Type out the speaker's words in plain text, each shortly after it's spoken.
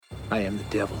I am the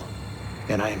devil,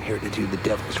 and I am here to do the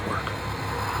devil's work.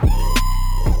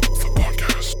 The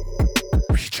podcast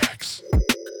rejects.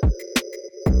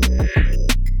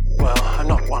 Well, I'm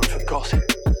not one for gossip,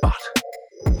 but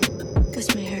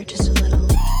This may hurt just a little.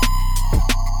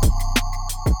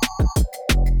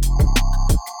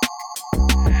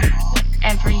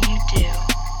 Whatever you do,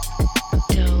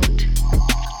 don't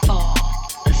fall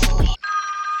asleep.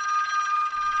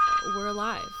 We're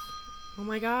alive. Oh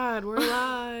my god, we're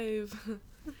alive.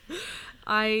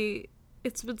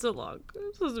 It's been so long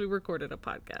since we recorded a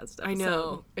podcast episode. I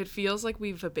know. It feels like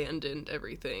we've abandoned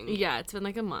everything. Yeah, it's been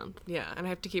like a month. Yeah, and I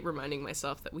have to keep reminding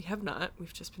myself that we have not.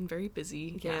 We've just been very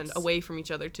busy Yes. and away from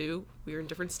each other too. We were in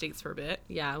different states for a bit.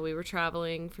 Yeah, we were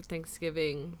traveling for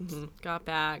Thanksgiving, got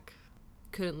back,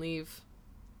 couldn't leave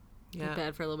Yeah.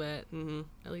 bed for a little bit,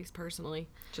 at least personally.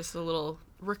 Just a little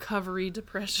recovery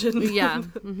depression. Yeah.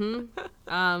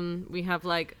 We have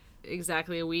like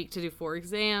exactly a week to do 4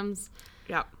 exams.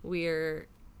 Yeah. We're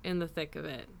in the thick of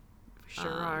it.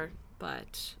 Sure are.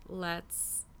 But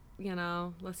let's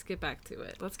get back to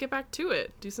it. Let's get back to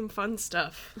it. Do some fun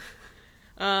stuff.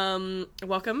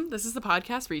 Welcome. This is the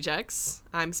podcast Rejects.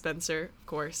 I'm Spencer, of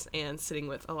course, and sitting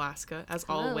with Alaska as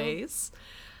always.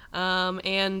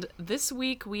 And this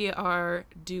week we are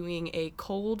doing a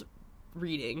cold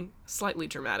reading, slightly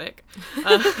dramatic,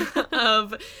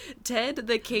 of Ted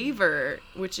the Caver,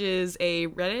 which is a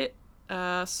Reddit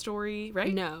story,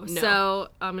 right? No. So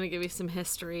I'm going to give you some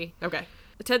history. Okay.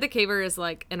 Ted the Caver is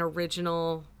like an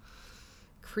original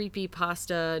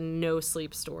creepypasta no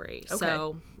sleep story. Okay.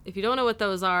 So if you don't know what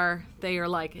those are, they are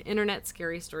like internet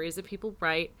scary stories that people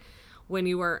write when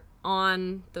you are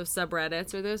on those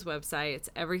subreddits or those websites.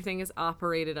 Everything is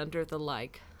operated under the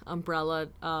like umbrella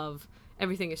of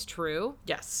everything is true.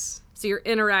 Yes. So you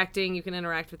can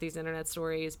interact with these internet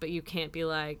stories, but you can't be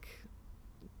like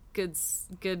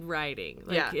good writing.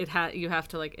 Like you have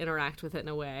to like interact with it in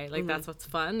a way. Like that's what's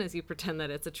fun, is you pretend that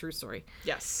it's a true story.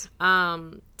 Yes.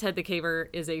 Ted the Caver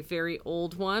is a very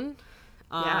old one.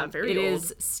 Yeah, very It old.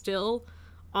 is still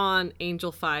on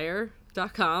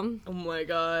angelfire.com, Oh my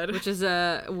god. which is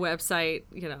a website,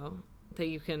 that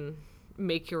you can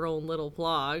make your own little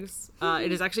blogs.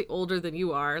 It is actually older than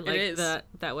you are, like is. that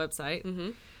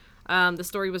website. The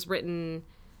story was written,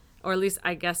 or at least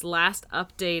I guess last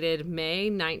updated May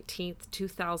 19th,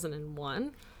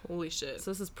 2001. Holy shit.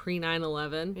 So this is pre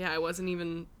 9/11. Yeah, I wasn't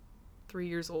even 3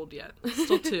 years old yet.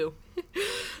 Still 2.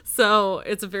 So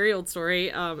it's a very old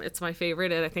story. It's my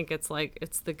favorite, and I think it's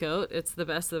the GOAT. It's the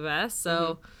best of the best.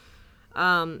 So,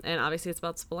 and obviously it's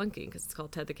about spelunking because it's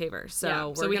called Ted the Caver. So Yeah,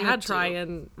 we're so we gonna had try to.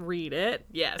 and read it.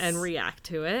 Yes. And react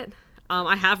to it.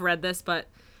 I have read this, but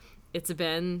it's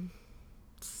been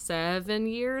 7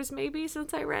 years maybe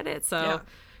since I read it. So Yeah.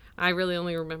 I really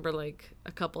only remember like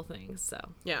a couple things. So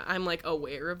Yeah, I'm like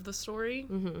aware of the story.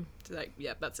 So like,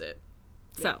 yeah, that's it.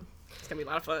 so It's gonna be a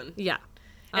lot of fun. yeah.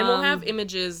 And we'll have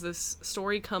images. This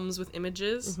story comes with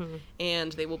images,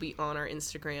 and they will be on our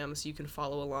Instagram, so you can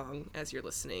follow along as you're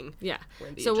listening. Yeah.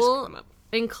 When the So images we'll come up.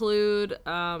 include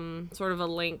sort of a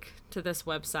link to this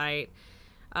website,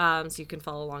 so you can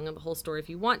follow along on the whole story if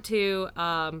you want to.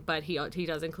 But he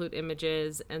does include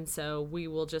images, and so we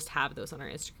will just have those on our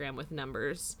Instagram with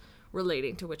numbers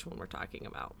relating to which one we're talking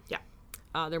about. Yeah.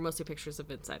 They're mostly pictures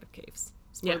of inside of caves.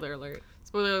 Spoiler alert.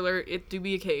 Spoiler alert, it do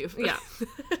be a cave. Yeah.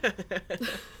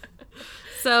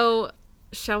 So,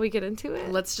 shall we get into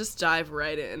it? Let's just dive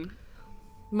right in.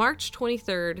 March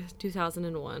 23rd,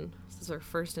 2001. This is our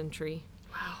first entry.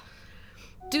 Wow.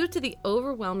 Due to the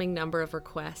overwhelming number of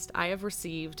requests I have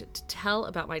received to tell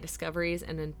about my discoveries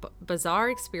and bizarre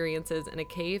experiences in a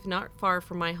cave not far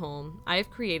from my home, I have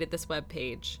created this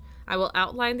webpage. I will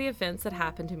outline the events that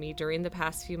happened to me during the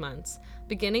past few months,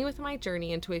 beginning with my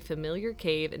journey into a familiar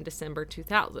cave in December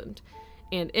 2000,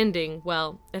 and ending,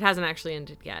 well, it hasn't actually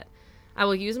ended yet. I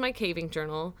will use my caving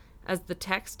journal as the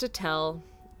text to tell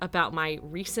about my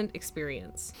recent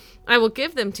experience. I will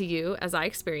give them to you as I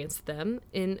experienced them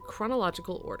in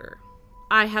chronological order.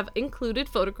 I have included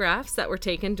photographs that were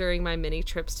taken during my many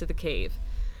trips to the cave.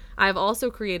 I have also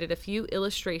created a few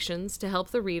illustrations to help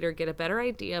the reader get a better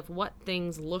idea of what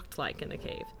things looked like in the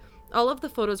cave. All of the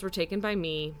photos were taken by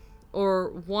me, or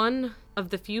one of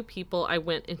the few people I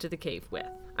went into the cave with.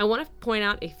 I want to point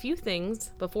out a few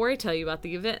things before I tell you about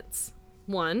the events.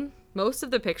 1. Most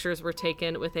of the pictures were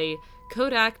taken with a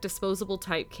Kodak disposable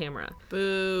type camera.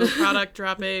 Boo, product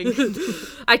dropping.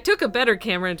 I took a better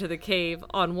camera into the cave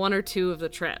on 1 or 2 of the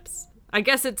trips. I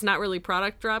guess it's not really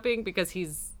product dropping because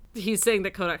he's saying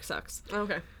that Kodak sucks.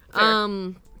 Okay.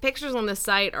 Fair. Pictures on the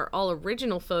site are all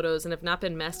original photos and have not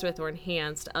been messed with or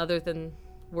enhanced other than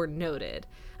were noted.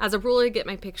 As a rule, I get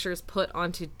my pictures put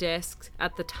onto discs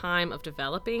at the time of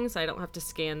developing, so I don't have to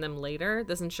scan them later.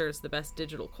 This ensures the best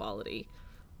digital quality.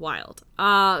 Wild.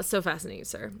 So fascinating,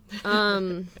 sir.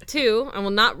 2, I will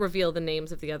not reveal the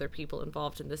names of the other people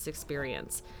involved in this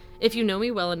experience. If you know me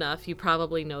well enough, you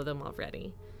probably know them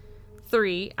already.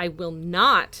 3, I will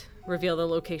not reveal the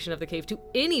location of the cave to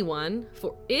anyone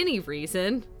for any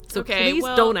reason. So please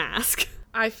don't ask.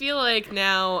 I feel like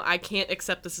now I can't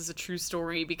accept this as a true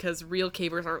story because real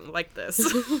cavers aren't like this.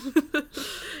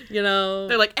 You know,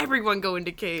 They're like, everyone go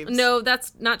into caves. no,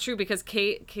 that's not true because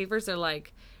cavers are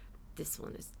like, this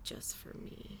one is just for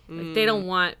me. Like, they don't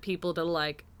want people to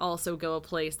like also go a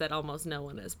place that almost no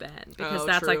one has been because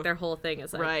that's true. like their whole thing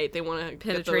is like Right, they want to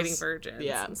penetrating virgins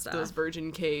Yeah, and stuff. those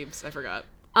virgin caves. I forgot.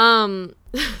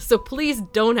 So please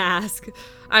don't ask.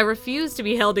 I refuse to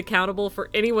be held accountable for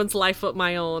anyone's life but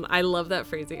my own. I love that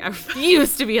phrasing. I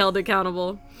refuse to be held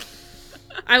accountable.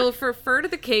 I will refer to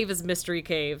the cave as Mystery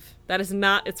Cave. That is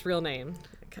not its real name.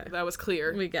 Okay. That was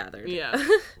clear. We gathered. Yeah.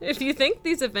 If you think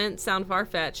these events sound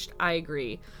far-fetched, I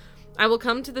agree. I would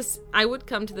come to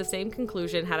the same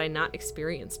conclusion had I not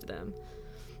experienced them.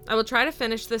 I will try to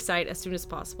finish the site as soon as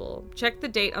possible. Check the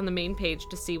date on the main page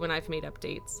to see when I've made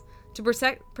updates. To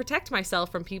protect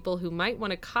myself from people who might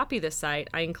want to copy the site,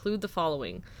 I include the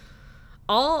following.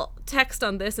 All text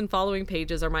on this and following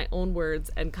pages are my own words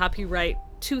and copyright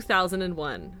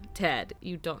 2001. Ted,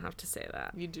 you don't have to say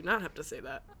that. You do not have to say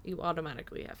that. You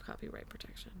automatically have copyright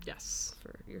protection Yes.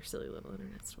 for your silly little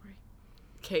internet story.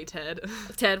 Okay, Ted.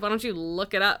 Ted, why don't you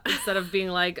look it up instead of being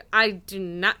like, I do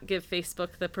not give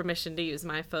Facebook the permission to use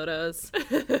my photos.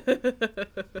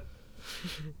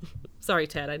 Sorry,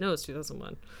 Ted. I know it's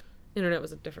 2001. Internet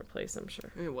was a different place, I'm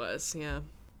sure. It was, yeah.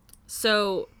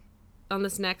 So, on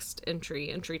this next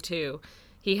entry 2,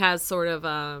 he has sort of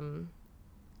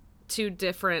 2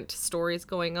 different stories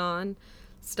going on.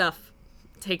 Stuff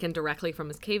taken directly from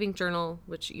his caving journal,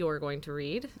 which you're going to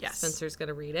read. Yes. Spencer's going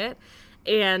to read it.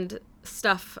 And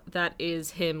stuff that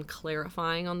is him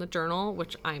clarifying on the journal,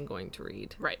 which I'm going to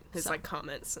read. Right. His, So. like,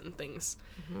 comments and things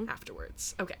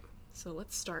afterwards. Okay, so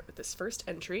let's start with this first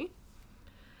entry.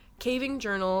 Caving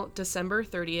Journal, December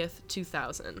 30th,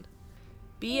 2000.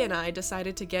 B and I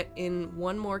decided to get in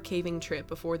one more caving trip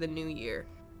before the new year,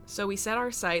 so we set our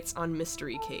sights on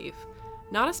Mystery Cave.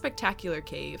 Not a spectacular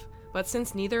cave, but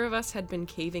since neither of us had been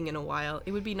caving in a while,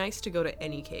 it would be nice to go to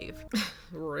any cave.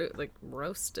 Like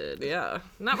roasted. Yeah.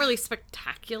 Not really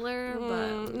spectacular,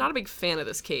 but Not a big fan of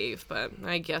this cave, but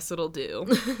I guess it'll do.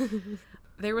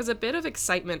 There was a bit of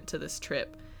excitement to this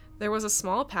trip. There was a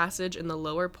small passage in the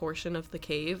lower portion of the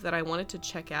cave that I wanted to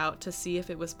check out to see if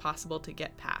it was possible to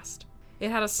get past. It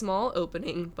had a small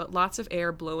opening, but lots of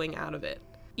air blowing out of it.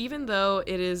 Even though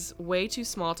it is way too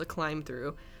small to climb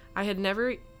through, I had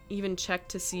never even checked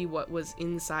to see what was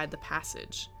inside the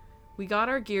passage. We got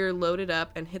our gear loaded up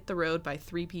and hit the road by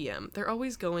 3 p.m. They're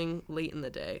always going late in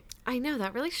the day. I know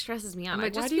that really stresses me out. I'm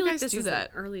like, I just why do you feel like guys this do is that?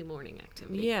 an early morning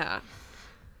activity. Yeah.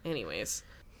 Anyways,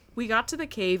 we got to the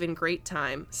cave in great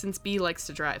time, since B likes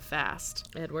to drive fast.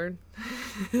 Edward.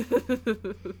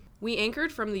 We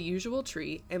anchored from the usual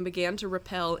tree and began to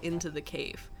rappel into the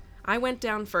cave. I went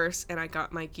down first and I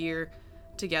got my gear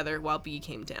together while B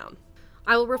came down.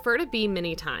 I will refer to B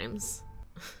many times.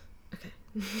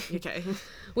 Okay.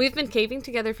 We've been caving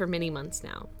together for many months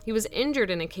now. He was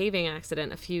injured in a caving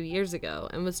accident a few years ago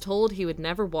and was told he would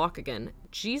never walk again.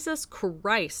 Jesus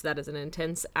Christ, that is an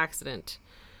intense accident.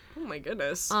 Oh my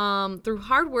goodness. Through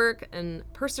hard work and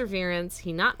perseverance,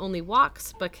 he not only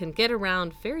walks, but can get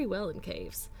around very well in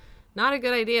caves. Not a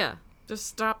good idea. Just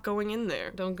stop going in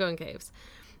there. Don't go in caves.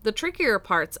 The trickier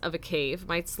parts of a cave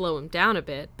might slow him down a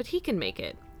bit, but he can make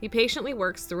it. He patiently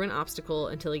works through an obstacle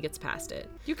until he gets past it.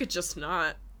 You could just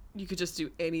not. You could just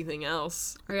do anything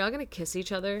else. Are y'all gonna kiss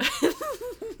each other?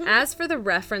 As for the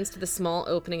reference to the small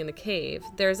opening in the cave,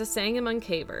 there is a saying among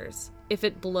cavers: if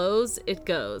it blows, it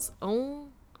goes. Oh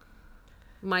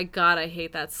my god, I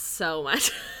hate that so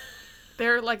much.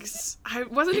 They're like, I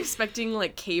wasn't expecting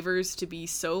like cavers to be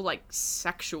so like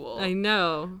sexual. I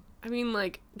know. I mean,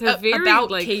 like, They're very,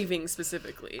 about like- caving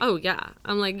specifically. Oh yeah,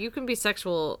 I'm like, you can be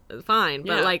sexual, fine,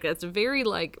 but Yeah. like it's very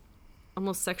like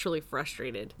almost sexually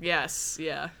frustrated. Yes,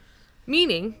 yeah.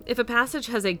 Meaning, if a passage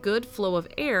has a good flow of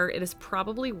air, it is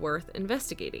probably worth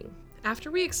investigating.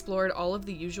 After we explored all of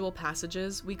the usual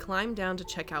passages, we climbed down to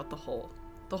check out the hole.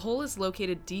 The hole is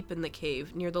located deep in the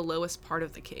cave, near the lowest part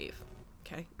of the cave.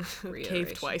 Okay. Cave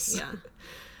Reiteration. twice. Yeah.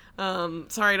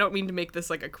 Sorry, I don't mean to make this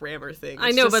like a grammar thing. I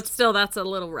It's know, just- but still, that's a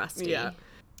little rusty. Yeah.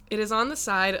 It is on the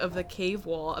side of the cave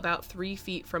wall about 3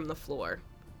 feet from the floor.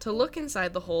 To look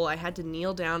inside the hole, I had to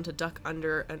kneel down to duck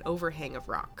under an overhang of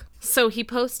rock. So he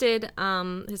posted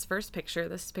his first picture.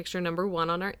 This is picture number 1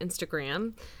 on our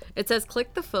Instagram. It says,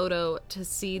 click the photo to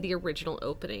see the original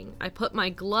opening. I put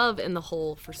my glove in the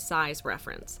hole for size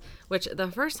reference, which the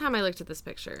first time I looked at this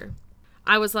picture,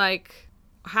 I was like,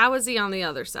 how is he on the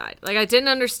other side? Like, I didn't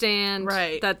understand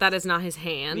that is not his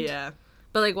hand. Yeah.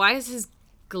 But, like, why is his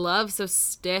glove so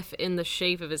stiff in the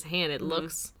shape of his hand? It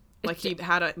looks... Like he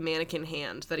had a mannequin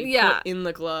hand that he put in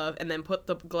the glove and then put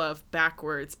the glove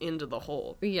backwards into the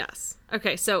hole. Yes.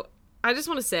 Okay, so I just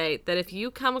want to say that if you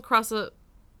come across a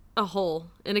hole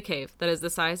in a cave that is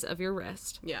the size of your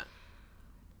wrist, Yeah.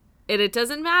 and it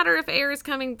doesn't matter if air is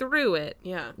coming through it,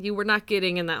 Yeah. you were not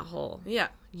getting in that hole. Yeah.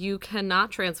 You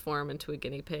cannot transform into a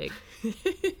guinea pig.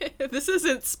 This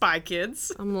isn't Spy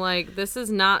Kids. I'm like, this is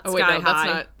not Oh, wait, Sky no, High.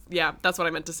 that's not. Yeah, that's what I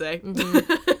meant to say.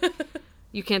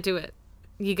 You can't do it.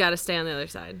 You got to stay on the other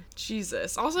side.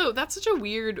 Jesus. Also, that's such a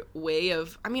weird way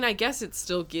of, I mean, I guess it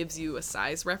still gives you a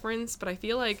size reference, but I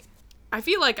feel like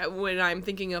when I'm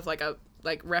thinking of like a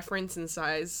reference in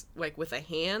size, like with a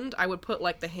hand, I would put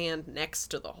like the hand next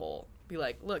to the hole. Be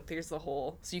like, look, there's the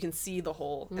hole, so you can see the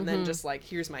hole, and then just like,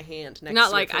 here's my hand next Not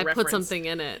to like it for I reference. put something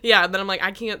in it. Yeah, then I'm like,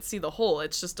 I can't see the hole.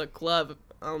 It's just a glove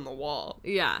on the wall.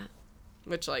 Yeah.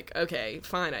 Which, like, okay,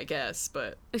 fine, I guess,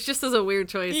 but It's just as a weird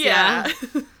choice. yeah.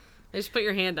 Just put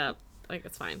your hand up. Like,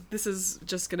 it's fine. This is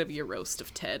just gonna be a roast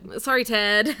of Ted Sorry,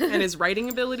 Ted. and his writing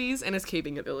abilities and his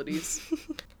caving abilities.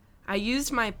 I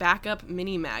used my backup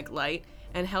mini mag light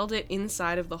and held it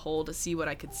inside of the hole to see what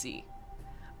I could see.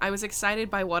 I was excited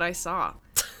by what I saw.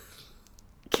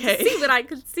 Okay. See what I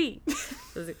could see.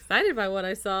 I was excited by what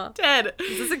I saw. Ted.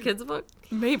 Is this a kid's book?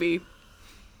 Maybe.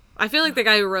 I feel like the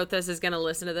guy who wrote this is going to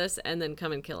listen to this and then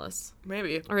come and kill us.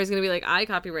 Maybe. Or he's going to be like, I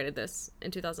copyrighted this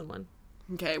in 2001.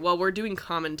 Okay, well, we're doing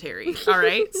commentary, all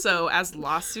right? So as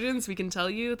law students, we can tell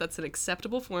you that's an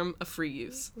acceptable form of free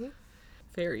use.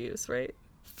 Fair use, right?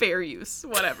 Fair use,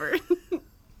 whatever.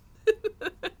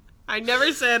 I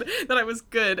never said that I was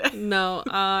good. No,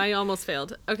 I almost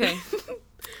failed. Okay.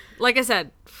 Like I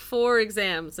said, 4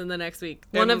 exams in the next week.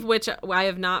 One of which I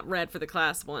have not read for the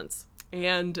class once.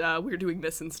 And we're doing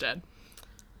this instead.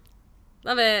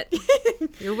 Love it.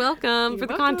 You're welcome for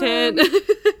the welcome. content.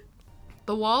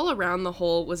 The wall around the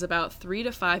hole was about 3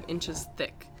 to 5 inches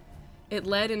thick. It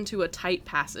led into a tight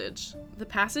passage. The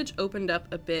passage opened up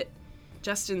a bit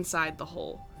just inside the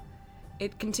hole.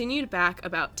 It continued back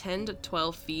about 10 to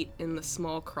 12 feet in the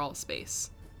small crawl space.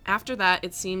 After that,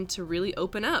 it seemed to really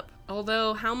open up,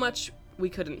 although how much we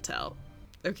couldn't tell.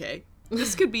 Okay,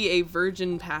 this could be a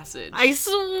virgin passage. I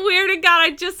swear to God,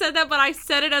 I just said that, but I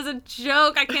said it as a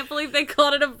joke. I can't believe they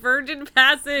called it a virgin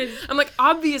passage. I'm like,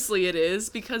 obviously it is,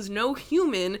 because no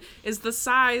human is the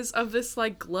size of this,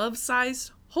 like,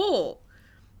 glove-sized hole.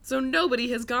 So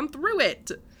nobody has gone through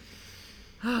it.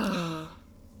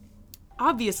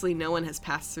 Obviously no one has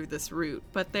passed through this route,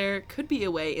 but there could be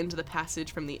a way into the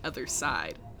passage from the other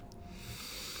side.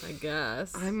 I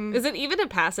guess. Is it even a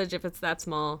passage if it's that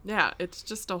small? Yeah, it's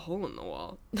just a hole in the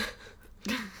wall.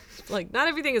 Like, not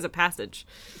everything is a passage.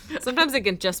 Sometimes it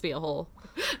can just be a hole.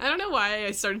 I don't know why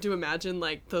I started to imagine,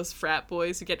 like, those frat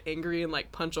boys who get angry and,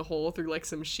 like, punch a hole through, like,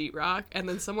 some sheetrock, and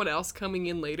then someone else coming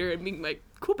in later and being like,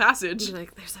 cool passage. You're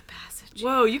like, there's a passage.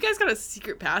 Whoa, you guys got a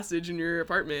secret passage in your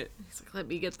apartment. He's like, let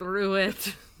me get through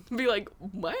it. Be like,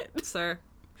 what? Sir,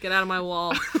 get out of my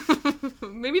wall.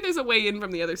 Maybe there's a way in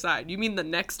from the other side. You mean the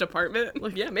next apartment?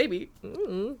 Like, yeah, maybe.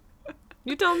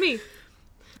 You tell me.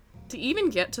 To even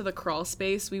get to the crawl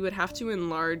space, we would have to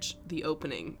enlarge the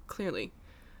opening, clearly.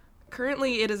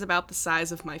 Currently, it is about the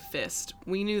size of my fist.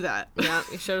 We knew that. Yeah,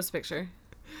 you showed us a picture.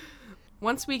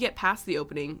 Once we get past the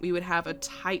opening, we would have a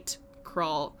tight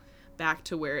crawl back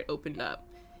to where it opened up.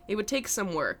 It would take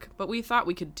some work, but we thought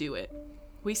we could do it.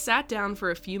 We sat down for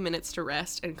a few minutes to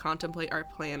rest and contemplate our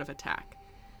plan of attack.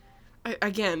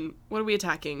 Again, what are we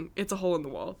attacking? It's a hole in the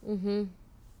wall.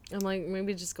 I'm like,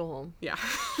 maybe just go home. Yeah.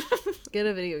 Get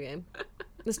a video game.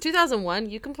 It's 2001.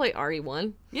 You can play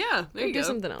RE1. Yeah, there you do go.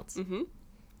 something else.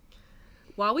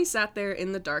 While we sat there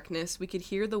in the darkness, we could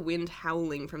hear the wind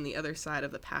howling from the other side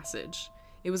of the passage.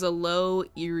 It was a low,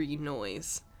 eerie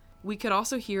noise. We could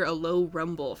also hear a low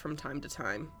rumble from time to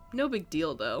time. No big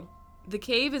deal, though. The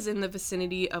cave is in the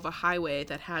vicinity of a highway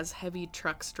that has heavy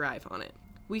trucks drive on it.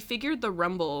 We figured the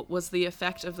rumble was the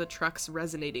effect of the trucks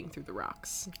resonating through the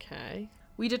rocks. Okay.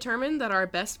 We determined that our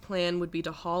best plan would be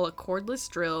to haul a cordless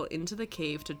drill into the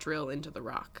cave to drill into the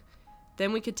rock.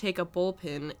 Then we could take a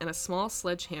bullpen and a small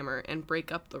sledgehammer and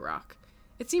break up the rock.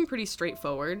 It seemed pretty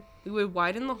straightforward. We would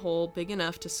widen the hole big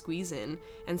enough to squeeze in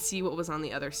and see what was on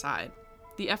the other side.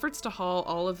 The efforts to haul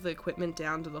all of the equipment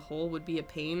down to the hole would be a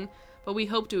pain, but we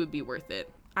hoped it would be worth it.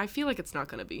 I feel like it's not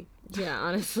gonna be. Yeah,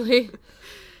 honestly.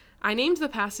 I named the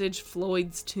passage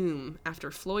Floyd's Tomb after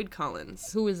Floyd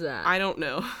Collins. Who is that? I don't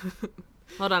know.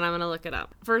 Hold on, I'm gonna look it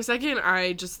up. For a second,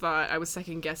 I just thought I was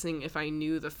second guessing if I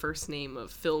knew the first name of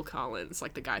Phil Collins,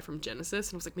 like the guy from Genesis,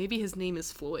 and I was like, maybe his name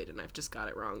is Floyd, and I've just got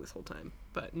it wrong this whole time.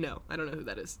 But no, I don't know who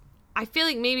that is. I feel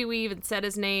like maybe we even said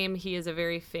his name. He is a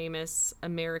very famous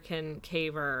American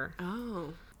caver.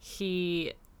 Oh.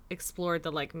 He explored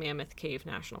the Mammoth Cave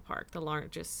National Park, the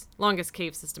longest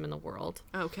cave system in the world.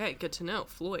 Okay, good to know.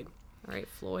 Floyd. All right,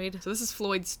 Floyd. So this is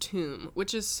Floyd's Tomb,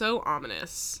 which is so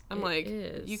ominous. I'm It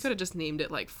is. You could have just named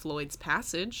it Floyd's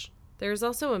Passage. There's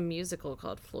also a musical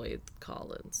called Floyd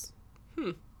Collins.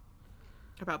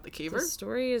 About the The caver?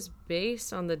 story is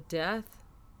based on the death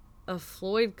of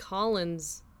Floyd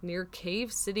Collins near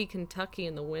Cave City, Kentucky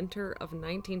in the winter of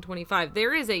 1925.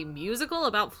 There is a musical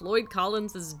about Floyd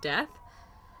Collins' death?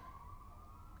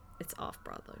 It's off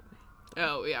Broadway.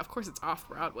 Oh, yeah, of course it's off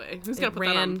Broadway. Who's It going to put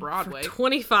that on ran Broadway? for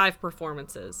 25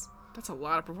 performances. That's a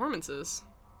lot of performances.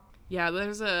 Yeah,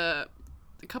 there's a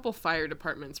couple fire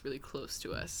departments really close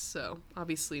to us, so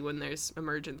obviously when there's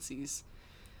emergencies,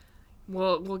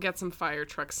 we'll get some fire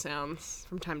truck sounds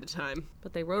from time to time.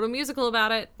 But they wrote a musical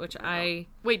about it, which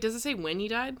Wait, does it say when he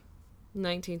died?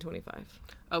 1925.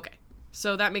 Okay.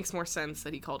 So that makes more sense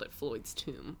that he called it Floyd's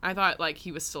Tomb. I thought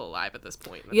he was still alive at this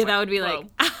point. It's Yeah, that would be whoa.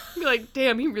 Be like,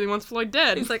 damn, he really wants Floyd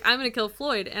dead. He's like, I'm going to kill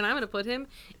Floyd, and I'm going to put him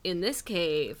in this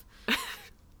cave. I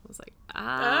was like,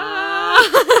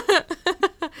 ah.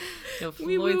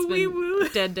 Wee Floyd's woo, wee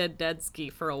been woo. dead ski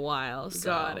for a while. So.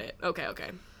 Got it.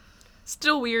 Okay.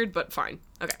 Still weird, but fine.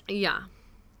 Okay. Yeah.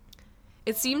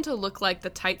 It seemed to look like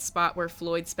the tight spot where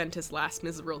Floyd spent his last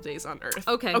miserable days on Earth.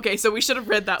 Okay. Okay, so we should have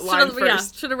read that line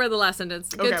first. Should have read the last sentence.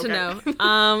 Good Okay, to okay.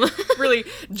 know. Really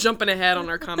jumping ahead on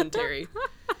our commentary.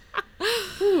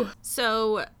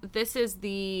 So this is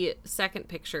the second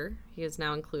picture he has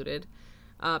now included.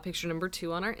 Picture number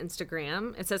 2 on our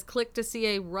Instagram. It says, click to see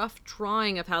a rough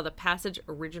drawing of how the passage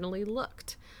originally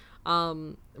looked.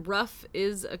 Rough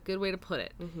is a good way to put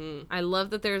it. Mm-hmm. I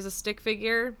love that there's a stick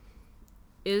figure.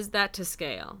 Is that to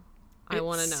scale? I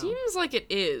want to know. It seems like it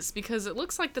is, because it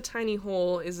looks like the tiny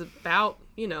hole is about,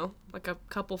 like a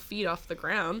couple feet off the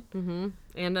ground. Mm-hmm.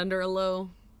 And under a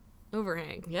low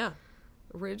overhang. Yeah.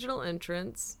 Original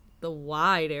entrance, the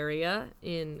wide area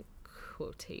in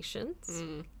quotations,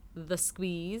 the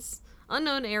squeeze,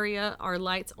 unknown area, our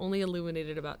lights only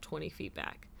illuminated about 20 feet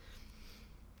back.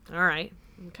 All right.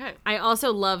 Okay. I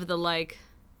also love the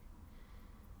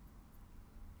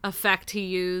effect he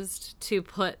used to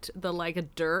put the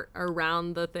dirt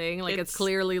around the thing. It's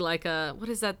clearly what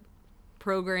is that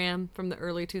program from the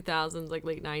early 2000s,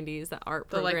 late 90s, that art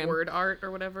program? The word art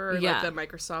or whatever, or Yeah. the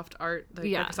Microsoft art,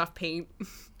 Yeah. Microsoft Paint.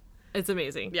 It's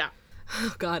amazing. Yeah.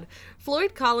 Oh, God.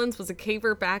 Floyd Collins was a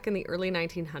caver back in the early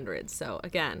 1900s. So,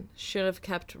 again, should have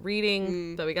kept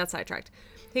reading, but we got sidetracked.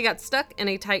 He got stuck in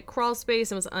a tight crawl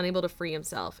space and was unable to free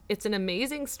himself. It's an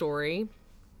amazing story.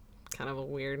 Kind of a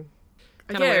weird...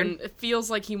 Again, it feels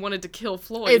like he wanted to kill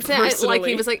Floyd personally.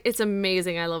 He was like, it's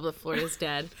amazing. I love that Floyd is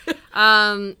dead.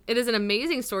 It is an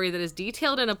amazing story that is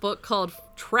detailed in a book called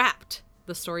Trapped,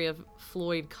 the story of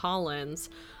Floyd Collins.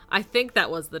 I think that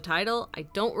was the title. I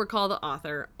don't recall the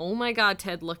author. Oh my God,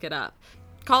 Ted, look it up.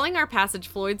 Calling our passage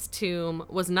Floyd's Tomb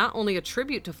was not only a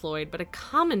tribute to Floyd, but a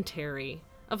commentary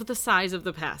of the size of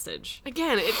the passage.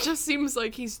 Again, it just seems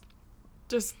like he's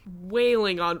just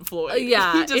wailing on Floyd.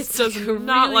 Yeah, he just does really...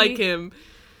 not like him.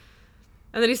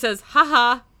 And then he says,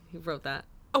 haha. He wrote that.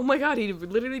 Oh my God, he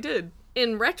literally did.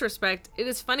 In retrospect, it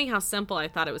is funny how simple I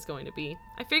thought it was going to be.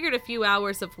 I figured a few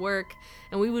hours of work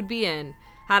and we would be in.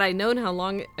 Had I known how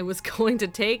long it was going to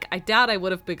take, I doubt I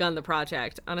would have begun the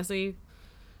project. Honestly,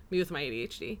 me with my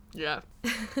ADHD. Yeah.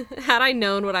 Had I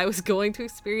known what I was going to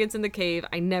experience in the cave,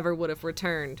 I never would have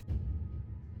returned.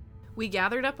 We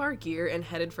gathered up our gear and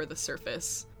headed for the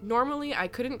surface. Normally, I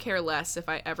couldn't care less if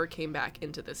I ever came back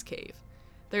into this cave.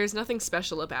 There is nothing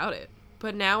special about it,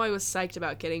 but now I was psyched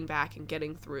about getting back and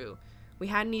getting through. We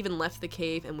hadn't even left the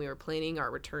cave and we were planning our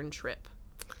return trip.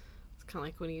 It's kind of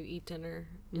like when you eat dinner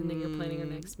and then you're planning your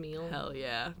next meal. Hell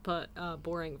yeah. But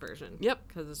boring version. Yep.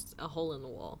 Because it's a hole in the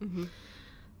wall. Mm-hmm.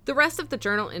 The rest of the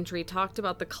journal entry talked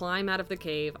about the climb out of the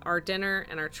cave, our dinner,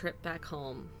 and our trip back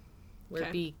home. Where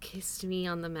B kissed me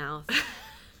on the mouth.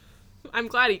 I'm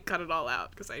glad he cut it all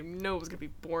out, because I know it was going to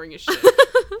be boring as shit.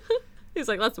 He's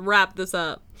like, let's wrap this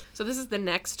up. So this is the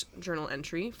next journal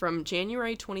entry from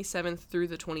January 27th through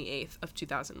the 28th of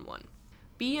 2001.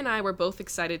 B and I were both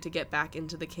excited to get back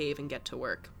into the cave and get to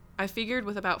work. I figured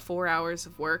with about 4 hours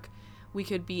of work, we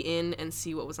could be in and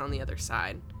see what was on the other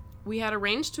side. We had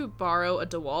arranged to borrow a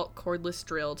DeWalt cordless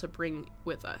drill to bring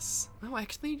with us. Oh,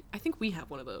 actually, I think we have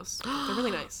one of those. They're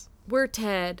really nice. We're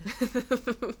Ted.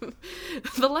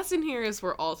 The lesson here is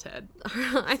we're all Ted.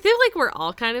 I feel like we're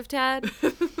all kind of Ted. I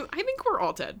think we're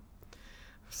all Ted.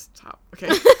 Stop. Okay.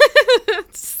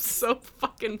 So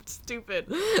fucking stupid.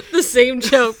 The same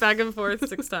joke back and forth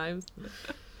 6 times.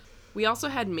 We also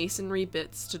had masonry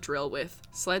bits to drill with,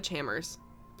 sledgehammers,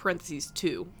 parentheses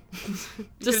 2. Just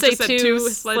Could've say said 2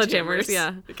 sledgehammers,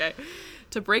 yeah. Okay.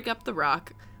 To break up the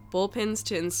rock, bullpins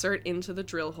to insert into the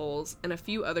drill holes, and a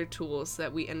few other tools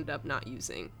that we ended up not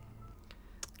using.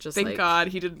 Just Thank like God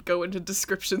he didn't go into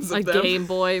descriptions a of them. Game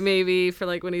Boy, maybe, for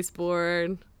like when he's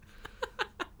bored.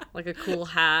 Like a cool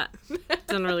hat.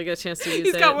 Didn't really get a chance to use it.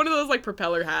 He's got one of those like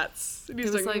propeller hats. And he's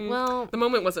was like, well, the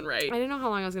moment wasn't right. I didn't know how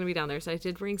long I was going to be down there, so I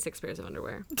did bring 6 pairs of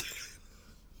underwear.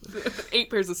 8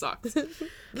 pairs of socks.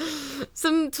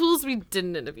 Some tools we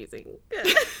didn't end up using.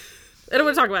 I don't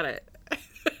want to talk about it.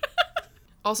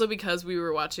 Also, because we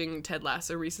were watching Ted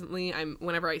Lasso recently,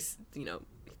 whenever I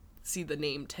see the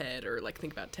name Ted or like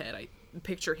think about Ted, I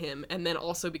picture him. And then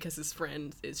also because his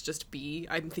friend is just B,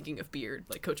 I'm thinking of Beard,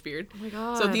 like Coach Beard. Oh my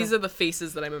God. So these are the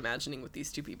faces that I'm imagining with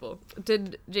these two people.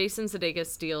 Did Jason Sudeikis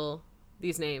steal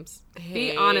these names?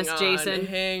 Be honest, Jason.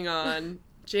 Hang on.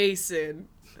 Jason.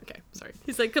 Okay, sorry.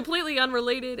 He's like completely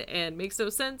unrelated and makes no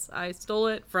sense. I stole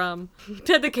it from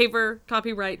Ted the Caper,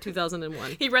 copyright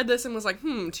 2001. He read this and was like,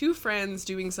 2 friends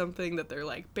doing something that they're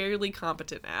like barely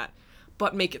competent at,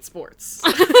 but make it sports.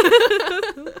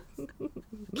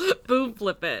 Boom,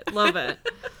 flip it. Love it.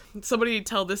 Somebody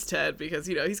tell this Ted because,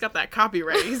 he's got that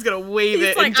copyright. He's going to wave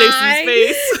it like, in Jason's I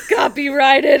face.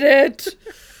 Copyrighted it.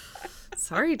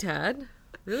 Sorry, Ted.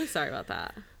 Really sorry about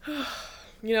that.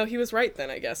 He was right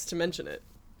then, I guess, to mention it.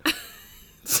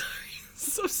 Sorry.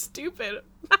 So stupid.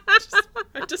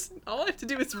 All I have to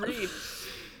do is read.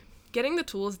 Getting the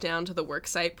tools down to the work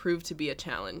site proved to be a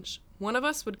challenge. One of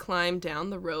us would climb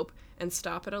down the rope and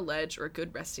stop at a ledge or a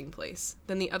good resting place.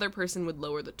 Then the other person would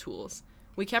lower the tools.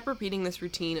 We kept repeating this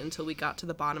routine until we got to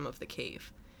the bottom of the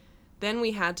cave. Then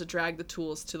we had to drag the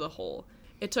tools to the hole.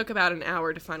 It took about an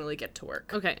hour to finally get to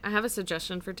work. Okay, I have a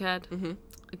suggestion for Ted. Mm-hmm.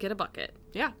 Get a bucket.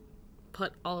 Yeah.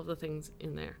 Put all of the things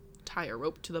in there. Tie a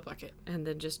rope to the bucket. And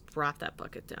then just drop that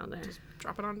bucket down there. Just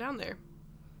drop it on down there.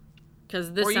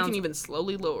 Because this Or you sounds can even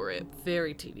slowly lower it.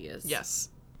 very tedious. Yes.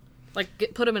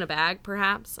 Like, put them in a bag,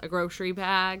 perhaps. A grocery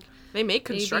bag. They make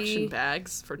construction Maybe.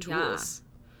 bags for tools.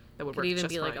 That would Could work even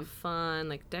just be fine. like a fun,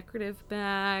 like, decorative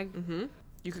bag. Mm-hmm.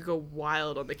 You could go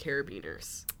wild on the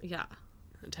carabiners. Yeah.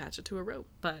 Attach it to a rope.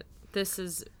 But this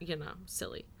is,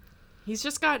 silly. He's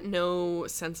just got no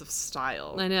sense of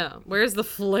style. I know. Where's the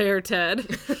flair, Ted?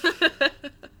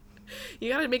 You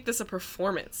gotta make this a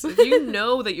performance. If you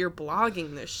know that you're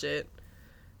blogging this shit,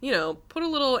 put a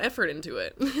little effort into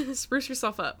it. Spruce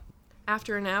yourself up.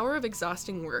 After an hour of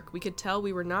exhausting work, we could tell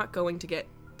we were not going to get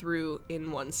through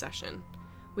in one session.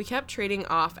 We kept trading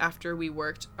off after we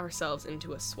worked ourselves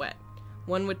into a sweat.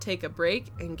 One would take a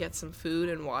break and get some food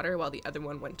and water while the other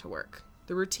one went to work.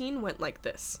 The routine went like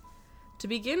this. To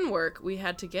begin work, we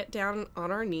had to get down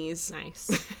on our knees.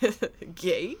 Nice.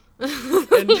 Gay.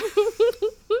 And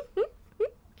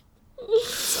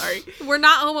sorry. We're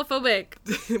not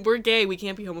homophobic. We're gay. We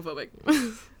can't be homophobic.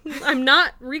 I'm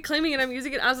not reclaiming it. I'm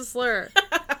using it as a slur.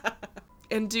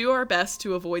 And do our best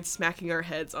to avoid smacking our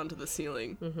heads onto the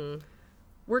ceiling. Mm-hmm.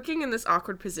 Working in this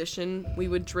awkward position, we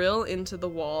would drill into the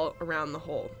wall around the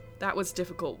hole. That was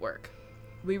difficult work.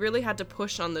 We really had to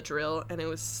push on the drill, and it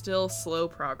was still slow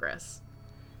progress.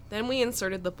 Then we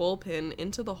inserted the bullpen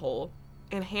into the hole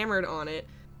and hammered on it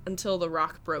until the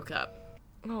rock broke up.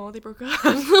 Oh, they broke up.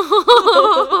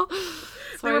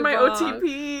 They were my Rock.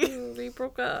 OTP. We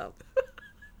broke up.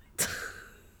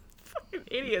 Fucking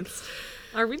idiots.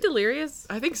 Are we delirious?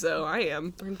 I think so. I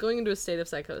am. I'm going into a state of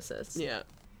psychosis. Yeah.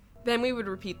 Then we would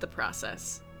repeat the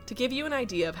process. To give you an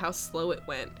idea of how slow it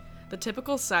went, the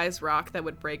typical size rock that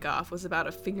would break off was about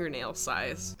a fingernail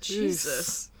size.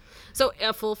 Jesus. So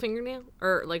a full fingernail?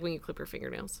 Or like when you clip your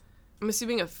fingernails? I'm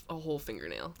assuming a whole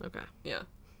fingernail. Okay. Yeah.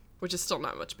 Which is still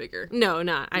not much bigger. No,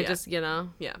 not. I Yeah. just,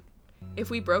 Yeah. If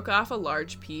we broke off a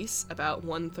large piece, about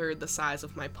 1/3 the size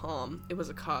of my palm, it was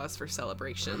a cause for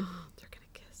celebration. They're gonna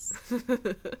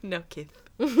kiss. No kiss.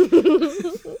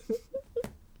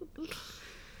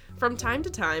 From time to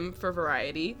time, for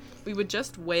variety, we would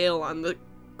just wail on the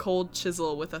cold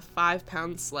chisel with a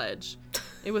 5-pound sledge.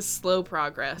 It was slow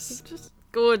progress. Just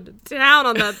going down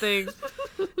on that thing.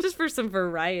 Just for some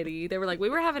variety. They were like, we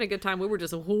were having a good time. We were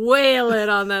just wailing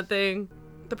on that thing.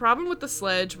 The problem with the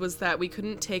sledge was that we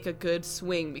couldn't take a good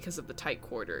swing because of the tight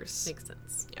quarters. Makes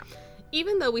sense. Yeah.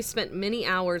 Even though we spent many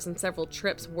hours and several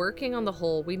trips working on the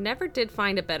hole, we never did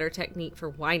find a better technique for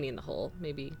winding the hole.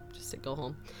 Maybe just to go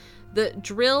home. The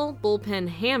drill bullpen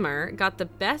hammer got the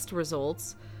best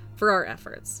results for our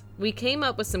efforts. We came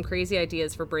up with some crazy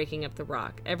ideas for breaking up the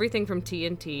rock. Everything from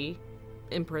TNT,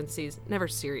 in parentheses, never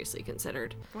seriously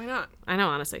considered. Why not? I know,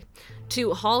 honestly.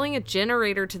 To hauling a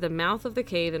generator to the mouth of the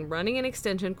cave and running an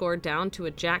extension cord down to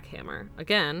a jackhammer.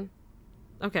 Again,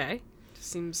 okay.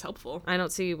 Seems helpful. I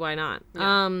don't see why not.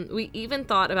 Yeah. We even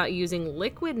thought about using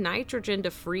liquid nitrogen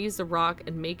to freeze the rock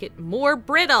and make it more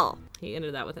brittle. He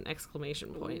ended that with an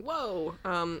exclamation point. Whoa.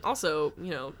 Also,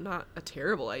 not a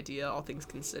terrible idea, all things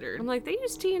considered. I'm like, they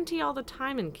use TNT all the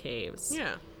time in caves.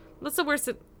 Yeah. What's the worst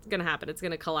that's gonna happen? It's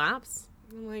gonna collapse.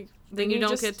 I'm like, Then you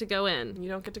don't get to go in. You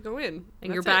don't get to go in.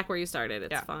 And you're back where you started.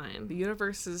 It's fine. The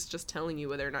universe is just telling you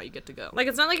whether or not you get to go. Like,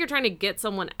 it's not like you're trying to get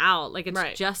someone out. Like, it's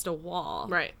Right. just a wall.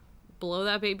 Right. Blow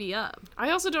that baby up. I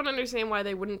also don't understand why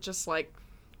they wouldn't just,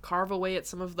 carve away at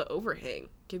some of the overhang.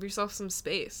 Give yourself some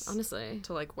space. Honestly.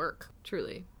 To, work.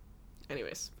 Truly.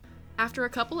 Anyways. After a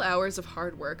couple hours of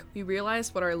hard work, we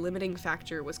realized what our limiting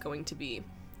factor was going to be.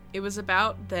 It was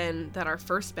about then that our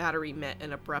first battery met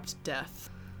an abrupt death.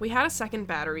 We had a second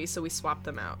battery, so we swapped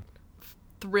them out.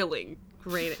 Thrilling.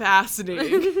 Great.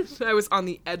 Fascinating. I was on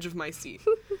the edge of my seat.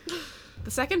 The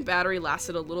second battery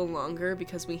lasted a little longer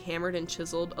because we hammered and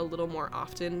chiseled a little more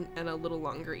often and a little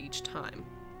longer each time.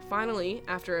 Finally,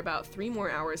 after about 3 more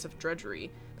hours of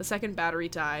drudgery, the second battery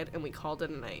died and we called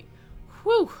it a night.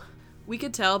 Whew! We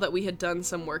could tell that we had done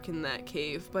some work in that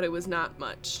cave, but it was not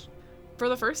much. For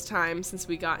the first time since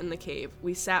we got in the cave,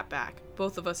 we sat back.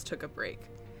 Both of us took a break.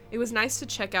 It was nice to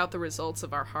check out the results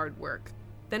of our hard work.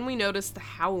 Then we noticed the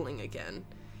howling again.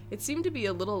 It seemed to be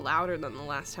a little louder than the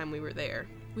last time we were there.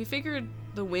 We figured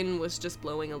the wind was just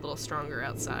blowing a little stronger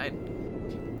outside.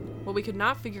 What we could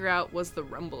not figure out was the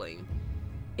rumbling.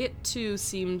 It, too,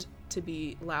 seemed to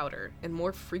be louder and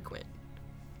more frequent.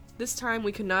 This time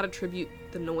we could not attribute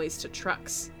the noise to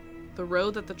trucks. The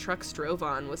road that the trucks drove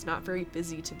on was not very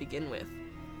busy to begin with.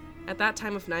 At that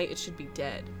time of night it should be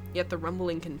dead, yet the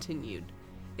rumbling continued.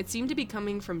 It seemed to be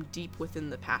coming from deep within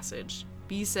the passage.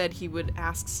 B said he would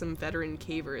ask some veteran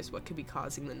cavers what could be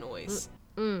causing the noise.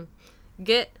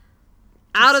 Get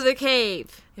out of the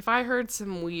cave. If I heard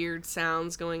some weird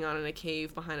sounds going on in a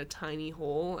cave behind a tiny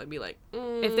hole, I'd be like,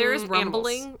 If there is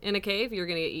rumbling animals. in a cave, you're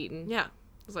gonna get eaten. Yeah.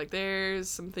 It's like, there's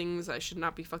some things I should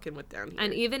not be fucking with down here.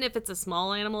 And even if it's a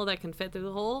small animal that can fit through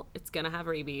the hole, it's gonna have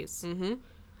rabies. Mm-hmm.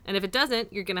 And if it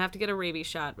doesn't, you're gonna have to get a rabies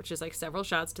shot, which is several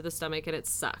shots to the stomach, and it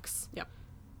sucks. Yep.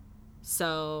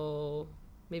 So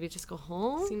maybe just go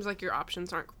home? Seems like your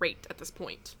options aren't great at this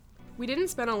point. We didn't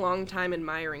spend a long time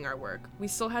admiring our work. We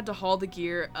still had to haul the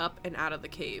gear up and out of the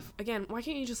cave. Again, why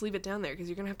can't you just leave it down there? Because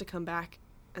you're gonna have to come back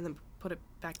and then put it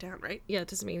back down, right? Yeah, it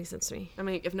doesn't make any sense to me. I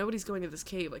mean, if nobody's going to this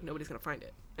cave, nobody's gonna find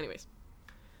it. Anyways.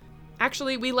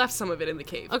 Actually, we left some of it in the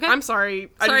cave. Okay. I'm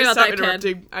sorry. Sorry I need to about stop that, Ted.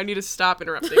 interrupting. I need to stop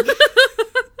interrupting.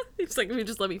 It's like, if you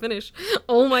just let me finish.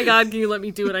 Oh my god, can you let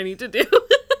me do what I need to do?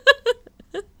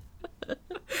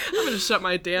 I'm gonna shut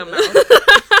my damn mouth.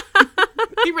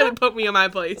 He really put me in my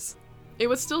place. It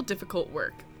was still difficult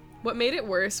work. What made it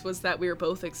worse was that we were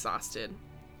both exhausted.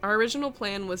 Our original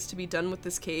plan was to be done with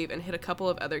this cave and hit a couple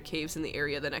of other caves in the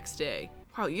area the next day.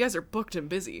 Wow, you guys are booked and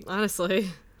busy. Honestly.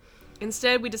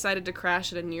 Instead, we decided to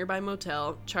crash at a nearby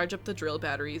motel, charge up the drill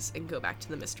batteries, and go back to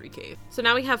the mystery cave. So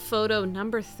now we have photo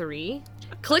number 3.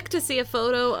 Click to see a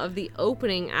photo of the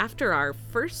opening after our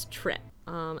first trip.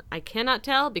 I cannot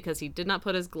tell because he did not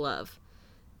put his glove.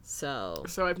 So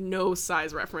I have no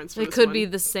size reference for it this could one. be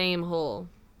the same hole.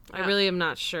 I Yeah. really am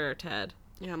not sure, Ted.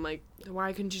 Yeah, I'm like,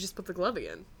 why couldn't you just put the glove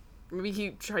again? Maybe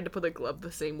he tried to put the glove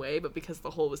the same way, but because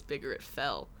the hole was bigger, it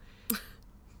fell. And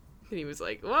he was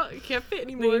like, well, it can't fit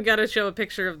anymore. You gotta show a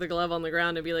picture of the glove on the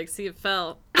ground and be like, see, it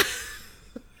fell. That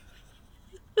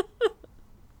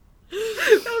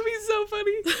would be so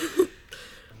funny.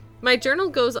 My journal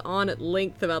goes on at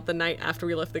length about the night after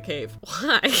we left the cave.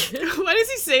 Why? Why does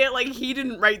he say it like he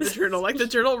didn't write the journal? Like the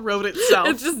journal wrote itself.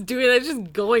 It's just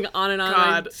going on and on.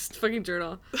 God. Like, just fucking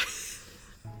journal.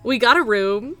 We got a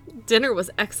room. Dinner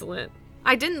was excellent.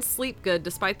 I didn't sleep good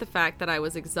despite the fact that I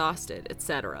was exhausted,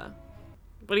 etc.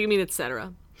 What do you mean,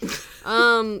 etc.?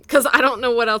 Because I don't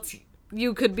know what else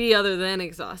you could be other than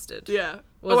exhausted. Yeah.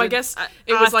 Was I it guess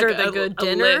it was like after the good a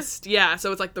dinner? list. Yeah,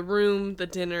 so it's like the room, the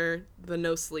dinner, the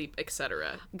no sleep,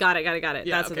 etc. Got it.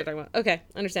 Yeah, That's what they're talking about. Okay,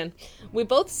 understand. We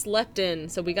both slept in,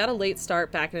 so we got a late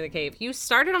start back into the cave. You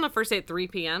started on the first day at 3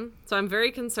 p.m., so I'm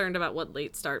very concerned about what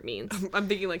late start means. I'm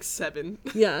thinking like 7.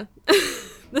 Yeah.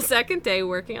 The second day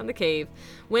working on the cave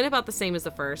went about the same as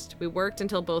the first. We worked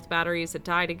until both batteries had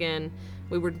died again.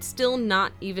 We were still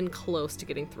not even close to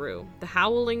getting through. The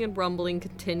howling and rumbling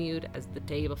continued as the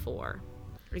day before.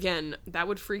 Again, that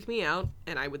would freak me out,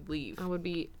 and I would leave. I would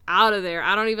be out of there.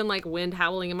 I don't even like wind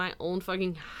howling in my own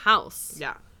fucking house.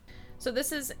 Yeah. So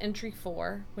this is entry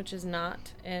 4, which is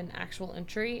not an actual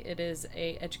entry. It is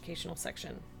a educational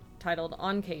section titled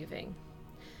On Caving.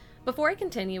 Before I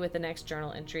continue with the next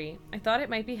journal entry, I thought it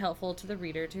might be helpful to the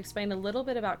reader to explain a little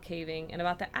bit about caving and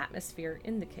about the atmosphere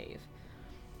in the cave.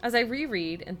 As I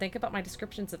reread and think about my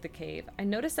descriptions of the cave, I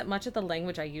notice that much of the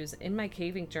language I use in my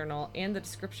caving journal and the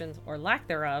descriptions, or lack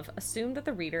thereof, assume that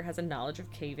the reader has a knowledge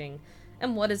of caving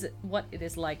and what it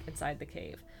is like inside the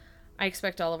cave. I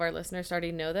expect all of our listeners to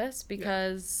already know this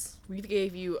because We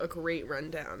gave you a great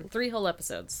rundown. 3 whole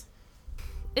episodes.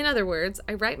 In other words,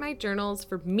 I write my journals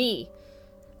for me.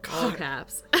 All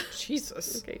caps.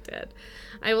 Jesus. Okay, Ted.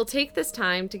 I will take this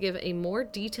time to give a more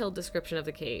detailed description of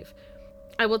the cave.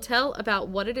 I will tell about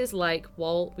what it is like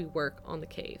while we work on the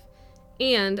cave.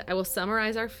 And I will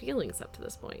summarize our feelings up to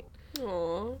this point.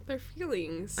 Aw, their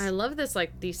feelings. I love this,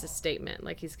 like, thesis statement.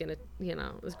 Like, he's gonna,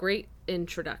 this great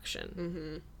introduction.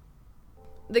 Mm-hmm.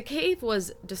 The cave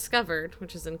was discovered,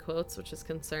 which is in quotes, which is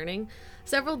concerning,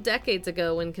 several decades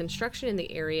ago when construction in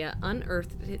the area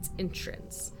unearthed its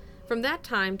entrance. From that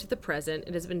time to the present,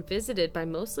 it has been visited by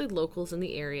mostly locals in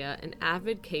the area and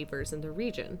avid cavers in the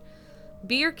region.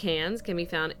 Beer cans can be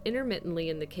found intermittently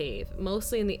in the cave,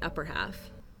 mostly in the upper half.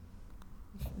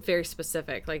 Very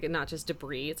specific, like not just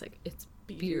debris, it's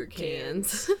beer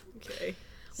cans. Okay.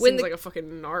 When Seems like a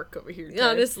fucking narc over here, Ted.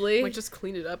 Honestly. Like, just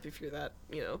clean it up if you're that,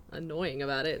 Annoying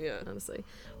about it, Yeah. honestly.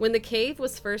 When the cave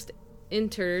was first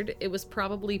entered, it was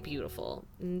probably beautiful.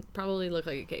 Probably looked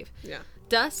like a cave. Yeah.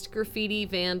 Dust, graffiti,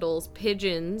 vandals,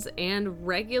 pigeons, and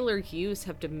regular use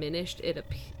have diminished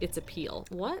its appeal.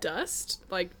 What? Dust?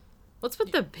 Like, What's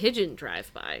with the pigeon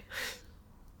drive-by?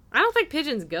 I don't think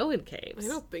pigeons go in caves. I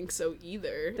don't think so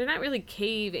either. They're not really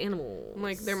cave animals.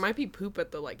 Like, there might be poop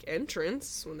at the, like,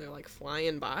 entrance when they're, like,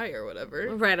 flying by or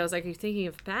whatever. Right, I was like, are you thinking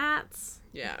of bats?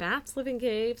 Yeah. Bats live in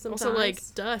caves sometimes. Also, like,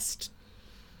 dust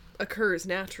occurs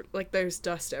naturally. Like, there's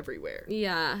dust everywhere.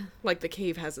 Yeah. Like, the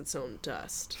cave has its own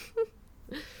dust.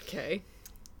 Okay.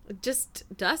 Just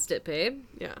dust it, babe.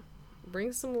 Yeah.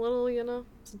 Bring some little,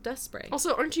 some dust spray.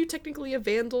 Also, aren't you technically a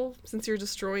vandal since you're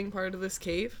destroying part of this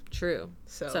cave? True.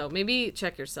 So. So maybe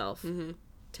check yourself,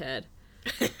 Ted.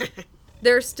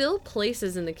 There are still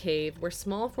places in the cave where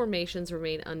small formations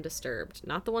remain undisturbed.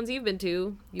 Not the ones you've been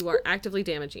to. You are actively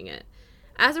damaging it.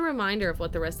 As a reminder of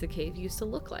what the rest of the cave used to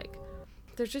look like.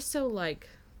 They're just so, like,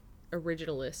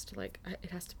 originalist. Like, it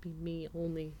has to be me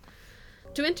only.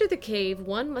 To enter the cave,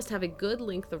 one must have a good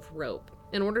length of rope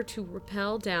in order to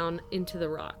rappel down into the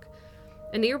rock.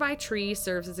 A nearby tree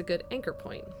serves as a good anchor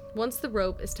point. Once the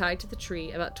rope is tied to the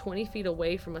tree about 20 feet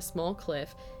away from a small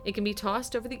cliff, it can be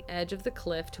tossed over the edge of the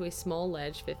cliff to a small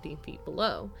ledge 15 feet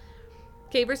below.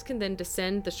 Cavers can then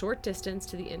descend the short distance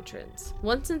to the entrance.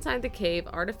 Once inside the cave,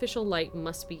 artificial light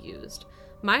must be used.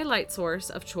 My light source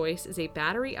of choice is a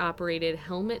battery-operated,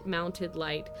 helmet-mounted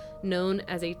light known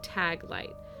as a tag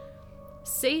light.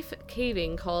 Safe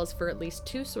caving calls for at least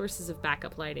 2 sources of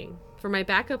backup lighting. For my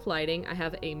backup lighting, I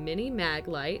have a mini mag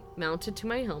light mounted to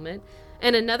my helmet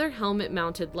and another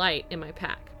helmet-mounted light in my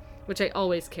pack, which I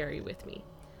always carry with me.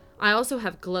 I also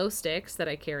have glow sticks that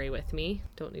I carry with me.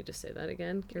 Don't need to say that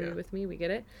again. Carry with me, we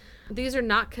get it. These are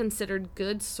not considered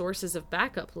good sources of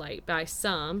backup light by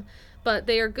some, but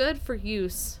they are good for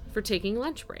use for taking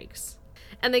lunch breaks.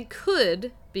 And they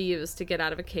could be used to get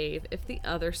out of a cave if the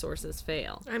other sources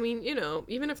fail. I mean,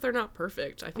 even if they're not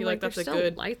perfect, I feel like that's they're a still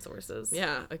good light sources.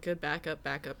 Yeah, a good backup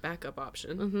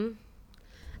option.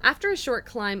 After a short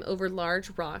climb over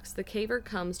large rocks, the caver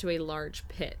comes to a large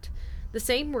pit. The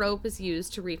same rope is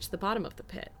used to reach the bottom of the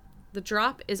pit. The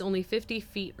drop is only 50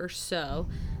 feet or so,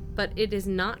 but it is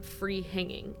not free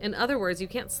hanging. In other words, you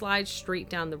can't slide straight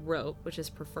down the rope, which is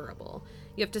preferable.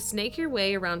 You have to snake your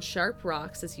way around sharp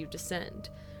rocks as you descend.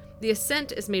 The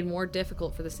ascent is made more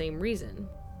difficult for the same reason.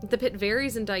 The pit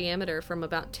varies in diameter from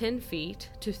about 10 feet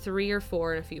to 3 or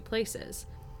 4 in a few places.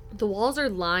 The walls are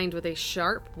lined with a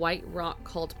sharp white rock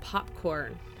called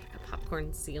popcorn. Like a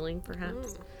popcorn ceiling,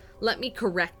 perhaps? Let me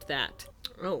correct that.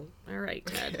 Oh, All right,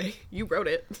 Ted. okay. You wrote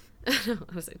it. I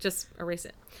was like, just erase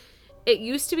it. It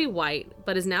used to be white,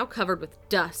 but is now covered with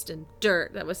dust and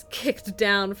dirt that was kicked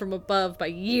down from above by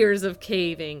years of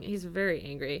caving. He's very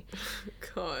angry.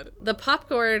 God. The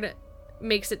popcorn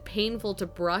makes it painful to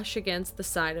brush against the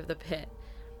side of the pit.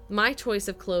 My choice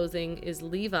of clothing is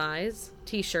Levi's,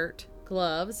 t-shirt,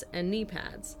 gloves, and knee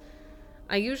pads.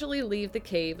 I usually leave the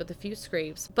cave with a few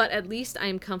scrapes, but at least I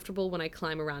am comfortable when I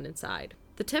climb around inside.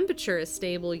 The temperature is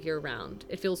stable year-round.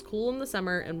 It feels cool in the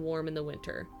summer and warm in the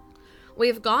winter. We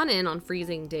have gone in on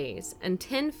freezing days, and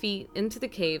 10 feet into the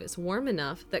cave is warm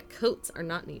enough that coats are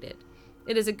not needed.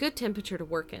 It is a good temperature to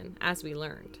work in, as we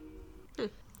learned.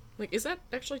 Like, is that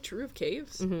actually true of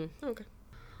caves? Mm-hmm. Okay.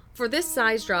 For this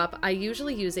size drop, I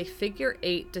usually use a figure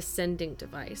 8 descending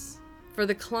device. For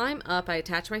the climb up, I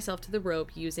attach myself to the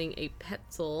rope using a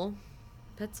Petzl.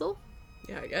 Petzl?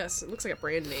 Yeah, I guess. It looks like a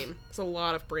brand name. It's a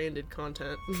lot of branded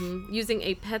content. Using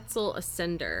a Petzl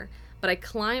ascender, but I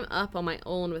climb up on my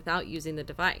own without using the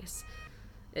device.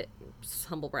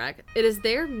 Humble brag. It is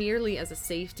there merely as a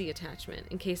safety attachment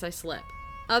in case I slip.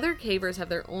 Other cavers have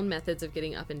their own methods of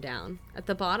getting up and down. At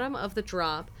the bottom of the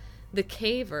drop, the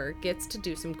caver gets to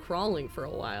do some crawling for a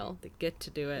while. They get to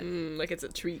do it. Like it's a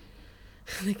treat.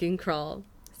 They can crawl.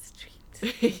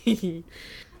 Street.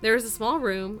 There is a small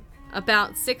room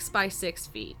about 6 by 6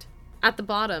 feet. At the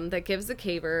bottom, that gives the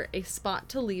caver a spot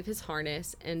to leave his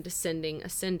harness and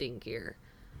ascending gear.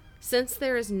 Since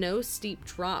there is no steep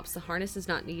drops, the harness is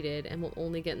not needed and will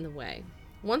only get in the way.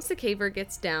 Once the caver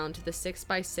gets down to the 6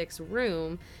 by 6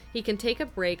 room, he can take a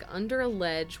break under a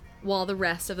ledge while the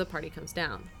rest of the party comes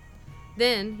down.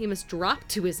 Then he must drop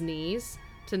to his knees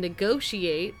to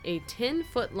negotiate a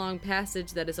 10-foot-long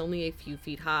passage that is only a few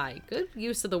feet high. Good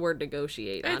use of the word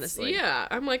negotiate, honestly. Yeah,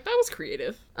 I'm like, that was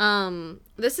creative.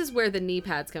 This is where the knee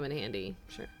pads come in handy.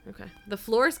 Sure, okay. The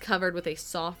floor is covered with a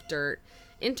soft dirt,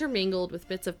 intermingled with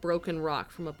bits of broken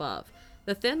rock from above.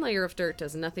 The thin layer of dirt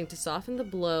does nothing to soften the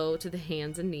blow to the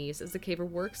hands and knees as the caver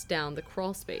works down the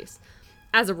crawl space.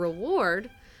 As a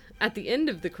reward, at the end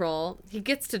of the crawl, he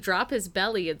gets to drop his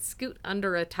belly and scoot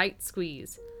under a tight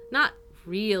squeeze. Not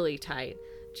really tight,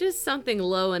 just something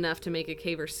low enough to make a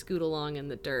caver scoot along in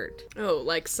the dirt. Oh,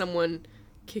 like someone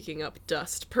kicking up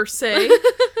dust, per se.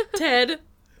 Ted.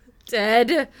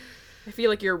 I feel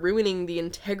like you're ruining the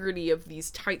integrity of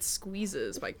these tight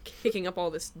squeezes by kicking up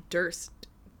all this dust.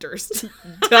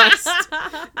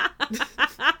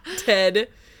 Ted.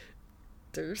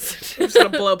 I'm just gonna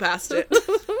blow past it.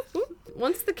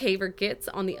 Once the caver gets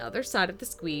on the other side of the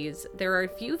squeeze, there are a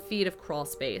few feet of crawl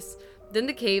space. Then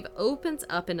the cave opens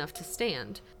up enough to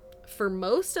stand. For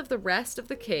most of the rest of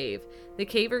the cave, the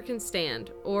caver can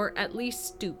stand, or at least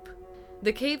stoop.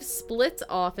 The cave splits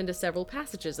off into several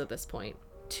passages at this point.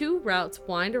 2 routes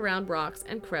wind around rocks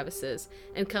and crevices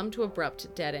and come to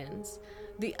abrupt dead ends.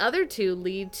 The other 2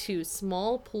 lead to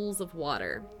small pools of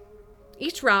water.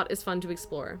 Each route is fun to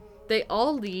explore. They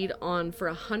all lead on for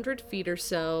 100 feet or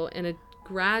so in a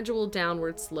gradual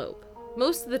downward slope.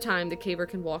 Most of the time, the caver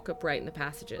can walk upright in the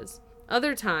passages.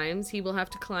 Other times, he will have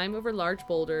to climb over large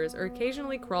boulders or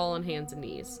occasionally crawl on hands and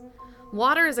knees.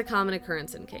 Water is a common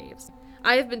occurrence in caves.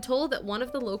 I have been told that one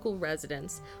of the local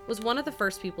residents was one of the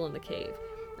first people in the cave,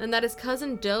 and that his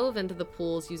cousin dove into the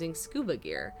pools using scuba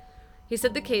gear. He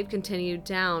said the cave continued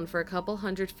down for a couple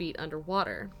 100 feet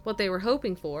underwater. What they were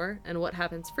hoping for, and what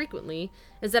happens frequently,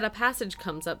 is that a passage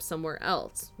comes up somewhere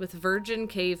else, with virgin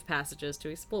cave passages to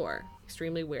explore.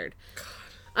 Extremely weird.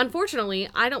 Unfortunately,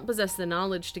 I don't possess the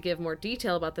knowledge to give more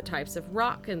detail about the types of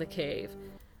rock in the cave.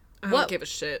 I don't give a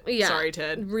shit. Yeah, Sorry,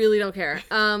 Ted. Really don't care.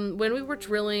 When we were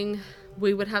drilling,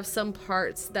 we would have some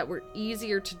parts that were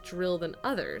easier to drill than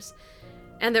others.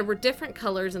 And there were different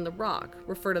colors in the rock.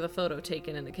 Refer to the photo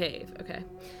taken in the cave. Okay.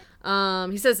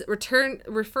 He says,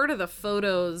 refer to the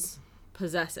photos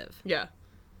possessive. Yeah.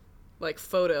 Like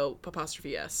photo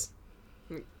apostrophe S.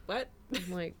 What?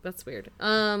 I'm like, that's weird.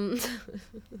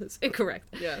 That's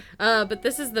incorrect. Yeah. But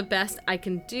this is the best I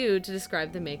can do to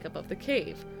describe the makeup of the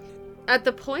cave. At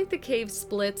the point the cave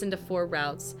splits into 4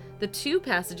 routes, the 2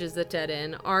 passages that dead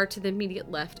end are to the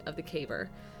immediate left of the caver.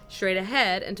 Straight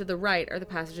ahead and to the right are the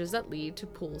passages that lead to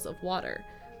pools of water.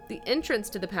 The entrance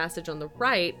to the passage on the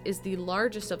right is the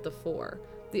largest of the 4.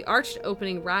 The arched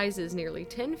opening rises nearly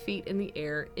 10 feet in the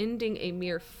air, ending a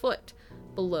mere foot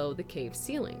below the cave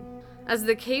ceiling. As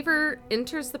the caver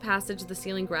enters the passage, the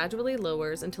ceiling gradually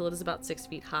lowers until it is about 6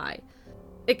 feet high.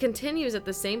 It continues at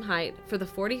the same height for the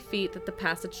 40 feet that the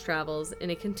passage travels in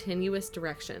a continuous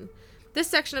direction. This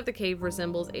section of the cave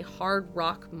resembles a hard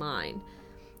rock mine.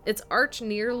 Its arch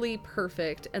nearly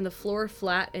perfect and the floor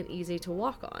flat and easy to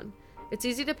walk on. It's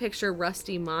easy to picture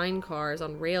rusty mine cars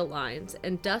on rail lines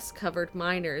and dust-covered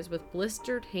miners with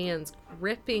blistered hands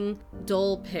gripping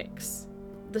dull picks.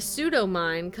 The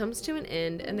pseudo-mine comes to an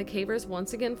end, and the caver is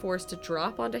once again forced to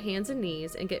drop onto hands and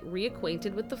knees and get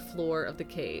reacquainted with the floor of the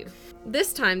cave.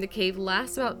 This time, the cave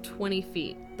lasts about 20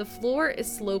 feet. The floor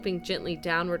is sloping gently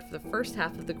downward for the first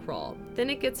half of the crawl. Then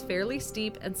it gets fairly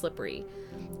steep and slippery.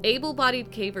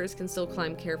 Able-bodied cavers can still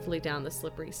climb carefully down the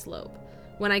slippery slope.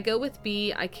 When I go with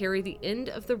B, I carry the end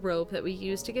of the rope that we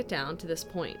use to get down to this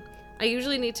point. I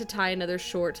usually need to tie another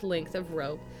short length of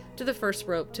rope to the first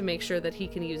rope to make sure that he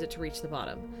can use it to reach the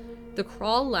bottom. The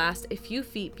crawl lasts a few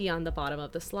feet beyond the bottom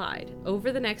of the slide.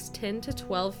 Over the next 10 to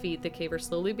 12 feet, the caver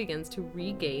slowly begins to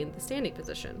regain the standing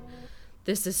position.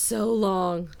 This is so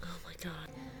long. Oh my god.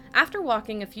 After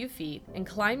walking a few feet and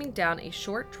climbing down a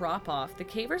short drop-off, the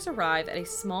cavers arrive at a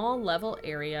small level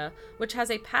area which has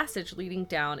a passage leading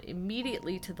down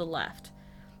immediately to the left.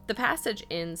 The passage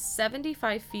ends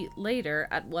 75 feet later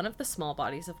at one of the small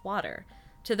bodies of water.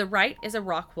 To the right is a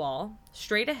rock wall.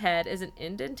 Straight ahead is an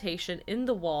indentation in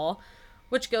the wall,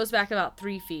 which goes back about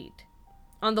 3 feet.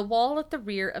 On the wall at the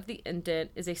rear of the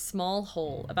indent is a small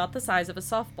hole, about the size of a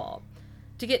softball.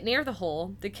 To get near the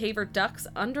hole, the caver ducks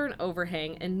under an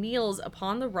overhang and kneels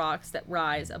upon the rocks that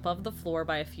rise above the floor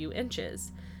by a few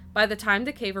inches. By the time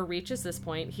the caver reaches this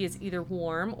point, he is either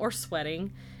warm or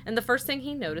sweating, and the first thing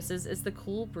he notices is the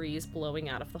cool breeze blowing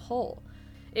out of the hole.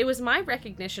 It was my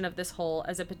recognition of this hole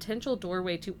as a potential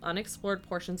doorway to unexplored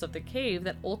portions of the cave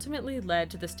that ultimately led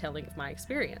to this telling of my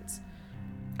experience.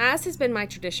 As has been my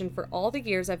tradition for all the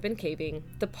years I've been caving,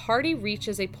 the party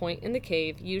reaches a point in the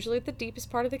cave, usually at the deepest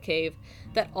part of the cave,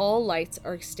 that all lights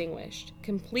are extinguished.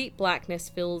 Complete blackness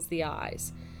fills the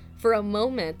eyes. For a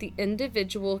moment, the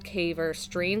individual caver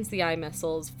strains the eye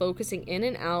muscles, focusing in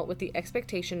and out with the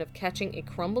expectation of catching a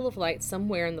crumble of light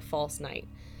somewhere in the false night.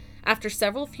 After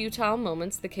several futile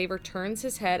moments, the caver turns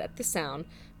his head at the sound,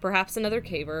 perhaps another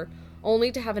caver,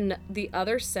 only to have the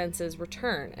other senses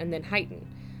return and then heighten.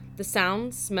 The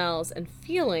sounds, smells, and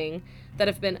feeling that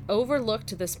have been overlooked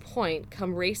to this point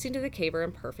come racing to the caver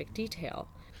in perfect detail.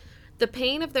 The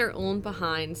pain of their own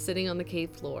behind sitting on the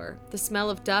cave floor, the smell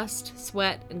of dust,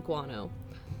 sweat, and guano.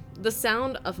 The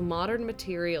sound of modern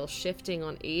material shifting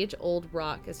on age-old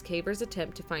rock as cavers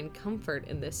attempt to find comfort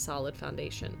in this solid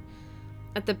foundation.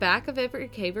 At the back of every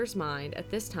caver's mind at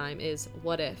this time is,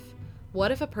 what if?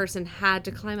 What if a person had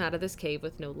to climb out of this cave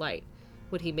with no light?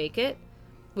 Would he make it?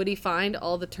 Would he find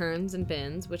all the turns and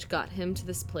bends which got him to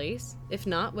this place? If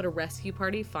not, would a rescue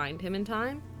party find him in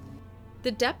time?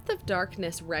 The depth of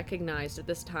darkness recognized at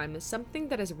this time is something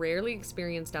that is rarely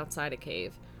experienced outside a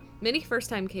cave. Many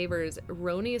first-time cavers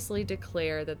erroneously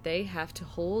declare that they have to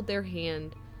hold their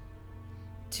hand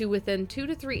to within 2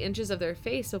 to 3 inches of their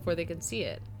face before they can see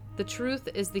it. The truth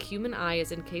is the human eye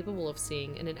is incapable of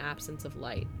seeing in an absence of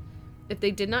light. If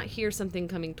they did not hear something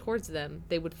coming towards them,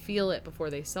 they would feel it before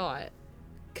they saw it.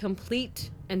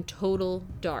 Complete and total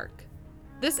dark.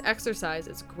 This exercise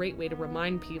is a great way to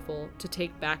remind people to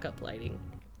take backup lighting.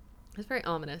 It's very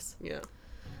ominous. Yeah.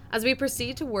 As we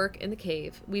proceed to work in the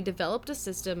cave, we developed a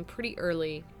system pretty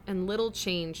early and little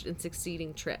changed in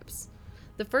succeeding trips.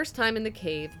 The first time in the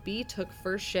cave, B took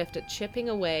first shift at chipping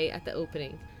away at the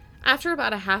opening. After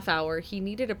about a half hour, he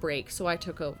needed a break, so I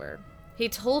took over. He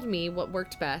told me what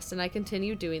worked best, and I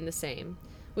continued doing the same.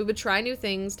 We would try new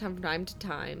things from time to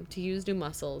time to use new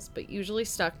muscles, but usually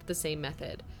stuck to the same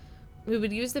method. We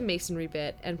would use the masonry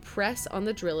bit and press on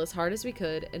the drill as hard as we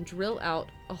could and drill out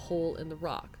a hole in the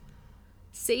rock.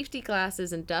 Safety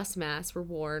glasses and dust masks were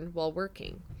worn while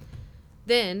working.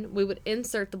 Then we would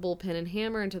insert the bullpen and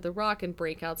hammer into the rock and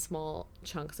break out small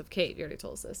chunks of cave. You already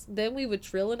told us this. Then we would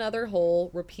drill another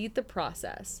hole, repeat the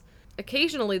process.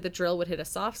 Occasionally the drill would hit a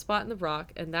soft spot in the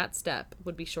rock and that step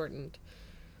would be shortened.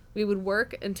 We would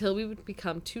work until we would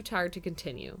become too tired to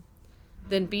continue.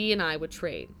 Then B and I would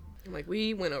trade. I'm like,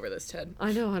 we went over this, Ted.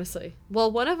 I know, honestly.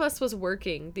 While one of us was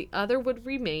working, the other would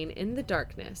remain in the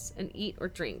darkness and eat or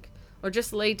drink, or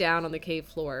just lay down on the cave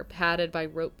floor, padded by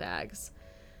rope bags.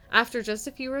 After just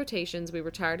a few rotations, we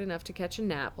were tired enough to catch a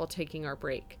nap while taking our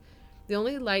break. The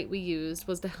only light we used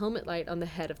was the helmet light on the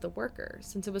head of the worker.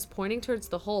 Since it was pointing towards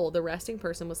the hole, the resting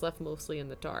person was left mostly in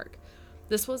the dark.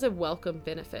 This was a welcome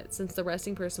benefit, since the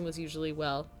resting person was usually,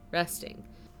 resting.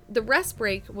 The rest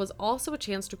break was also a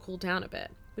chance to cool down a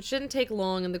bit, which didn't take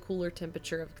long in the cooler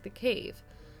temperature of the cave.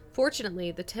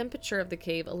 Fortunately, the temperature of the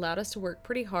cave allowed us to work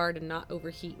pretty hard and not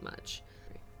overheat much.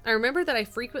 I remember that I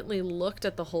frequently looked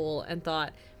at the hole and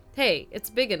thought, hey, it's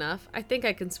big enough, I think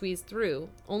I can squeeze through,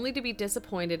 only to be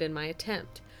disappointed in my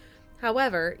attempt.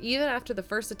 However, even after the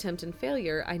first attempt and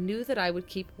failure, I knew that I would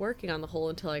keep working on the hole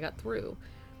until I got through.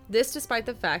 This despite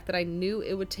the fact that I knew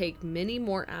it would take many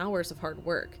more hours of hard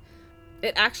work.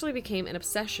 It actually became an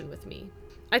obsession with me.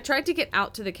 I tried to get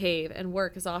out to the cave and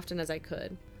work as often as I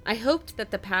could. I hoped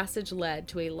that the passage led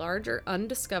to a larger,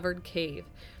 undiscovered cave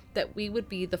that we would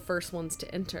be the first ones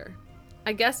to enter.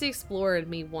 I guess the explorer in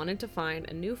me wanted to find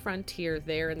a new frontier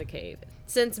there in the cave.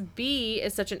 Since B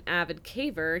is such an avid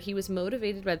caver, he was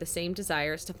motivated by the same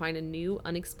desires to find a new,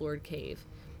 unexplored cave.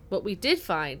 What we did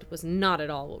find was not at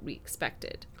all what we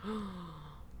expected.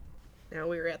 Now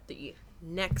we're at the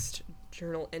next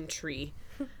journal entry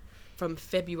from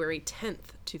February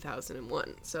 10th,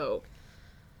 2001. So,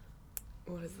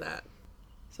 what is that?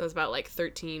 So it's about like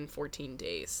 13, 14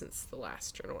 days since the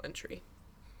last journal entry.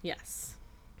 Yes.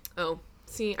 Oh,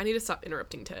 see, I need to stop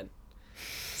interrupting Ted.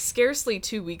 Scarcely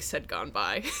 2 weeks had gone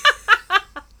by.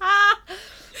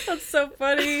 That's so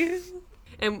funny.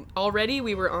 And already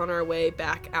we were on our way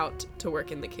back out to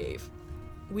work in the cave.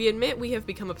 We admit we have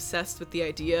become obsessed with the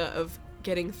idea of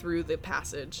getting through the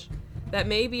passage. That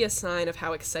may be a sign of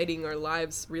how exciting our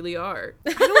lives really are.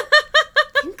 I don't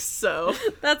think so.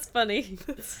 That's funny.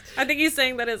 I think he's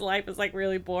saying that his life is like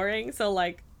really boring, so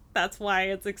like that's why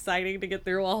it's exciting to get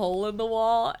through a hole in the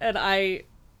wall, and I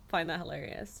find that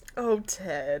hilarious. Oh,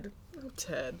 Ted. Oh,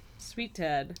 Ted. Sweet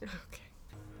Ted. Okay.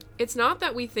 It's not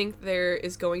that we think there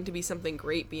is going to be something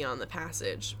great beyond the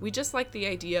passage. We just like the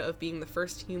idea of being the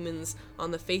first humans on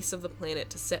the face of the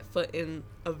planet to set foot in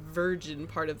a virgin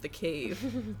part of the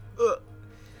cave.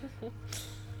 Ugh.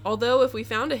 Although, if we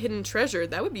found a hidden treasure,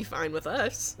 that would be fine with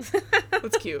us.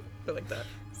 That's cute. I like that.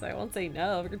 So I won't say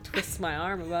no. I'm gonna twist my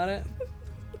arm about it.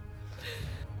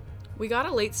 We got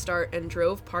a late start and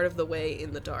drove part of the way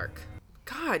in the dark.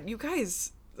 God, you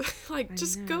guys, like,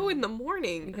 just go in the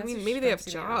morning. I mean, maybe they have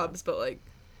jobs, but, like,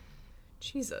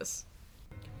 Jesus.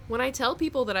 When I tell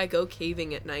people that I go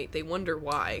caving at night, they wonder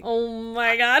why. Oh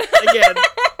my god. Again,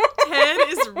 Ted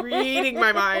is reading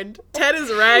my mind. Ted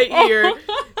is right here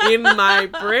in my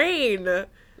brain.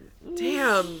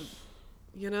 Damn.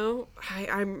 You know,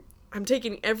 I'm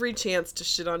taking every chance to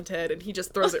shit on Ted, and he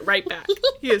just throws it right back.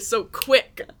 He is so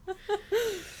quick.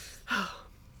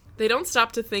 They don't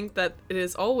stop to think that it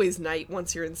is always night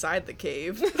once you're inside the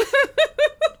cave.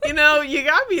 You know, you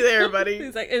got me there, buddy.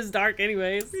 He's like, it's dark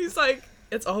anyways. He's like,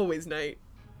 it's always night.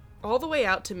 All the way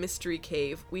out to Mystery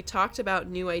Cave, we talked about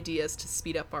new ideas to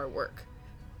speed up our work.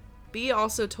 B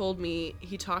also told me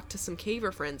he talked to some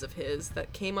caver friends of his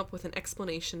that came up with an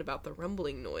explanation about the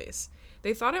rumbling noise.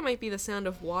 They thought it might be the sound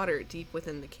of water deep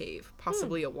within the cave,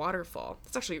 possibly a waterfall.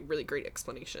 That's actually a really great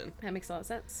explanation. That makes a lot of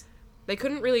sense. They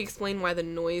couldn't really explain why the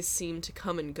noise seemed to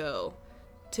come and go.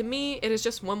 To me, it is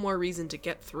just one more reason to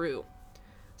get through,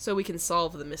 so we can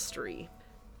solve the mystery.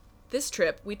 This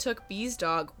trip, we took B's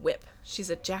dog, Whip. She's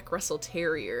a Jack Russell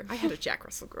Terrier. I had a Jack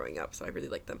Russell growing up, so I really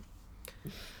like them.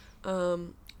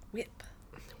 Whip.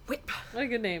 Whip. What a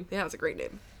good name. Yeah, it's a great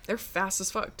name. They're fast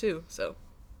as fuck, too, so.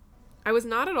 I was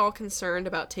not at all concerned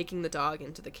about taking the dog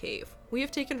into the cave. We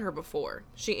have taken her before.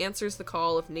 She answers the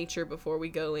call of nature before we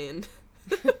go in.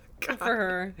 Good for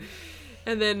her.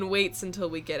 And then waits until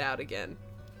we get out again.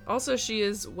 Also, she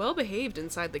is well behaved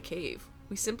inside the cave.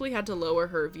 We simply had to lower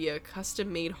her via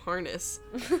custom-made harness.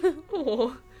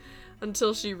 Aw.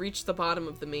 Until she reached the bottom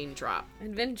of the main drop.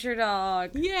 Adventure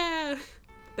dog. Yeah!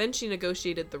 Then she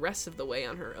negotiated the rest of the way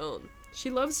on her own. She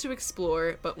loves to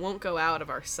explore, but won't go out of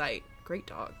our sight. Great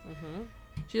dog. Mm-hmm.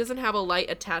 She doesn't have a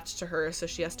light attached to her, so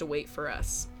she has to wait for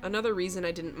us. Another reason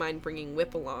I didn't mind bringing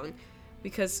Whip along,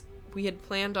 because we had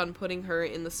planned on putting her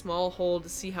in the small hole to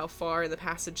see how far in the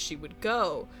passage she would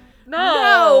go.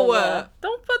 No!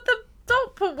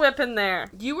 Don't put Whip in there.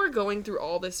 You are going through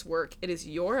all this work. It is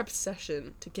your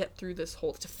obsession to get through this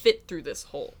hole, to fit through this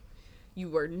hole.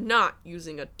 You are not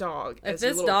using a dog as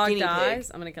your If this little dog guinea dies,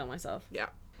 pig. I'm gonna kill myself. Yeah.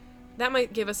 That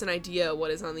might give us an idea of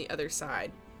what is on the other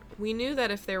side. We knew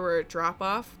that if there were a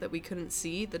drop-off that we couldn't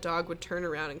see, the dog would turn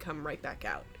around and come right back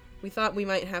out. We thought we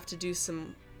might have to do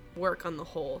some work on the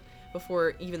hole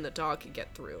before even the dog could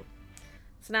get through.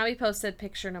 So now we posted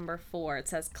picture number 4. It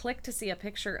says, click to see a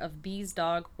picture of B's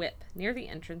dog, Whip, near the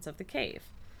entrance of the cave.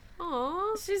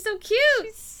 Aww. She's so cute!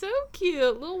 She's so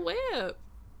cute, little Whip.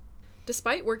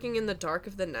 Despite working in the dark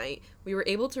of the night, we were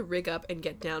able to rig up and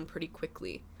get down pretty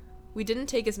quickly. We didn't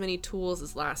take as many tools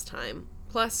as last time.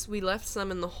 Plus, we left some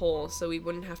in the hole so we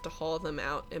wouldn't have to haul them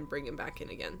out and bring them back in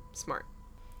again. Smart.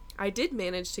 I did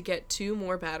manage to get 2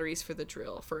 more batteries for the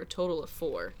drill, for a total of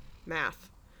 4. Math.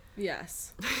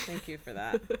 Yes. Thank you for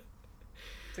that.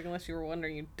 It's like, unless you were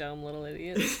wondering, you dumb little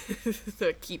idiot.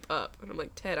 To keep up. And I'm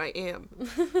like, Ted, I am.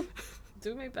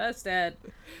 Do my best, Ed.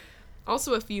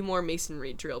 Also a few more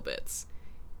masonry drill bits.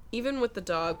 Even with the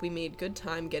dog, we made good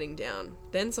time getting down.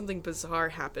 Then something bizarre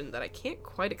happened that I can't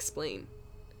quite explain.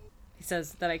 He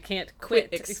says that I can't quit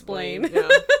explain. Yeah.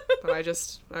 But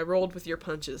I rolled with your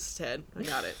punches, Ted. I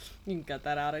got it. You can cut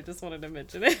that out. I just wanted to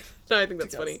mention it. No, I think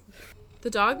that's funny. The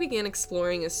dog began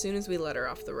exploring as soon as we let her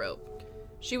off the rope.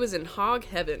 She was in hog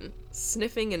heaven,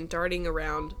 sniffing and darting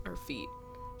around our feet.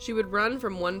 She would run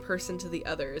from one person to the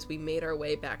other as we made our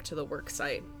way back to the work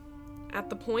site. At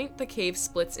the point the cave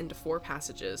splits into 4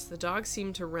 passages, the dog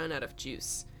seemed to run out of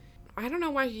juice. I don't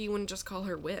know why you wouldn't just call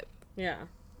her Whip. Yeah.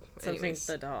 Something Anyways.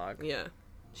 the dog. Yeah.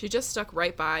 She just stuck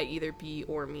right by either Bee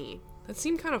or me. That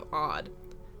seemed kind of odd.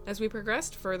 As we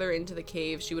progressed further into the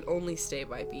cave, she would only stay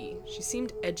by Bee. She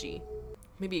seemed edgy.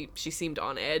 Maybe she seemed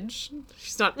on edge.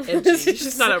 She's not edgy.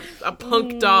 She's not a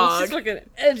punk dog. She's fucking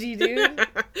edgy, dude.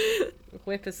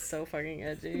 Whip is so fucking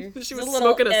edgy. She She's was a little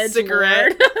smoking a edge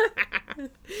cigarette.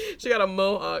 lord. She got a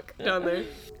mohawk down there.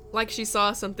 Like she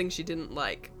saw something she didn't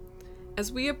like.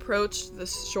 As we approached the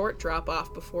short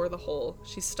drop-off before the hole,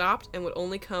 she stopped and would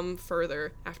only come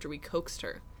further after we coaxed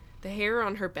her. The hair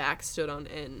on her back stood on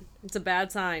end. It's a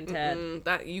bad sign, Ted.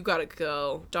 That you gotta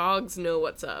go. Dogs know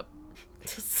what's up.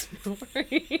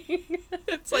 Snoring.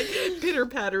 It's like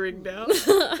pitter-pattering now.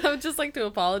 I would just like to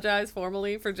apologize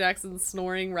formally for Jackson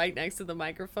snoring right next to the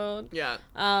microphone. Yeah.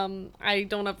 I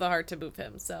don't have the heart to move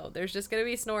him, so there's just gonna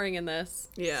be snoring in this.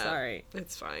 Yeah. Sorry.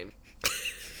 It's fine.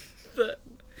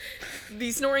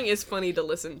 The snoring is funny to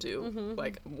listen to,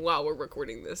 like, while we're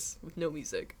recording this with no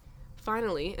music.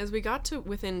 Finally, as we got to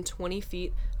within 20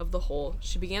 feet of the hole,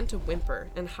 she began to whimper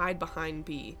and hide behind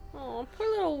Bee. Oh, poor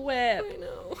little Whip. I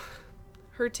know.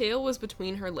 Her tail was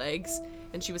between her legs,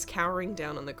 and she was cowering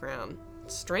down on the ground.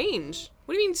 Strange.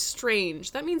 What do you mean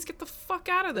strange? That means get the fuck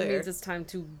out of That there. means it's time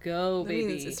to go, That baby.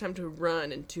 means it's time to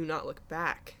run and do not look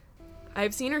back. I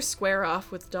have seen her square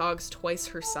off with dogs twice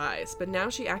her size, but now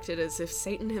she acted as if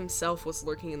Satan himself was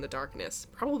lurking in the darkness.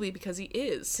 Probably because he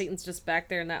is. Satan's just back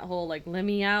there in that hole like, let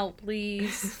me out,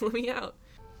 please. Let me out.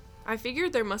 I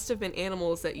figured there must have been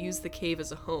animals that used the cave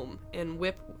as a home, and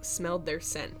Whip smelled their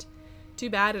scent. Too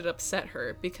bad it upset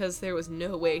her, because there was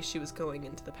no way she was going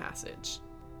into the passage.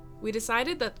 We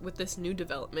decided that with this new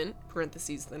development,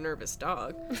 parentheses the nervous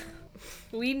dog,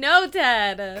 We know,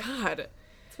 Ted. God,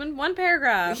 It's been one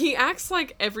paragraph. he acts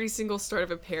like every single start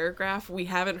of a paragraph we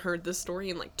haven't heard this story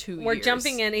in like 2 years. We're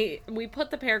jumping in. We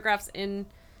put the paragraphs in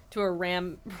to a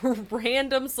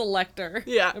random selector.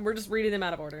 Yeah. And we're just reading them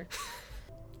out of order.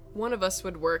 One of us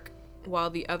would work while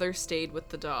the other stayed with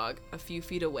the dog a few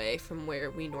feet away from where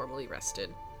we normally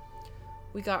rested.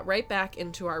 We got right back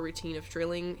into our routine of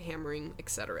drilling, hammering,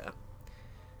 etc.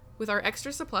 With our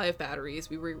extra supply of batteries,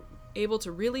 we were able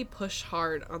to really push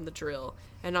hard on the drill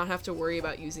and not have to worry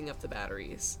about using up the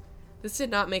batteries. This did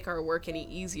not make our work any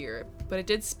easier, but it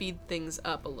did speed things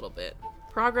up a little bit.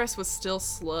 Progress was still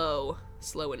slow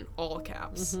in all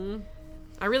caps.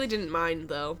 I really didn't mind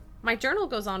though. My journal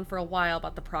goes on for a while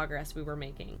about the progress we were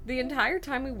making. The entire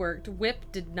time we worked,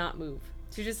 Whip did not move.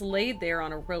 She just laid there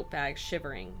on a rope bag,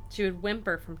 shivering. She would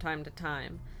whimper from time to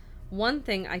time. One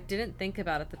thing I didn't think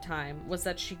about at the time was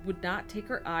that she would not take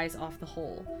her eyes off the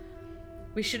hole.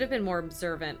 We should have been more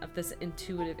observant of this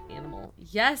intuitive animal.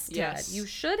 Yes, Ted, Yes. you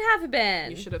should have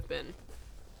been. You should have been.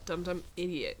 Dum-dum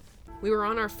idiot. We were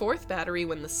on our 4th battery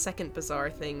when the second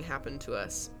bizarre thing happened to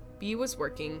us. B was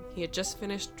working. He had just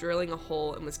finished drilling a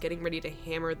hole and was getting ready to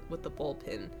hammer with the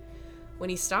bullpen when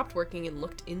he stopped working and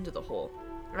looked into the hole.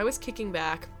 I was kicking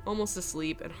back, almost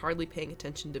asleep, and hardly paying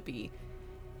attention to B.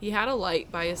 He had a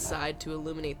light by his side to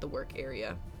illuminate the work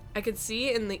area. I could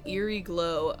see in the eerie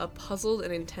glow a puzzled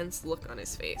and intense look on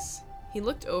his face. He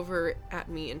looked over at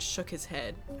me and shook his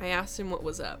head. I asked him what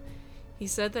was up. He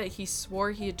said that he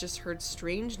swore he had just heard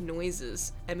strange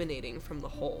noises emanating from the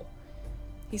hole.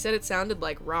 He said it sounded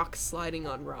like rock sliding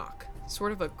on rock,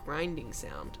 sort of a grinding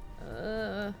sound.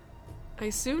 I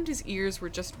assumed his ears were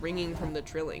just ringing from the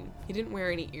drilling. He didn't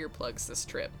wear any earplugs this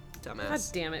trip, God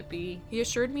dumbass. damn it, B. He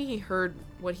assured me he heard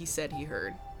what he said he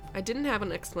heard. I didn't have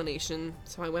an explanation,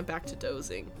 so I went back to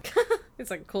dozing. It's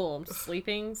like, cool, I'm just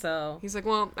sleeping, so... He's like,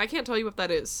 well, I can't tell you what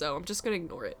that is, so I'm just gonna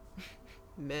ignore it.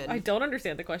 Men. I don't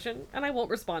understand the question, and I won't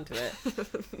respond to it.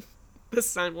 The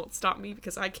sign won't stop me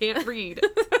because I can't read.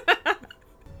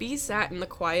 B sat in the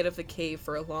quiet of the cave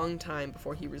for a long time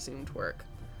before he resumed work.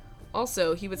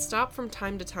 Also, he would stop from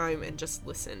time to time and just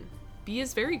listen. B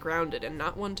is very grounded and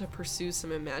not one to pursue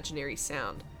some imaginary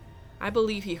sound. I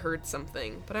believe he heard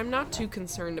something, but I'm not too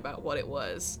concerned about what it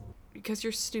was. Because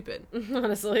you're stupid.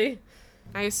 Honestly.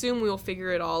 I assume we'll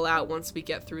figure it all out once we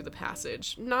get through the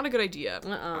passage. Not a good idea.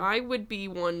 I would be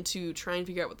one to try and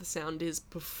figure out what the sound is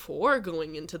before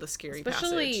going into the scary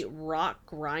Especially passage. rock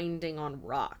grinding on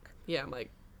rock. Yeah, I'm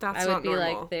like, that's I not would be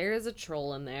normal. like, there's a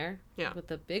troll in there. Yeah. With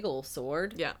a big old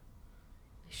sword. Yeah.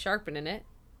 Sharpening it.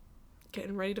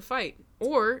 Getting ready to fight.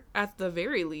 Or, at the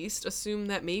very least, assume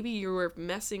that maybe you were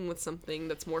messing with something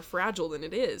that's more fragile than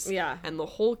it is. Yeah. And the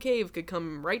whole cave could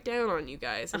come right down on you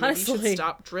guys. And maybe you Honestly. should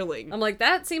stop drilling. I'm like,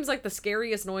 that seems like the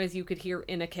scariest noise you could hear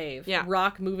in a cave. Yeah.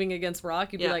 Rock moving against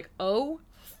rock. You'd be Yeah. like, oh,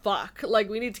 fuck. Like,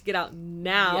 we need to get out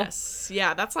now. Yes.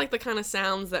 Yeah, that's like the kind of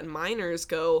sounds that miners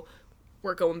go,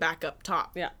 we're going back up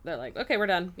top. Yeah. They're like, okay, we're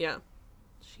done. Yeah.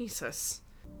 Jesus.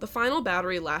 The final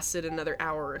battery lasted another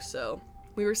hour or so.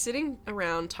 We were sitting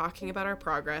around talking about our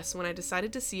progress when I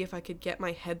decided to see if I could get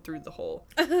my head through the hole.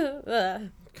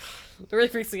 It really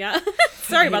freaks me out.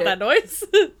 Sorry about hate that noise.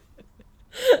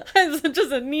 It's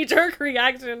just a knee-jerk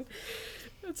reaction.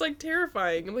 It's like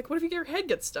terrifying. I'm like, what if your head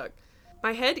gets stuck?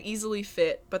 My head easily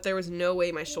fit, but there was no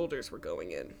way my shoulders were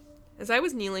going in. As I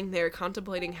was kneeling there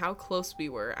contemplating how close we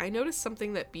were, I noticed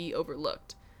something that Bee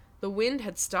overlooked. The wind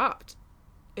had stopped.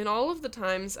 In all of the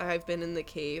times I have been in the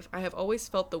cave, I have always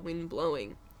felt the wind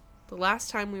blowing. The last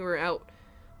time we were out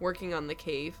working on the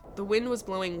cave, the wind was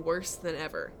blowing worse than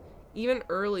ever. Even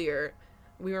earlier,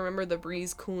 we remember the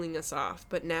breeze cooling us off,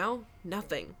 but now,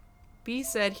 nothing. B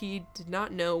said he did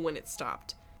not know when it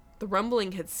stopped. The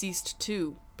rumbling had ceased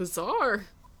too. Bizarre.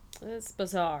 It's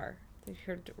bizarre. They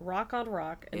heard rock on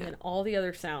rock, and Yeah. then all the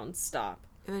other sounds stop.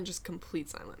 And then just complete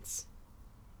silence.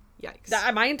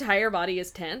 Yikes. My entire body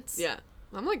is tense. Yeah.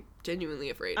 I'm like genuinely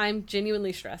afraid. I'm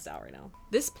genuinely stressed out right now.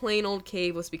 This plain old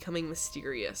cave was becoming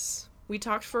mysterious. We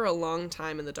talked for a long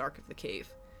time in the dark of the cave.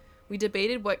 We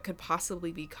debated what could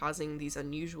possibly be causing these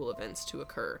unusual events to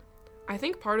occur. I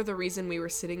think part of the reason we were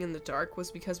sitting in the dark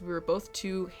was because we were both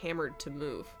too hammered to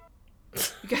move.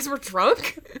 You guys were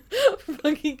drunk?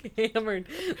 Fucking hammered.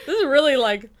 This is really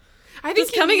like I think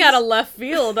just coming out of left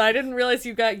field. I didn't realize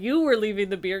you were leaving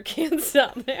the beer cans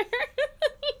down there.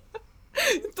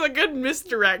 It's a good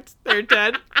misdirect there,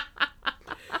 Ted.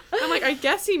 I'm like, I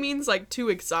guess he means like too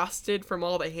exhausted from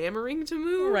all the hammering to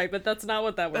move. Right, but that's not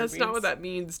what that word That's means. not what that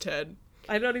means, Ted.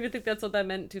 I don't even think that's what that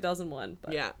meant in 2001.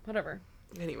 But Yeah. whatever.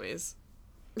 Anyways.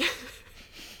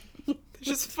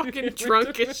 Just fucking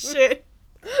drunk as shit.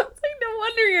 It's like, no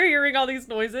wonder you're hearing all these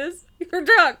noises. You're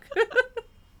drunk.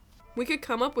 We could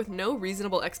come up with no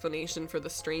reasonable explanation for the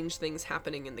strange things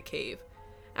happening in the cave.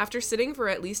 After sitting for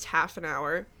at least half an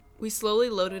hour, we slowly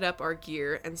loaded up our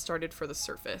gear and started for the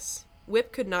surface.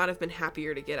 Whip could not have been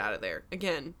happier to get out of there.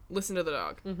 Again, listen to the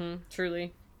dog.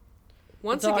 Truly.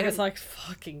 Once The dog again, is like,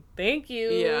 fucking thank you.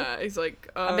 yeah, he's like,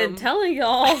 I've been telling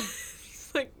y'all.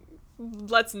 he's like,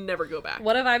 let's never go back.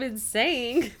 What have I been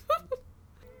saying?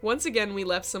 Once again, we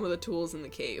left some of the tools in the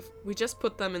cave. We just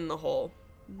put them in the hole.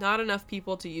 Not enough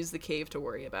people to use the cave to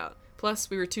worry about. Plus,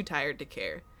 we were too tired to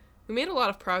care. We made a lot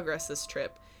of progress this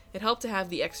trip. It helped to have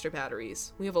the extra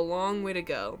batteries. We have a long way to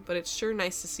go, but it's sure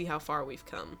nice to see how far we've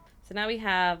come. So now we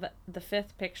have the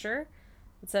fifth picture.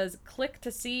 It says, click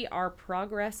to see our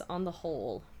progress on the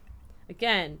hole.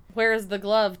 Again, where is the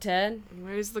glove, Ted?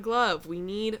 Where's the glove? We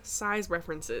need size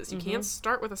references. You can't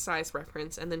start with a size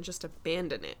reference and then just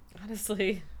abandon it.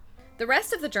 Honestly. The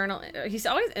rest of the journal, he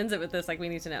always ends it with this, like, we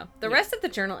need to know. The rest of the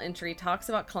journal entry talks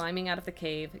about climbing out of the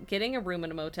cave, getting a room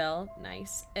in a motel,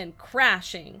 nice, and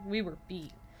crashing. We were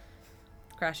beat.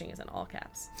 Crashing is in all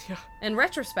caps. Yeah. In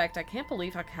retrospect, I can't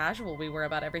believe how casual we were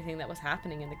about everything that was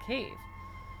happening in the cave.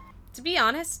 To be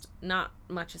honest, not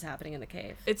much is happening in the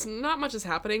cave. It's not much is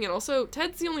happening, and also,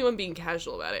 Ted's the only one being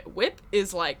casual about it. Whip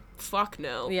is like, fuck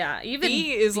no. Yeah, even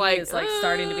B is like,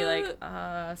 starting to be like,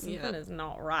 something yeah. is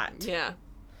not right. Yeah.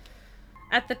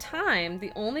 At the time,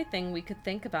 the only thing we could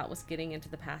think about was getting into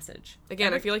the passage.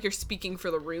 Again, I feel like you're speaking for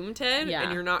the room, Ted, Yeah.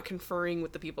 and you're not conferring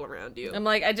with the people around you. I'm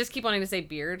like, I just keep wanting to say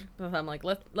Beard, but I'm like,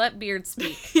 let Beard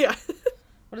speak. Yeah.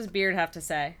 What does Beard have to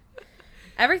say?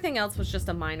 Everything else was just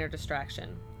a minor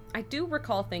distraction. I do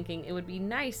recall thinking it would be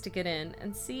nice to get in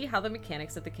and see how the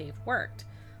mechanics of the cave worked,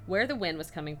 where the wind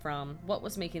was coming from, what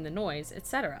was making the noise,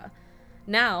 etc.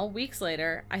 Now, weeks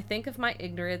later, I think of my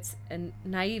ignorance and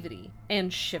naivety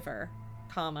and shiver,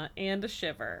 and a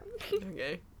shiver.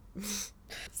 Okay.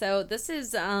 So this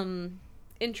is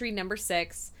entry number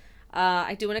 6.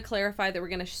 I do want to clarify that we're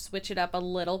going to switch it up a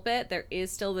little bit. There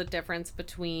is still the difference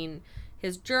between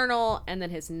his journal and then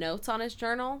his notes on his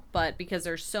journal, but because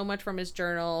there's so much from his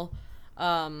journal,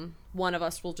 one of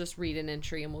us will just read an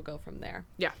entry and we'll go from there.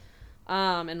 Yeah.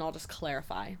 And I'll just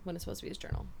clarify when it's supposed to be his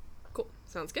journal. Cool.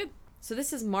 Sounds good. So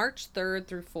this is March 3rd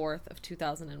through 4th of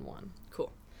 2001.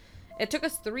 Cool. It took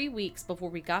us 3 weeks before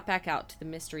we got back out to the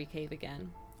mystery cave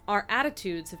again. Our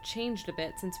attitudes have changed a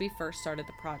bit since we first started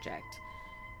the project.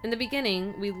 In the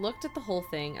beginning, we looked at the whole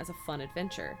thing as a fun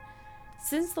adventure.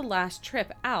 Since the last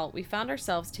trip out, we found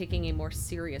ourselves taking a more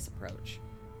serious approach.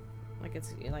 Like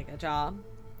it's like a job.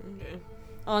 Okay.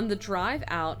 On the drive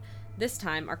out, this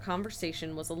time our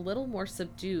conversation was a little more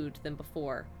subdued than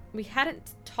before. We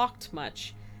hadn't talked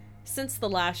much since the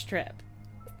last trip.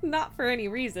 Not for any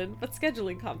reason, but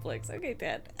scheduling conflicts. Okay,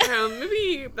 Dad.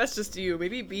 Maybe that's just you.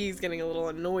 Maybe B's getting a little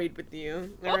annoyed with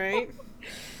you. All right.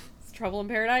 It's trouble in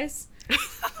paradise.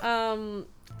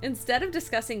 Instead of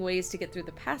discussing ways to get through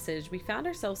the passage, we found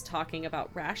ourselves talking about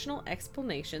rational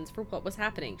explanations for what was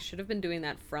happening. Should have been doing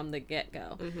that from the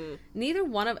get-go. Mm-hmm. Neither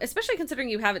one of, especially considering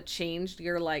you haven't changed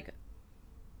your, like,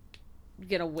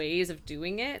 ways of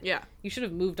doing it. Yeah. You should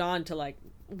have moved on to, like,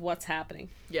 what's happening.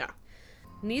 Yeah.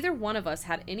 Neither one of us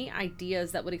had any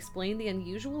ideas that would explain the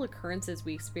unusual occurrences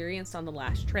we experienced on the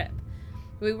last trip.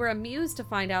 We were amused to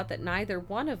find out that neither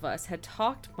one of us had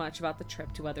talked much about the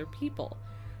trip to other people.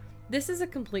 This is a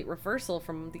complete reversal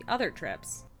from the other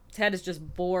trips. Ted is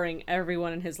just boring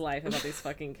everyone in his life about these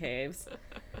fucking caves.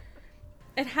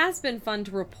 It has been fun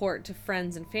to report to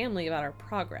friends and family about our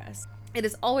progress. It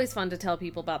is always fun to tell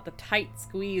people about the tight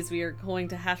squeeze we are going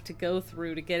to have to go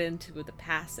through to get into the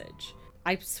passage.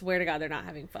 I swear to God, they're not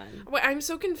having fun. Wait, I'm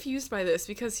so confused by this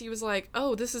because he was like,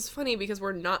 oh, this is funny because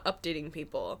we're not updating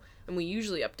people. And we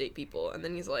usually update people. And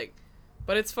then he's like,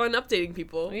 but it's fun updating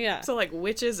people. Yeah. So, like,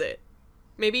 which is it?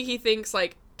 Maybe he thinks,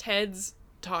 like, Ted's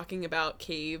talking about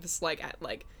caves, like, at,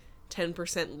 like,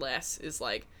 10% less is,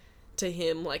 like, to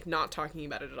him, like, not talking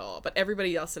about it at all. But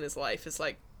everybody else in his life is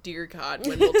like, dear God,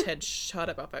 when will Ted shut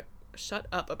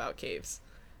up about caves?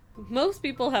 Most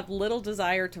people have little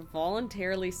desire to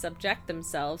voluntarily subject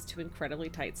themselves to incredibly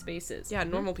tight spaces. Yeah,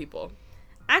 normal people.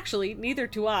 Actually, neither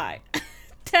do I.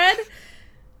 Ted,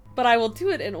 but I will do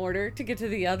it in order to get to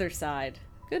the other side.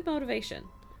 Good motivation.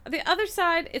 The other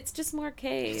side, it's just more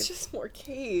cave. It's just more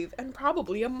cave and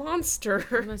probably a monster.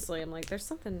 Honestly, I'm like, there's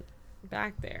something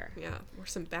back there. Yeah, or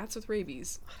some bats with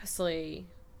rabies. Honestly,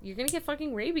 you're gonna get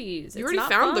fucking rabies. You It's already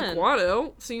not found fun. the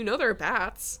guano, so you know there are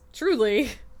bats.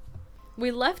 Truly. We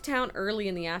left town early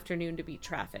in the afternoon to beat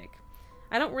traffic.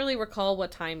 I don't really recall what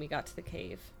time we got to the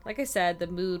cave. Like I said, the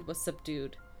mood was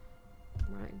subdued.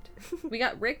 Right. We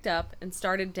got rigged up and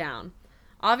started down.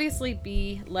 Obviously,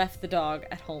 B left the dog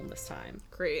at home this time.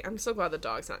 Great. I'm so glad the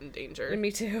dog's not in danger. And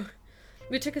me too.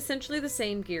 We took essentially the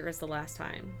same gear as the last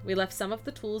time. We left some of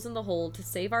the tools in the hold to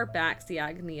save our backs the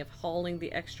agony of hauling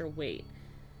the extra weight.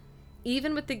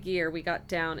 Even with the gear, we got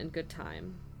down in good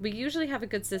time. We usually have a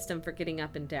good system for getting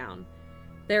up and down.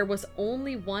 There was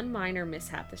only one minor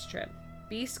mishap this trip.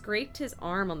 B scraped his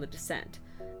arm on the descent.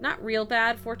 Not real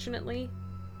bad, fortunately.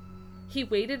 He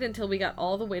waited until we got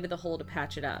all the way to the hole to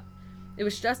patch it up. It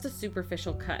was just a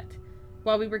superficial cut.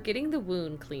 While he was getting the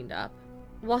wound cleaned up,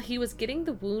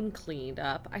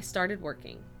 I started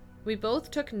working. We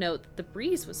both took note that the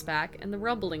breeze was back and the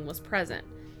rumbling was present.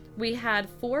 We had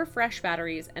 4 fresh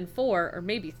batteries and 4, or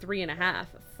maybe 3.5,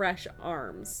 fresh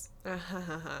arms.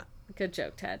 Good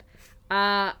joke, Ted.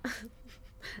 I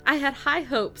had high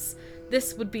hopes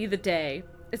this would be the day.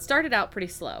 It started out pretty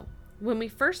slow. When we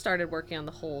first started working on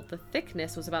the hole, the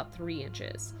thickness was about 3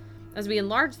 inches. As we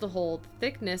enlarged the hole, the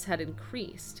thickness had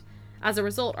increased. As a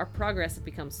result, our progress had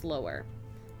become slower.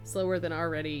 Slower than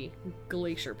already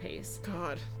glacier pace.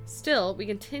 God. Still, we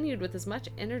continued with as much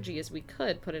energy as we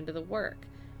could put into the work.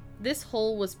 This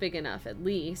hole was big enough, at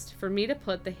least, for me to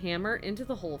put the hammer into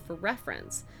the hole for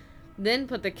reference. Then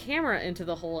put the camera into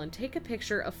the hole and take a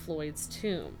picture of Floyd's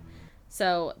tomb.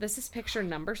 So, this is picture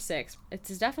number 6.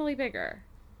 It's definitely bigger.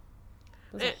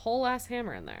 There's a whole ass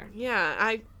hammer in there.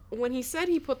 Yeah, when he said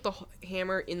he put the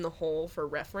hammer in the hole for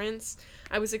reference,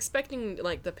 I was expecting,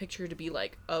 like, the picture to be,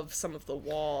 like, of some of the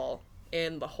wall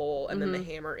and the hole and then the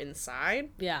hammer inside.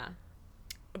 Yeah.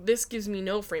 This gives me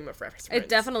no frame of reference. It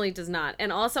definitely does not.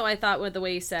 And also, I thought with the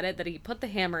way he said it, that he put the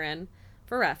hammer in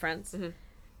for reference,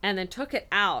 and then took it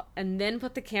out, and then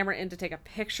put the camera in to take a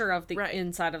picture of the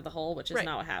inside of the hole, which is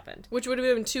not what happened. Which would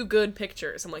have been 2 good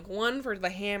pictures. I'm like, one for the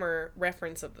hammer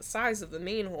reference of the size of the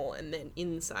main hole, and then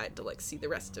inside to, like, see the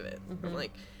rest of it. I'm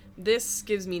like, this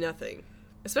gives me nothing.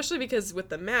 Especially because with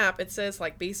the map, it says,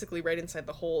 like, basically right inside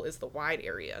the hole is the wide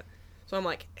area. So I'm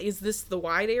like, is this the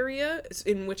wide area?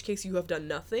 In which case you have done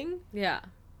nothing? Yeah.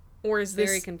 Or is this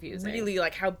very confusing. Really,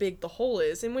 like, how big the hole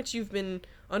is, in which you've been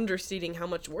understating how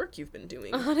much work you've been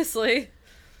doing? Honestly.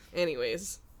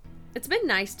 Anyways. It's been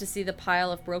nice to see the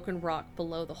pile of broken rock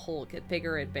below the hole get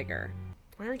bigger and bigger.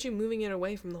 Why aren't you moving it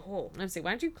away from the hole? I say,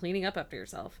 why aren't you cleaning up after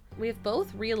yourself? We have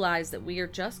both realized that we are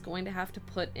just going to have to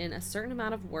put in a certain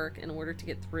amount of work in order to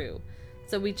get through.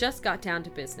 So we just got down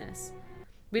to business.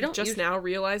 We don't Just now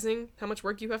realizing how much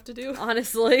work you have to do?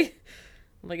 honestly.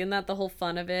 Like, isn't that the whole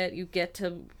fun of it? You get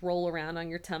to roll around on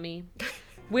your tummy.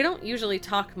 We don't usually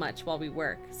talk much while we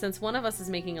work, since one of us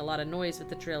is making a lot of noise with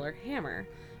the drill or hammer.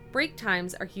 Break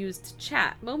times are used to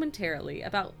chat momentarily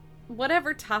about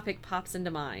whatever topic pops into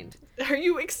mind. Are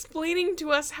you explaining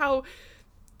to us how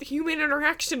human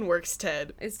interaction works,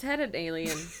 Ted? Is Ted an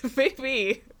alien?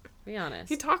 Maybe. Be honest.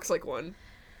 He talks like one.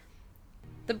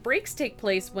 The breaks take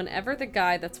place whenever the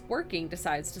guy that's working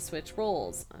decides to switch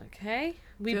roles. Okay?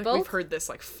 I feel like we've heard this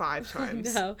like 5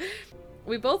 times. No.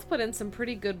 We both put in some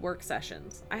pretty good work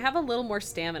sessions. I have a little more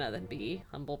stamina than B,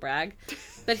 humble brag,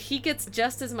 but he gets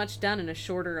just as much done in a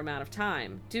shorter amount of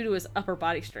time, due to his upper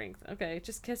body strength. Okay,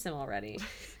 just kiss him already.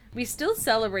 We still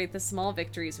celebrate the small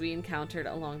victories we encountered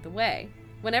along the way.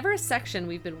 Whenever a section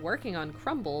we've been working on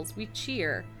crumbles, we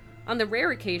cheer. On the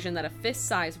rare occasion that a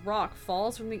fist-sized rock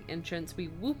falls from the entrance, we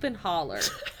whoop and holler.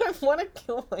 I want to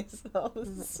kill myself. This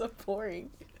is so boring.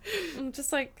 I'm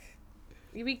just like,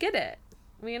 we get it.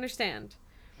 We understand.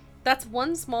 That's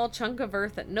one small chunk of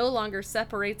earth that no longer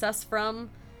separates us from... ...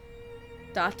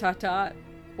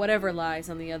 whatever lies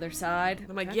on the other side.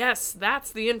 I'm like, yes,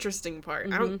 that's the interesting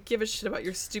part. I don't give a shit about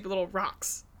your stupid little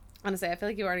rocks. Honestly, I feel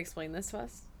like you already explained this to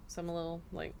us. So I'm a little,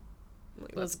 like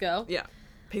let's go. Yeah.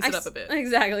 Pace it up a bit.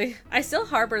 Exactly. I still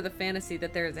harbor the fantasy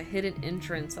that there is a hidden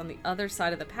entrance on the other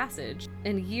side of the passage.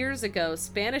 And years ago,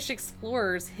 Spanish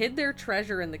explorers hid their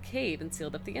treasure in the cave and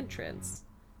sealed up the entrance.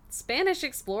 Spanish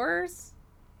explorers?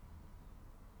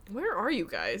 Where are you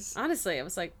guys? Honestly, I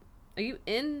was like, are you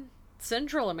in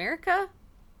Central America?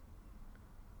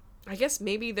 I guess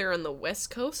maybe they're on the West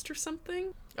Coast or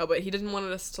something? Oh, but he didn't want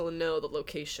us to know the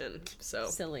location, so...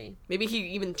 Silly. Maybe he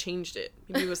even changed it.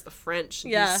 Maybe it was the French.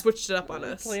 And Yeah. He switched it up on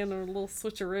us. Playing a little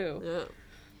switcheroo. Yeah.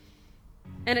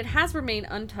 And it has remained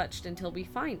untouched until we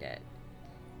find it.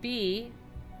 B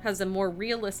has a more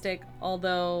realistic,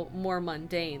 although more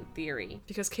mundane theory.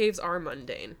 Because caves are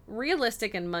mundane.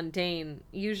 Realistic and mundane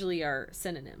usually are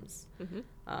synonyms.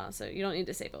 So you don't need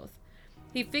to say both.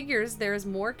 He figures there is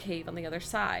more cave on the other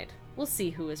side. We'll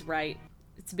see who is right.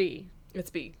 It's B. It's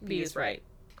B. B is right.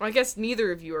 Well, I guess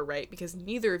neither of you are right, because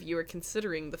neither of you are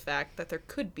considering the fact that there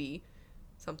could be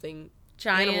something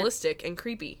Giant animalistic and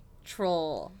creepy.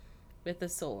 troll with a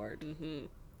sword.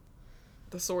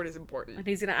 The sword is important. And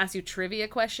he's going to ask you trivia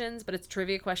questions, but it's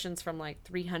trivia questions from like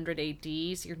 300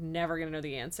 AD, so you're never going to know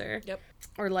the answer. Yep.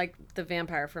 Or like the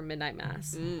vampire from Midnight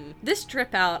Mass. This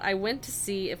trip out, I went to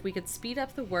see if we could speed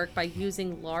up the work by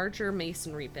using larger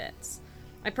masonry bits.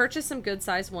 I purchased some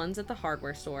good-sized ones at the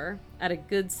hardware store at a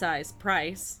good-sized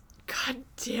price. God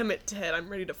damn it, Ted. I'm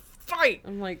ready to fight.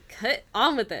 I'm like, cut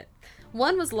on with it.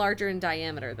 One was larger in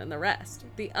diameter than the rest.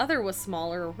 The other was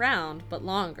smaller around, but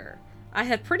longer. I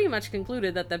had pretty much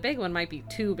concluded that the big one might be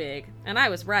too big, and I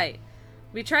was right.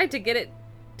 We tried to get it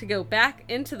to go back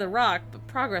into the rock, but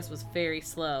progress was very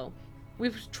slow. We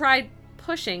tried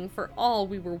pushing for all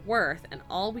we were worth, and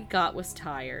all we got was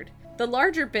tired. The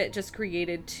larger bit just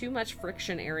created too much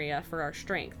friction area for our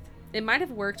strength. It might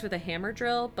have worked with a hammer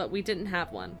drill, but we didn't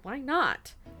have one. Why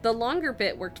not? The longer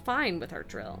bit worked fine with our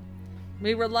drill.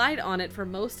 We relied on it for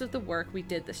most of the work we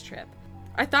did this trip.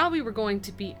 I thought we were going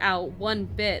to be out one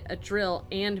bit, a drill,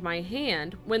 and my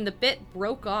hand when the bit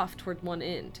broke off toward one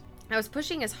end. I was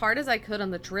pushing as hard as I could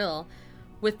on the drill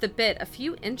with the bit a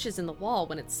few inches in the wall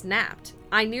when it snapped.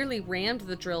 I nearly rammed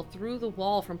the drill through the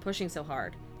wall from pushing so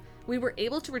hard. We were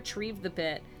able to retrieve the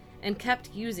bit and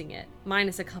kept using it,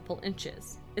 minus a couple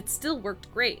inches. It still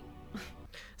worked great.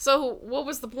 So, what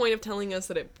was the point of telling us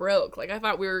that it broke? Like, I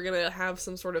thought we were gonna have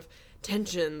some sort of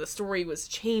tension. The story was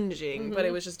changing, but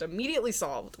it was just immediately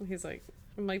solved.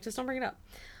 I'm like, just don't bring it up.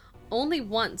 Only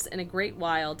once in a great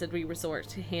while did we resort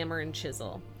to hammer and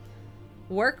chisel.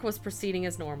 Work was proceeding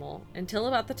as normal until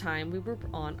about the time we were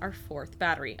on our 4th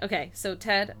battery. Okay, so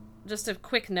Ted, just a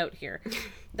quick note here.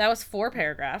 That was 4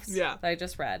 paragraphs Yeah. that I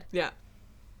just read. Yeah.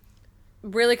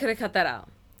 Really could have cut that out.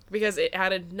 Because it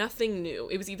added nothing new.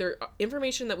 It was either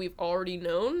information that we've already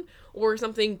known or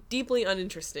something deeply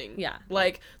uninteresting. Yeah.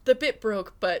 Like, the bit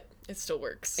broke, but it still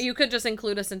works. You could just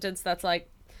include a sentence that's like,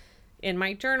 in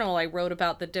my journal, I wrote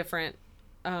about the different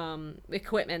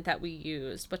equipment that we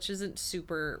used, which isn't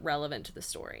super relevant to the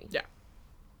story. Yeah.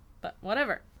 But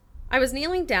whatever. I was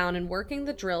kneeling down and working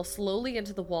the drill slowly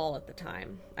into the wall at the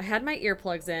time. I had my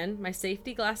earplugs in, my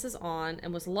safety glasses on,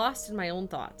 and was lost in my own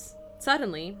thoughts.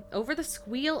 Suddenly, over the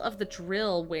squeal of the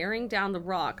drill wearing down the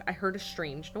rock, I heard a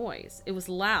strange noise. It was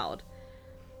loud.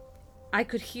 I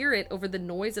could hear it over the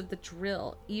noise of the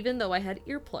drill, even though I had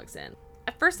earplugs in.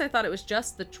 At first I thought it was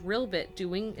just the drill bit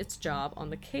doing its job on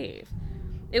the cave.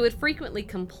 It would frequently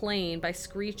complain by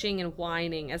screeching and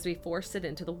whining as we forced it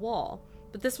into the wall.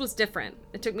 But this was different.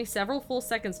 It took me several full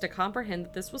seconds to comprehend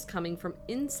that this was coming from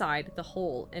inside the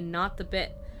hole and not the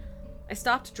bit. I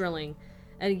stopped drilling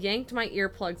and yanked my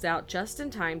earplugs out just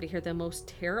in time to hear the most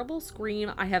terrible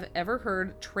scream I have ever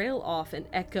heard trail off and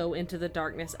echo into the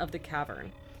darkness of the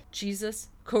cavern. Jesus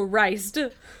Christ!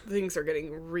 Things are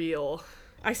getting real.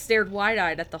 I stared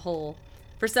wide-eyed at the hole.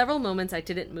 For several moments I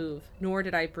didn't move, nor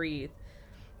did I breathe.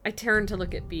 I turned to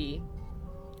look at B.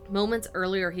 Moments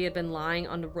earlier he had been lying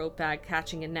on the rope bag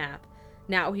catching a nap.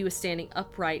 Now he was standing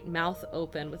upright, mouth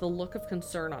open, with a look of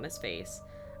concern on his face.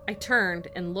 I turned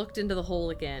and looked into the hole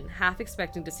again, half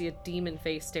expecting to see a demon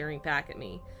face staring back at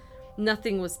me.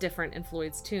 Nothing was different in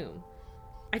Floyd's tomb.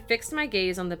 I fixed my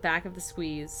gaze on the back of the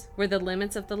squeeze, where the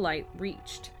limits of the light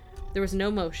reached. There was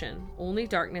no motion, only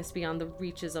darkness beyond the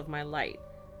reaches of my light.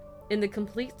 In the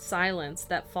complete silence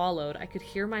that followed, I could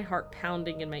hear my heart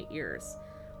pounding in my ears.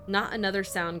 Not another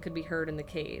sound could be heard in the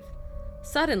cave.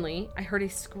 Suddenly, I heard a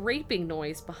scraping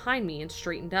noise behind me and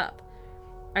straightened up.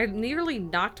 I nearly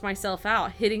knocked myself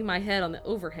out, hitting my head on the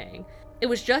overhang. It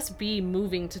was just B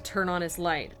moving to turn on his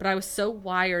light, but I was so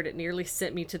wired it nearly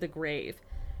sent me to the grave.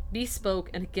 B spoke,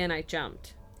 and again I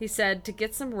jumped. He said to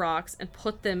get some rocks and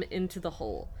put them into the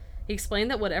hole. He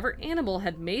explained that whatever animal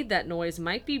had made that noise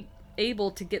might be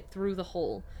able to get through the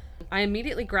hole. I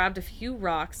immediately grabbed a few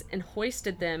rocks and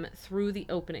hoisted them through the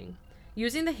opening.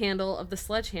 Using the handle of the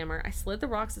sledgehammer, I slid the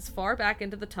rocks as far back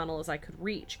into the tunnel as I could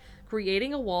reach,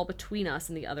 creating a wall between us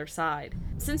and the other side.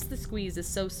 Since the squeeze is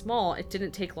so small, it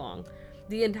didn't take long.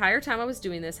 The entire time I was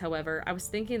doing this, however, I was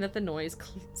thinking that the noise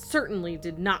certainly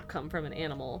did not come from an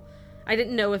animal. I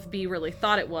didn't know if B really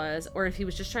thought it was, or if he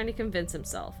was just trying to convince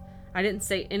himself. I didn't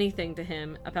say anything to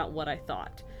him about what I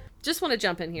thought. Just want to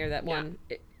jump in here that one,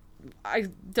 I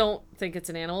don't think it's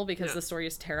an animal because the story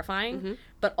is terrifying,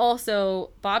 but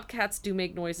also bobcats do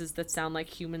make noises that sound like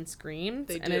human screams.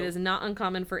 They do. And it is not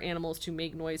uncommon for animals to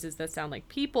make noises that sound like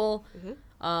people.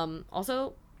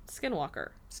 Also, skinwalker.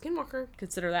 Skinwalker.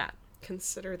 Consider that.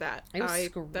 Consider that. I was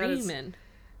screaming.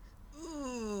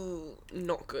 Ooh,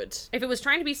 not good. If it was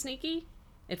trying to be sneaky,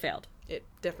 it failed. It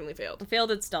definitely failed. It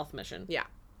failed its stealth mission. Yeah.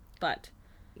 But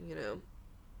You know.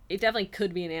 it definitely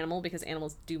could be an animal because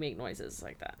animals do make noises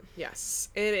like that. Yes.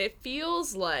 And it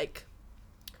feels like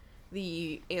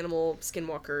the animal,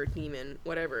 skinwalker, demon,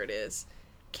 whatever it is,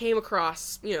 came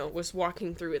across, was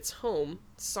walking through its home,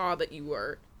 saw that you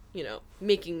were,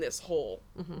 making this hole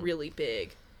really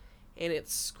big, and it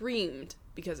screamed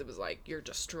because it was like, you're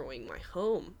destroying my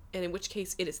home. And in which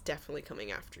case, it is definitely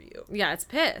coming after you. Yeah, it's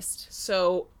pissed.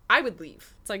 So I would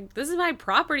leave. It's like, this is my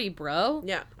property, bro.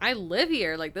 Yeah. I live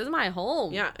here. Like, this is my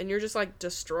home. Yeah, and you're just like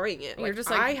destroying it. And you're just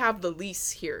like, I have the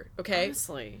lease here, okay?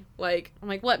 Honestly. Like, I'm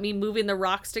like, what, me moving the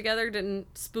rocks together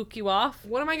didn't spook you off?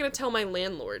 what am I going to tell my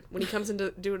landlord when he comes in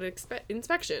to do an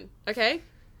inspection, okay?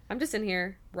 I'm just in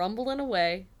here rumbling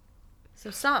away.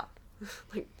 So stop.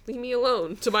 Like, leave me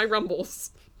alone to my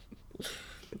rumbles.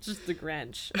 Just the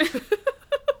Grinch.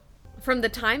 From the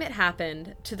time it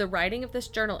happened to the writing of this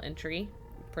journal entry,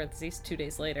 parentheses 2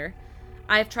 days later,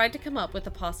 I have tried to come up with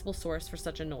a possible source for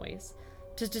such a noise.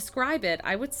 To describe it,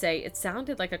 I would say it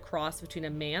sounded like a cross between a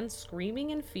man screaming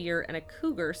in fear and a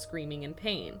cougar screaming in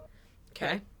pain.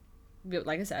 Okay.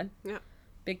 Like I said, Yeah.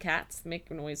 big cats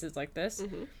make noises like this.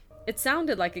 Mm-hmm. It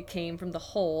sounded like it came from the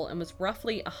hole and was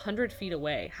roughly 100 feet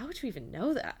away. How would you even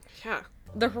know that? Yeah.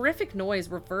 The horrific noise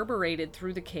reverberated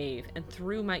through the cave and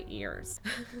through my ears.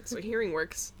 That's what hearing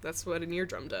works. That's what an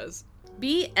eardrum does.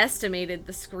 B estimated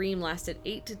the scream lasted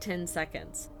 8 to 10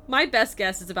 seconds. My best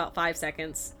guess is about 5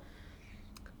 seconds.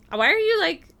 Why are you,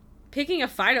 like, picking a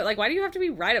fight? Like, why do you have to be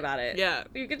right about it? Yeah.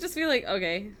 You could just be like,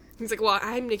 okay. He's like, well,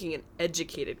 I'm making an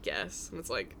educated guess. And it's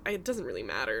like, it doesn't really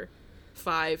matter.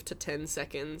 5 to 10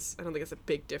 seconds. I don't think it's a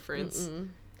big difference.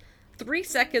 3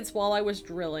 seconds while I was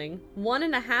drilling,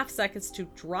 1.5 seconds to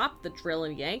drop the drill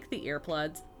and yank the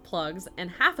earplugs,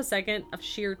 and half a second of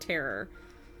sheer terror.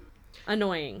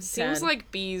 Annoying. Seems Ted.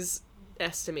 like B's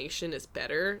estimation is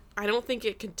better. I don't think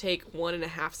it could take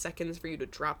 1.5 seconds for you to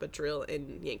drop a drill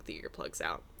and yank the earplugs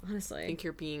out. Honestly. I think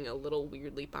you're being a little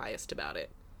weirdly biased about it,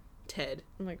 Ted.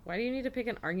 I'm like, why do you need to pick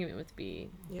an argument with B?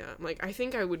 Yeah, I'm like, I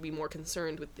think I would be more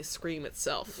concerned with the scream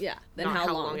itself. Yeah, then not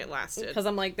how long it lasted. Because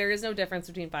I'm like, there is no difference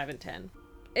between 5 and 10.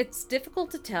 It's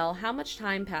difficult to tell how much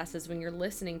time passes when you're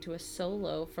listening to a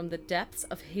solo from the depths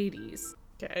of Hades.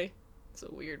 Okay. It's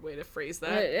a weird way to phrase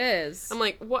that. It is. I'm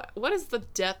like, what is the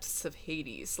depths of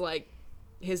Hades? Like,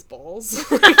 his balls?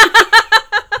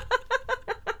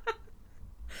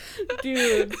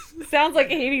 Sounds like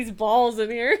Hades' balls in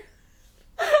here.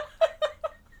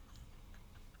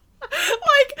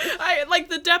 like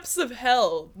the depths of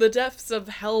hell, the depths of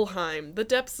Helheim, the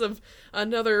depths of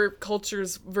another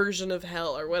culture's version of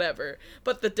hell or whatever.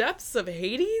 But the depths of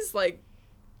Hades, like,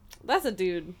 That's a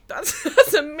dude.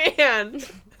 that's a man.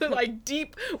 Like,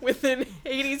 deep within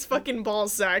Hades' fucking ball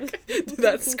sack did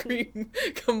that scream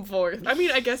come forth. I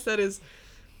mean, I guess that is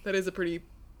a pretty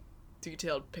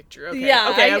detailed picture. Okay. Yeah,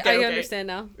 okay, I understand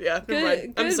now. Yeah, never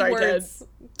mind. Good I'm sorry, words.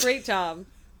 Great job.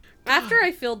 After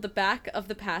I filled the back of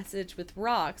the passage with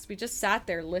rocks, we just sat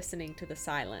there listening to the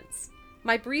silence.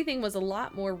 My breathing was a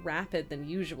lot more rapid than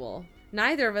usual.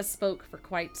 Neither of us spoke for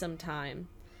quite some time.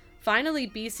 Finally,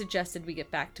 B suggested we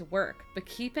get back to work, but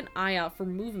keep an eye out for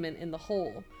movement in the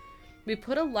hole. We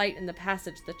put a light in the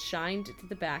passage that shined to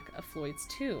the back of Floyd's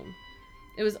tomb.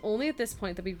 It was only at this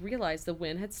point that we realized the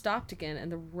wind had stopped again and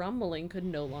the rumbling could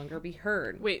no longer be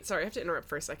heard. Wait, sorry, I have to interrupt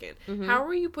for a second. Mm-hmm. How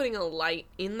are you putting a light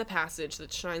in the passage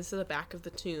that shines to the back of the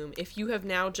tomb if you have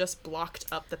now just blocked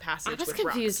up the passage I was with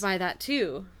confused rocks? by that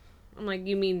too. I'm like,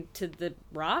 you mean to the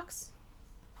rocks?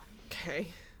 Okay.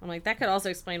 I'm like, that could also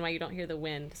explain why you don't hear the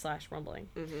wind / rumbling.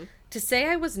 Mm-hmm. To say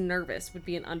I was nervous would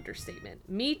be an understatement.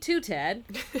 Me too, Ted.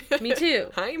 Me too.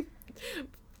 I'm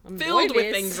I'm filled with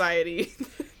nervous. anxiety.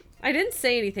 I didn't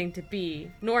say anything to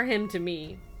B, nor him to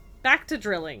me. Back to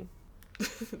drilling.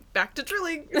 Back to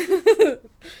drilling.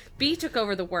 B took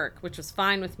over the work, which was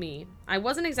fine with me. I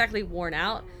wasn't exactly worn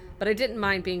out, but I didn't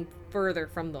mind being further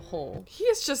from the hole. He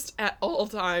is just at all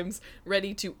times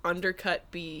ready to undercut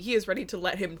B. He is ready to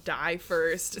let him die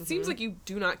first. It seems like you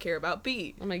do not care about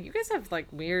B. I'm like, you guys have like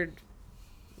weird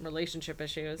relationship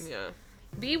issues. Yeah.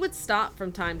 B would stop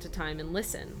from time to time and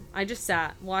listen. I just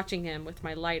sat, watching him with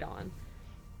my light on.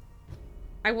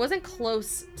 I wasn't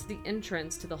close to the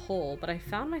entrance to the hole, but I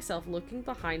found myself looking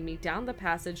behind me down the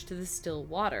passage to the still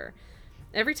water.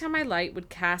 Every time my light would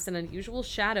cast an unusual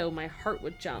shadow, my heart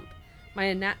would jump. My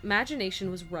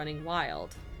imagination was running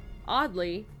wild.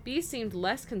 Oddly, B seemed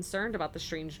less concerned about the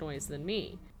strange noise than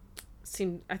me.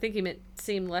 I think he meant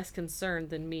seemed less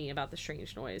concerned than me about the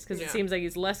strange noise, because Yeah. it seems like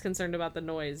he's less concerned about the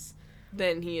noise.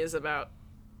 Then he is about,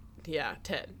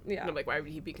 Ted. Yeah. And I'm like, why would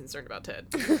he be concerned about Ted?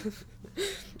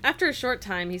 After a short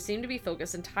time, he seemed to be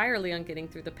focused entirely on getting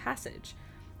through the passage.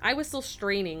 I was still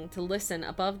straining to listen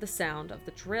above the sound of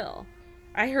the drill.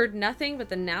 I heard nothing but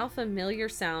the now familiar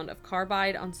sound of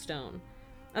carbide on stone.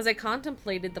 As I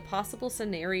contemplated the possible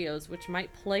scenarios which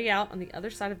might play out on the other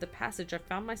side of the passage, I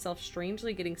found myself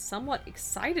strangely getting somewhat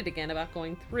excited again about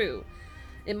going through.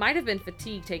 It might have been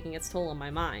fatigue taking its toll on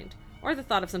my mind, or the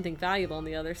thought of something valuable on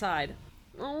the other side.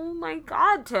 Oh my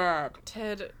god, Ted!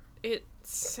 Ted, it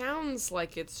sounds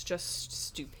like it's just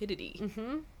stupidity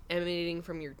emanating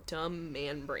from your dumb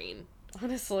man brain.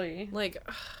 Honestly. Like,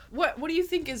 what do you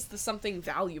think is the something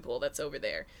valuable that's over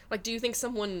there? Like, do you think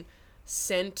someone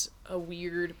sent a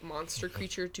weird monster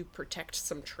creature to protect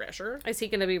some treasure? Is he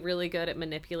going to be really good at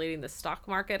manipulating the stock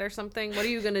market or something? What are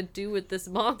you going to do with this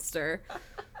monster?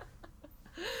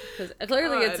 Because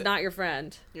clearly it's God. not your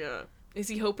friend. Yeah. Is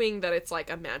he hoping that it's like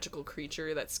a magical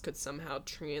creature that could somehow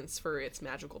transfer its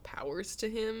magical powers to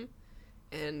him?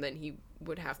 And then he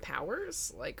would have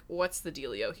powers? Like, what's the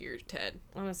dealio here, Ted?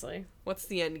 Honestly. What's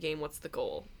the end game? What's the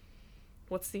goal?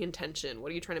 What's the intention?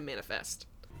 What are you trying to manifest?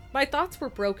 My thoughts were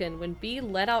broken when B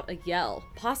let out a yell,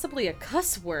 possibly a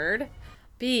cuss word.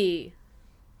 B.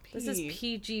 This is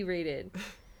PG rated.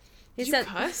 He Did you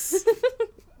cuss?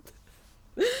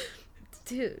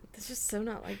 Dude, this is so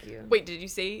not like you. Wait, did you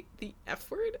say the F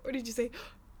word? Or did you say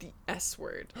the S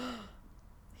word?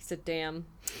 He said, damn.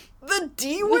 The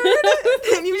D word?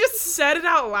 And you just said it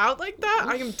out loud like that?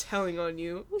 I am telling on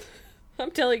you.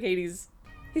 I'm telling Hades.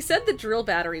 He said the drill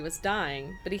battery was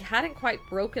dying, but he hadn't quite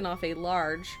broken off a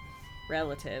large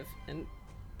relative, in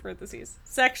parentheses,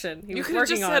 section he You was could have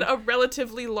working just on. said a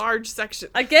relatively large section.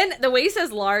 Again, the way he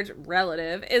says large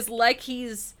relative is like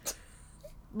he's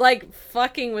like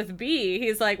fucking with B.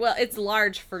 He's like, well, it's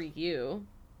large for you.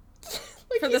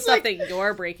 Like For the he's stuff like, that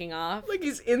you're breaking off. like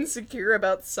he's insecure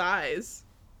about size.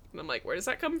 And I'm like, where does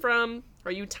that come from?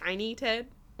 Are you tiny, Ted?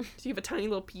 Do you have a tiny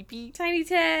little pee-pee? Tiny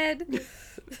Ted.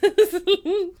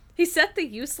 He set the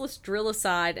useless drill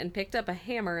aside and picked up a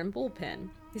hammer and bullpen.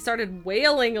 He started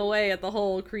wailing away at the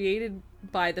hole created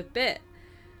by the bit.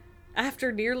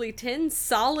 After nearly 10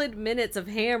 solid minutes of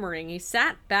hammering, he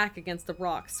sat back against the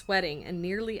rock, sweating and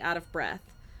nearly out of breath.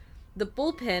 The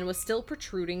bullpen was still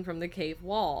protruding from the cave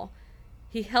wall.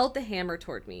 He held the hammer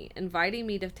toward me, inviting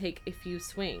me to take a few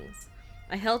swings.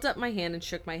 I held up my hand and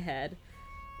shook my head.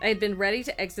 I had been ready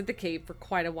to exit the cave for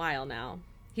quite a while now.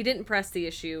 He didn't press the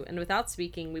issue, and without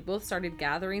speaking, we both started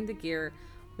gathering the gear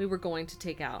we were going to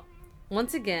take out.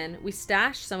 Once again, we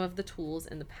stashed some of the tools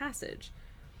in the passage.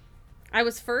 I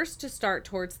was first to start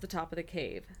towards the top of the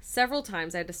cave. Several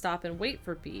times I had to stop and wait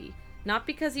for B. Not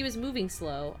because he was moving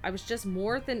slow, I was just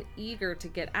more than eager to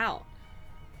get out.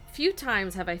 Few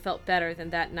times have I felt better than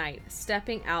that night,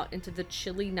 stepping out into the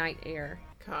chilly night air.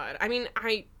 God, I mean,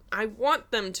 I want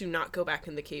them to not go back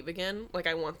in the cave again. Like,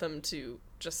 I want them to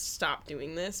just stop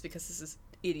doing this because this is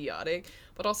idiotic.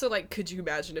 But also, like, could you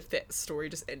imagine if that story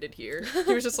just ended here?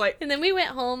 He was just like, And then we went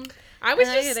home. I was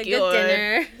and I just had a skilled, good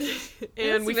dinner.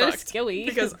 and we really fucked skilly.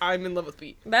 because I'm in love with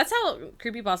Pete. That's how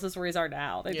creepypasta stories are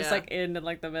now. They just Yeah. like end in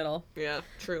like the middle. Yeah,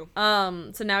 true.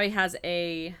 So now he has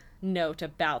a note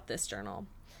about this journal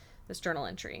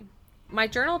entry. My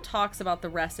journal talks about the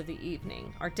rest of the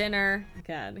evening, our dinner.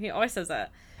 Again, he always says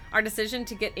that. Our decision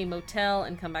to get a motel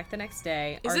and come back the next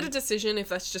day. Is it a decision if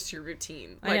that's just your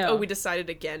routine? I Like, know. oh, we decided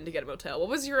again to get a motel. What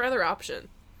was your other option?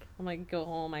 I'm like, go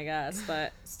home, I guess,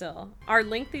 but still. Our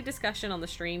lengthy discussion on the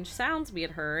strange sounds we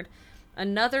had heard.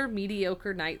 Another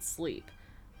mediocre night's sleep.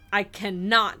 I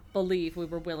cannot believe we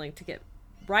were willing to get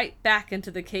right back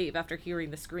into the cave after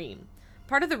hearing the scream.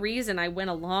 Part of the reason I went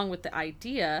along with the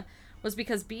idea was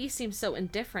because B seemed so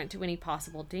indifferent to any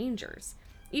possible dangers.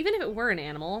 Even if it were an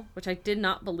animal, which I did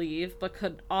not believe but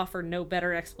could offer no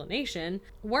better explanation,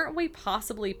 weren't we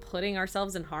possibly putting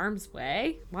ourselves in harm's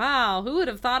way? Wow, who would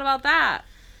have thought about that?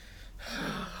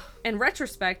 In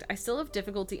retrospect, I still have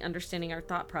difficulty understanding our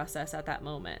thought process at that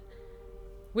moment.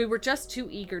 We were just too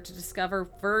eager to discover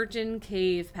virgin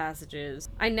cave passages.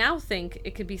 I now think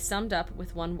it could be summed up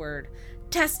with one word: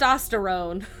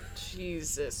 testosterone.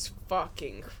 Jesus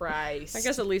fucking Christ. I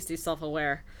guess at least he's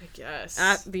self-aware. I guess.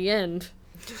 At the end.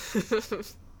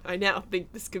 I now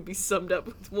think this could be summed up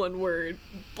with one word: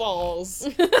 balls.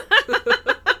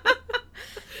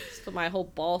 Just put my whole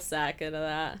ball sack into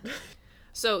that.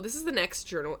 So this is the next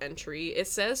journal entry. It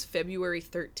says February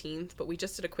 13th, but we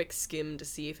just did a quick skim to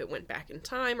see if it went back in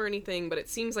time or anything, but it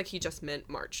seems like he just meant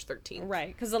March 13th.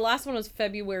 Right, because the last one was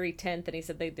February 10th, and he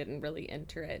said they didn't really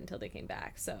enter it until they came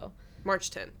back, so.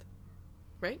 March 10th.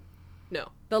 Right? No.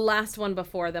 The last one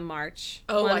before the March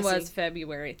Oh, one I was see.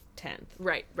 February 10th.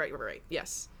 Right.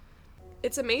 Yes.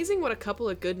 It's amazing what a couple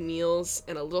of good meals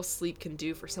and a little sleep can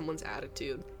do for someone's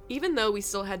attitude. Even though we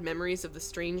still had memories of the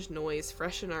strange noise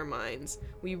fresh in our minds,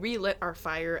 we relit our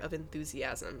fire of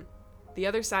enthusiasm. The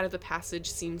other side of the passage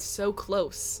seemed so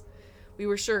close. We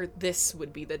were sure this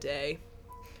would be the day.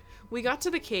 We got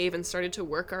to the cave and started to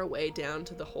work our way down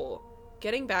to the hole.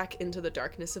 Getting back into the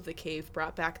darkness of the cave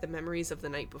brought back the memories of the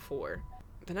night before.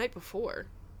 The night before?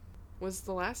 Was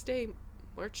the last day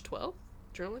March 12th?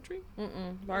 Journal entry?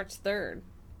 March 3rd.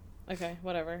 Okay,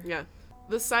 whatever. Yeah.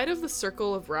 The sight of the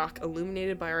circle of rock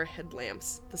illuminated by our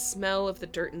headlamps, the smell of the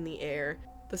dirt in the air,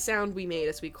 the sound we made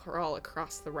as we crawl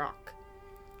across the rock.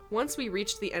 Once we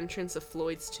reached the entrance of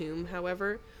Floyd's tomb,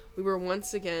 however, we were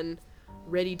once again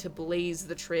ready to blaze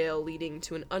the trail leading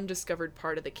to an undiscovered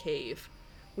part of the cave.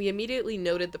 We immediately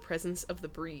noted the presence of the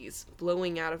breeze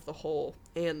blowing out of the hole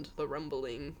and the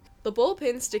rumbling. The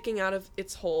bullpen sticking out of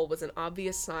its hole was an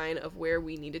obvious sign of where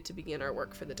we needed to begin our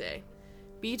work for the day.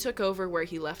 B took over where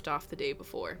he left off the day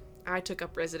before. I took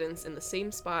up residence in the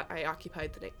same spot I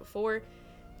occupied the night before,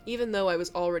 even though I was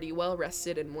already well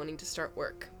rested and wanting to start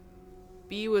work.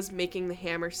 B was making the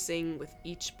hammer sing with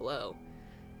each blow.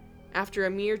 After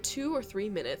a mere 2 or 3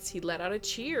 minutes, he let out a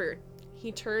cheer.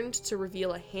 He turned to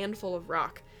reveal a handful of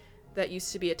rock that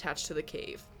used to be attached to the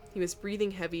cave. He was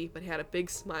breathing heavy, but he had a big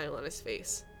smile on his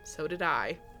face. So did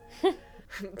I.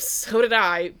 So did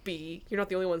I, B. You're not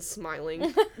the only one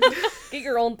smiling. Get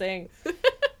your own thing.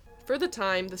 For the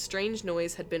time, the strange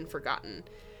noise had been forgotten,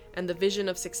 and the vision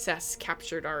of success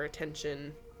captured our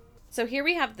attention. So here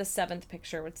we have the 7th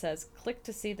picture, which says, click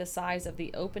to see the size of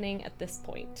the opening at this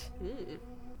point.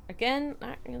 Again,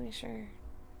 not really sure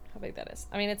how big that is.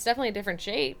 I mean, it's definitely a different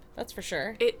shape, that's for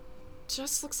sure. It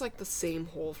just looks like the same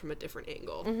hole from a different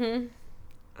angle.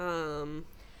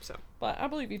 So. But I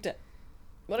believe you did.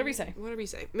 Whatever you say. Whatever you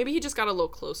say. Maybe he just got a little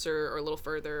closer or a little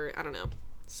further. I don't know.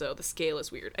 So the scale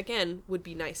is weird. Again, would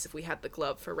be nice if we had the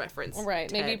glove for reference. Right,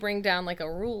 maybe Ted. bring down like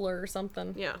a ruler or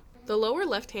something. Yeah. The lower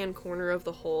left-hand corner of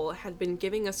the hole had been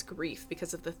giving us grief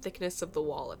because of the thickness of the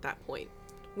wall at that point.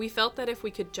 We felt that if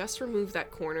we could just remove that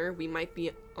corner, we might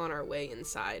be on our way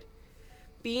inside.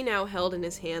 B now held in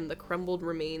his hand the crumbled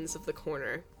remains of the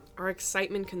corner. Our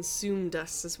excitement consumed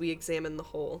us as we examined the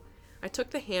hole. I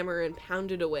took the hammer and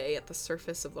pounded away at the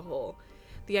surface of the hole.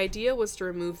 The idea was to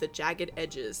remove the jagged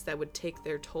edges that would take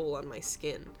their toll on my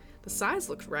skin. The size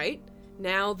looked right.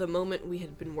 Now, the moment we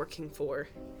had been working for.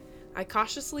 I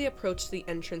cautiously approached the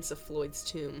entrance of Floyd's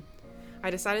tomb. I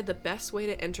decided the best way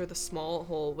to enter the small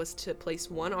hole was to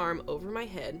place one arm over my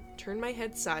head, turn my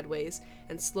head sideways,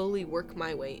 and slowly work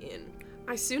my way in.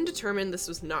 I soon determined this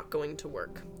was not going to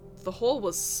work. The hole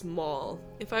was small.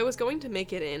 If I was going to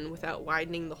make it in without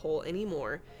widening the hole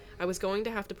anymore, I was going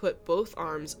to have to put both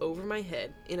arms over my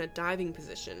head in a diving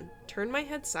position, turn my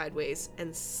head sideways,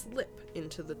 and slip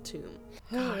into the tomb.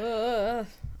 I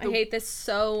hate this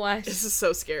so much. This is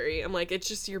so scary. I'm like, it's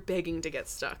just you're begging to get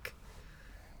stuck.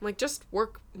 I'm like, just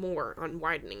work more on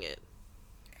widening it.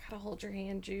 Gotta hold your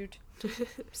hand, Jude. I'm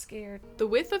scared. The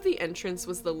width of the entrance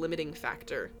was the limiting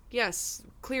factor. Yes,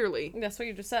 clearly. That's what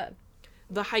you just said.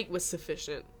 The height was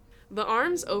sufficient. The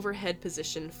arms overhead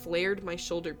position flared my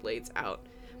shoulder blades out,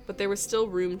 but there was still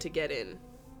room to get in.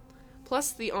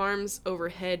 Plus, the arms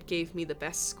overhead gave me the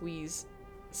best squeeze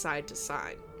side to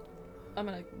side. I'm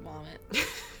gonna vomit.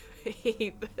 I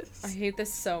hate this. I hate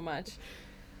this so much.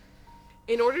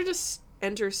 In order to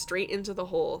enter straight into the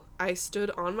hole, I stood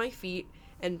on my feet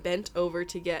and bent over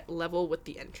to get level with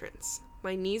the entrance.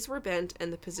 My knees were bent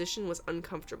and the position was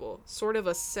uncomfortable, sort of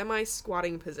a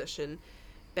semi-squatting position,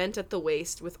 bent at the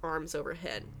waist with arms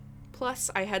overhead. Plus,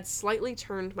 I had slightly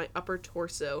turned my upper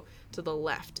torso to the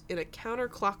left in a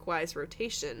counterclockwise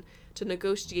rotation to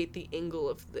negotiate the angle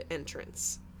of the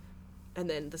entrance. And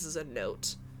then this is a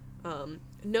note.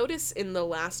 Notice in the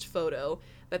last photo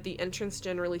that the entrance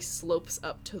generally slopes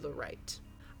up to the right.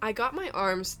 I got my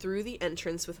arms through the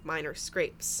entrance with minor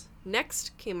scrapes.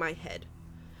 Next came my head.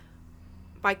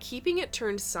 By keeping it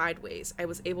turned sideways, I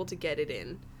was able to get it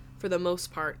in, for the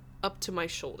most part, up to my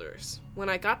shoulders. When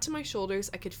I got to my shoulders,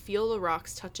 I could feel the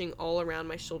rocks touching all around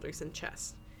my shoulders and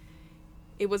chest.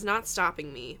 It was not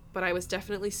stopping me, but I was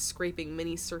definitely scraping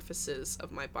many surfaces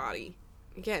of my body.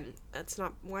 Again, that's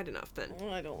not wide enough then.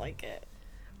 I don't like it.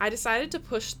 I decided to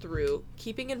push through,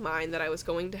 keeping in mind that I was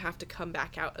going to have to come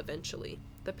back out eventually.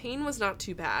 The pain was not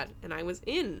too bad, and I was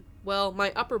in. Well,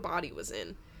 my upper body was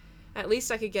in. At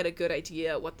least I could get a good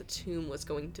idea what the tomb was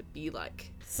going to be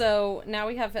like. So now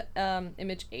we have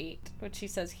image 8, which she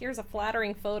says, here's a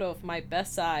flattering photo of my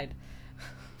best side.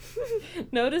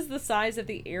 Notice the size of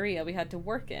the area we had to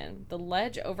work in. The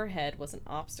ledge overhead was an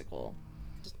obstacle.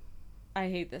 I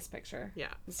hate this picture.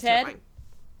 Yeah, it's Ted, terrifying.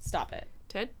 stop it.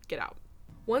 Ted, get out.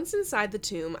 Once inside the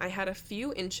tomb, I had a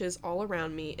few inches all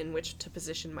around me in which to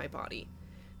position my body.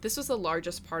 This was the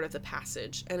largest part of the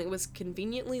passage, and it was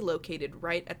conveniently located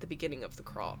right at the beginning of the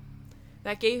crawl.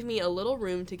 That gave me a little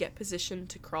room to get positioned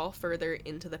to crawl further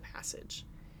into the passage.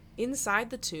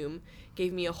 Inside the tomb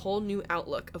gave me a whole new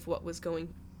outlook of what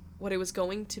it was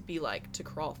going to be like to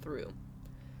crawl through.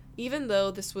 Even though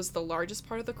this was the largest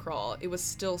part of the crawl, it was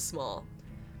still small.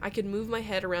 I could move my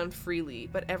head around freely,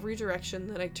 but every direction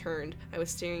that I turned, I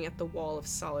was staring at the wall of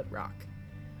solid rock.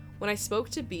 When I spoke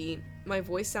to B, my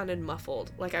voice sounded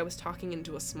muffled, like I was talking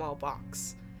into a small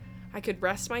box. I could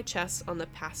rest my chest on the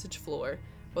passage floor,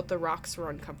 but the rocks were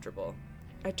uncomfortable.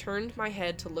 I turned my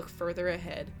head to look further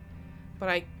ahead,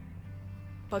 but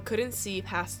couldn't see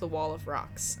past the wall of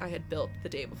rocks I had built the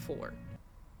day before.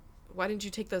 Why didn't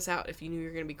you take those out if you knew you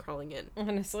were going to be crawling in?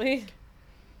 Honestly.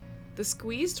 The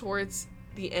squeeze towards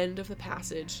the end of the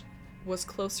passage was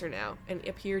closer now and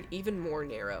appeared even more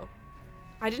narrow.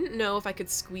 I didn't know if I could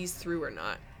squeeze through or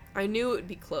not. I knew it would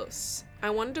be close. I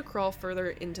wanted to crawl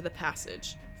further into the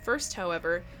passage. First,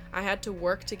 however, I had to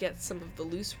work to get some of the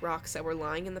loose rocks that were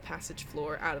lying in the passage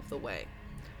floor out of the way.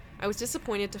 I was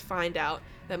disappointed to find out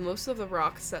that most of the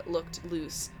rocks that looked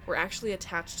loose were actually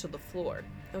attached to the floor.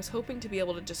 I was hoping to be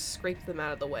able to just scrape them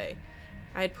out of the way.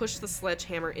 I had pushed the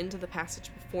sledgehammer into the passage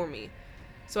before me,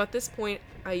 so at this point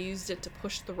I used it to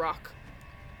push the rock,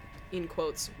 in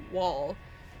quotes, wall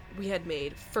we had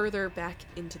made further back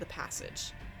into the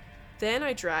passage. Then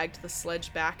I dragged the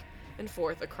sledge back and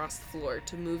forth across the floor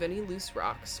to move any loose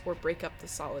rocks or break up the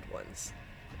solid ones.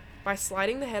 By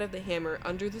sliding the head of the hammer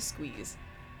under the squeeze,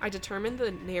 I determined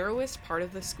the narrowest part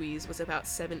of the squeeze was about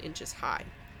 7 inches high.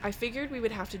 I figured we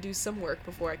would have to do some work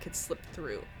before I could slip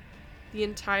through. The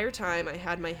entire time I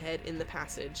had my head in the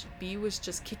passage, B was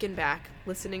just kicking back,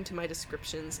 listening to my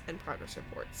descriptions and progress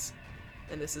reports.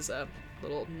 And this is a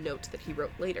little note that he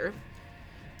wrote later.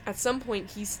 At some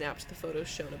point, he snapped the photos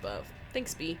shown above.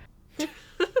 Thanks, B.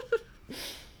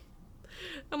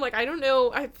 I'm like, I don't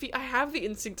know. I have the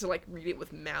instinct to, like, read it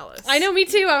with malice. I know, me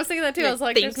too. I was thinking that too. I was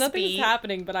like, Thanks, there's nothing B. that's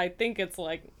happening, but I think it's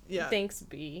like, Yeah. thanks,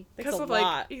 B. Thanks Because a of,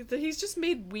 lot. like, he's just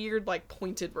made weird, like,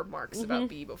 pointed remarks about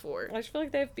B before. I just feel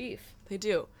like they have beef. They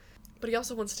do. But he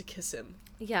also wants to kiss him.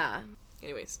 Yeah.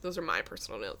 Anyways, those are my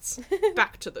personal notes.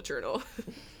 Back to the journal.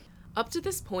 Up to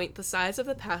this point, the size of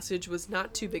the passage was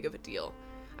not too big of a deal.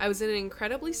 I was in an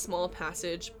incredibly small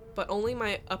passage, but only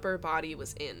my upper body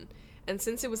was in, and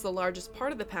since it was the largest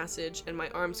part of the passage and my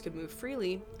arms could move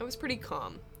freely, I was pretty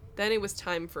calm. Then it was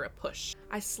time for a push.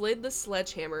 I slid the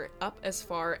sledgehammer up as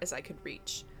far as I could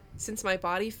reach. Since my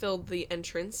body filled the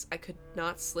entrance, I could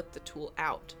not slip the tool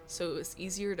out, so it was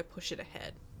easier to push it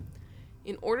ahead.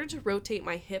 In order to rotate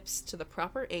my hips to the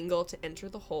proper angle to enter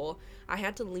the hole, I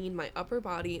had to lean my upper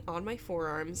body on my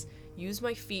forearms, use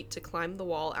my feet to climb the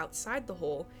wall outside the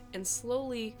hole, and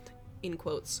slowly, in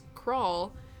quotes,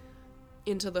 crawl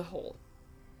into the hole.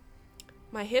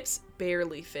 My hips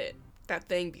barely fit. That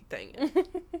thing be thingin'.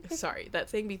 Sorry, that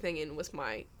thing be thingin' was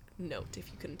my note,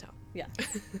 if you couldn't tell. Yeah.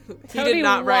 He did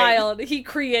not write. Wild. He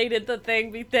created the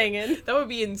thing be thingin'. That would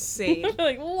be insane.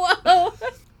 Like, whoa.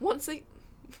 Once they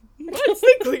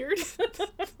cleared.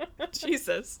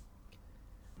 Jesus.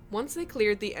 Once they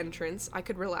cleared the entrance, I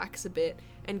could relax a bit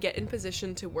and get in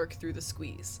position to work through the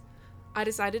squeeze. I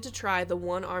decided to try the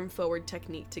one arm forward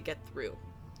technique to get through.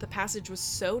 The passage was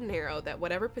so narrow that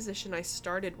whatever position I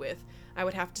started with, I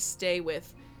would have to stay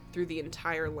with through the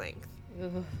entire length.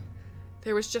 Ugh,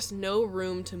 There was just no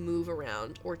room to move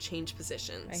around or change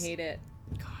positions. I hate it.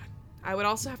 God. I would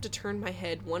also have to turn my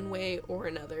head one way or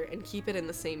another and keep it in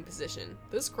the same position.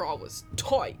 This crawl was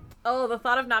tight. Oh, the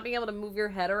thought of not being able to move your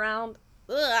head around.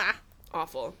 Ugh.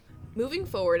 Awful. Moving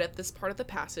forward at this part of the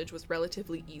passage was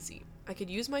relatively easy. I could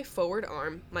use my forward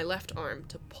arm, my left arm,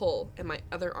 to pull and my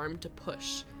other arm to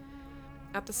push.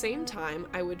 At the same time,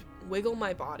 I would wiggle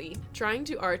my body, trying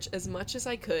to arch as much as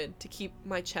I could to keep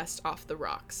my chest off the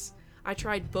rocks. I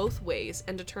tried both ways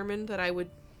and determined that I would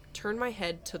turn my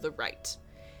head to the right.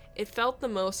 It felt the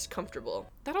most comfortable.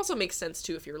 That also makes sense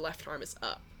too if your left arm is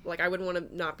up. Like, I would want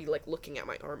to not be like looking at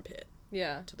my armpit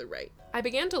Yeah. to the right. I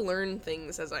began to learn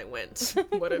things as I went.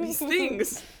 What are these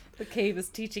things? The cave is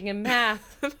teaching him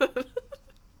math.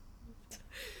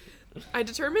 I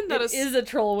determined that It is a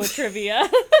troll with trivia.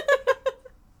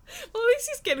 Well, at least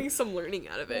he's getting some learning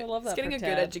out of it. I love that He's getting for a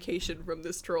good Ted. education from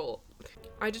this troll.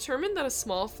 I determined that a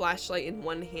small flashlight in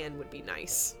one hand would be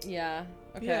nice. Yeah.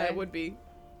 Okay. Yeah, it would be.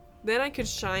 Then I could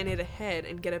shine it ahead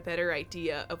and get a better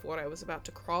idea of what I was about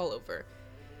to crawl over.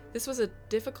 This was a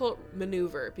difficult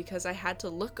maneuver because I had to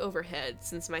look overhead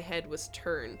since my head was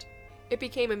turned. It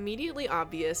became immediately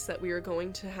obvious that we were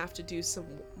going to have to do some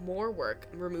more work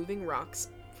removing rocks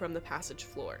from the passage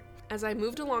floor. As I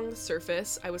moved along the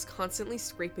surface, I was constantly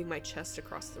scraping my chest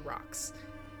across the rocks.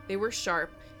 They were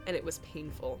sharp, and it was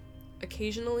painful.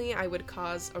 Occasionally, I would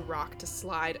cause a rock to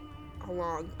slide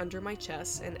along under my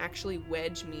chest and actually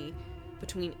wedge me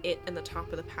between it and the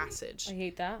top of the passage. I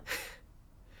hate that.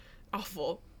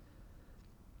 Awful.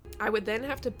 I would then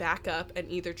have to back up and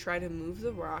either try to move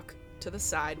the rock to the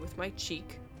side with my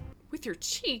cheek. With your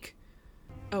cheek?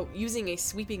 Oh, using a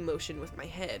sweeping motion with my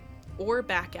head. Or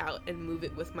back out and move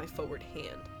it with my forward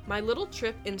hand. My little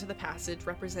trip into the passage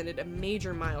represented a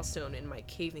major milestone in my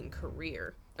caving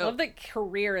career. I love that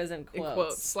career is in In quotes.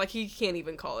 quotes. Like, he can't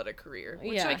even call it a career.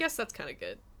 Which Yeah. I guess that's kind of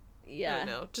good. I Yeah. don't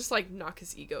know. Just, like, knock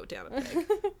his ego down a peg.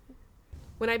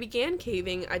 When I began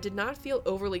caving, I did not feel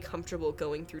overly comfortable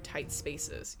going through tight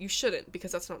spaces. You shouldn't,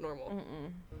 because that's not normal.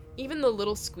 Even the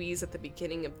little squeeze at the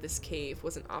beginning of this cave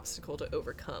was an obstacle to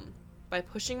overcome. By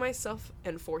pushing myself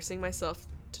and forcing myself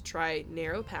to try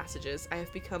narrow passages, I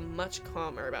have become much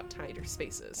calmer about tighter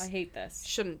spaces. I hate this.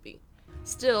 Shouldn't be.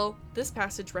 Still, this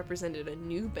passage represented a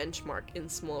new benchmark in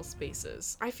small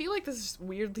spaces. I feel like this is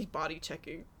weirdly body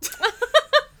checking.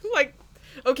 Like,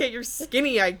 okay, you're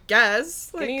skinny, I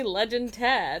guess. Like, Skinny legend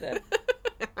Ted.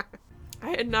 I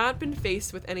had not been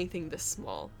faced with anything this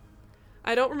small.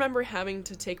 I don't remember having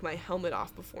to take my helmet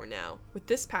off before now. With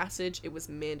this passage, it was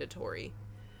mandatory.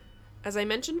 As I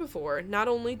mentioned before, not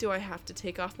only do I have to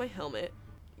take off my helmet,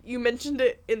 you mentioned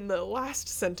it in the last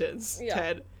sentence, Yeah.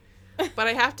 Ted, but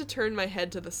I have to turn my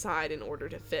head to the side in order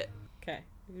to fit. Okay.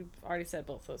 You've already said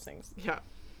both those things. Yeah.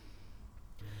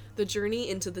 The journey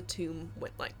into the tomb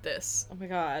went like this. Oh my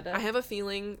god. I have a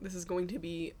feeling this is going to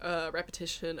be a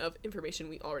repetition of information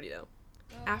we already know.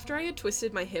 After I had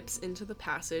twisted my hips into the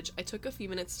passage, I took a few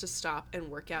minutes to stop and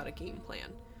work out a game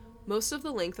plan. Most of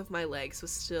the length of my legs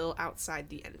was still outside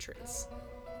the entrance.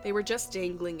 They were just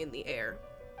dangling in the air.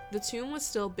 The tomb was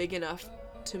still big enough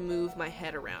to move my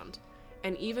head around,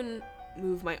 and even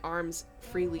move my arms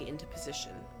freely into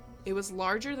position. It was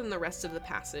larger than the rest of the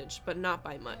passage, but not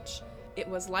by much. It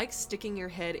was like sticking your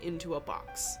head into a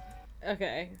box.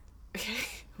 Okay. Okay,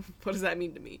 what does that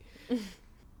mean to me?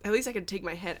 At least I could take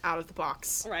my head out of the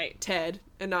box, Right. Ted,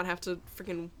 and not have to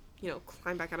freaking,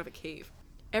 climb back out of a cave.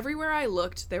 Everywhere I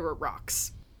looked, there were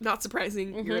rocks. Not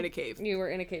surprising, you're in a cave. You were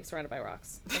in a cave surrounded by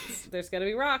rocks. There's gonna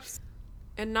be rocks.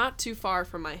 And not too far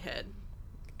from my head.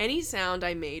 Any sound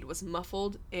I made was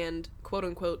muffled and,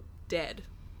 quote-unquote, dead.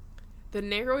 The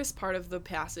narrowest part of the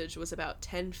passage was about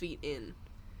 10 feet in.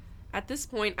 At this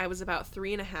point, I was about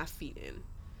 3.5 feet in.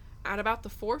 At about the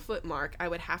 4-foot mark, I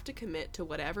would have to commit to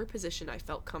whatever position I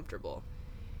felt comfortable,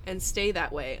 and stay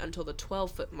that way until the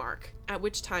 12-foot mark, at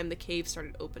which time the cave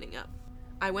started opening up.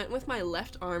 I went with my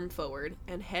left arm forward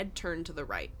and head turned to the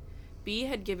right. B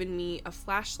had given me a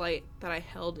flashlight that I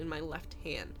held in my left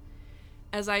hand.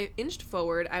 As I inched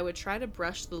forward, I would try to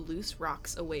brush the loose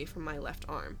rocks away from my left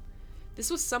arm. This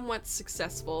was somewhat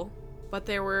successful, but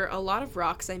there were a lot of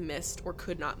rocks I missed or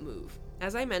could not move.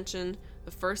 As I mentioned,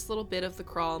 the first little bit of the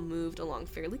crawl moved along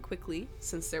fairly quickly,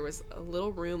 since there was a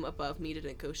little room above me to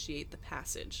negotiate the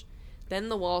passage. Then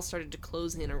the wall started to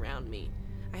close in around me.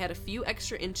 I had a few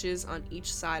extra inches on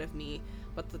each side of me,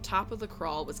 but the top of the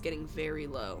crawl was getting very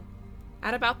low.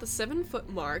 At about the 7-foot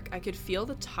mark, I could feel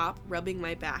the top rubbing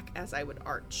my back as I would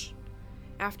arch.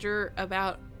 After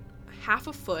about half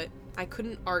a foot, I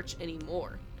couldn't arch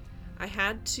anymore. I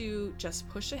had to just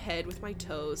push ahead with my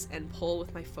toes and pull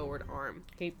with my forward arm.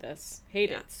 Hate this.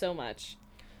 Hate Yeah. it so much.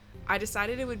 I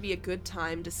decided it would be a good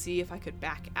time to see if I could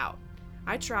back out.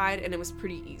 I tried and it was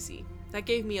pretty easy. That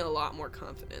gave me a lot more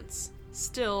confidence.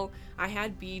 Still, I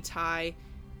had B tie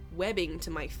webbing to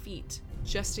my feet,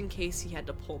 just in case he had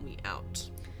to pull me out.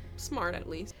 Smart, at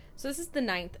least. So this is the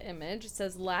 9th image. It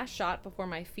says, last shot before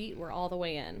my feet were all the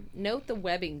way in. Note the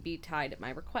webbing be tied at my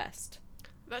request.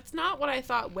 That's not what I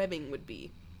thought webbing would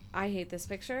be. I hate this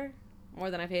picture more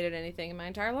than I've hated anything in my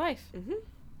entire life. Mm-hmm.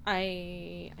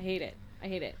 I hate it. I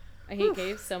hate it. I hate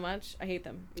caves so much. I hate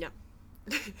them. Yeah.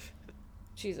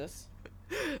 Jesus.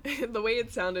 The way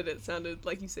it sounded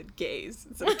like you said gays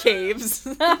instead of caves.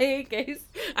 I hate caves.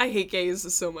 I hate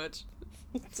gays so much.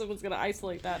 Someone's gonna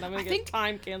isolate that and I'm gonna I get think-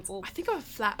 time canceled. I think I'm a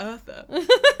flat earther.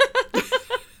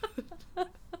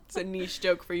 It's a niche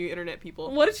joke for you internet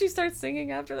people. What did she start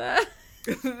singing after that?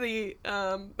 I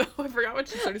forgot what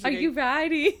she started Are singing. you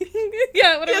riding?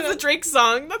 Yeah, whatever. Yeah, it's a Drake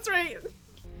song. That's right.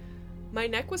 My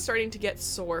neck was starting to get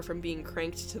sore from being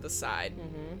cranked to the side.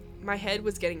 Mm-hmm. My head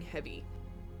was getting heavy.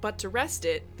 But to rest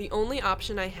it, the only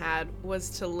option I had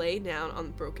was to lay down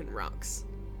on broken rocks.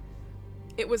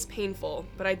 It was painful,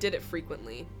 but I did it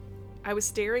frequently. I was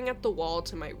staring at the wall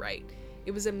to my right.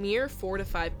 It was a mere 4 to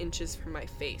 5 inches from my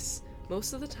face.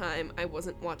 Most of the time, I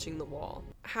wasn't watching the wall.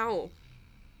 How?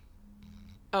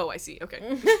 Oh, I see.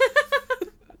 Okay.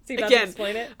 See, about to Again,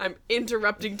 explain it. I'm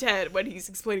interrupting Ted when he's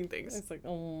explaining things. It's like,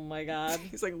 oh my god.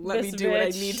 He's like, let This me do what I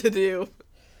bitch. need to do.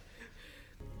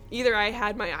 Either I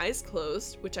had my eyes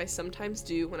closed, which I sometimes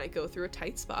do when I go through a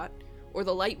tight spot, or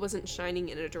the light wasn't shining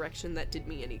in a direction that did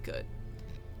me any good.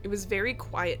 It was very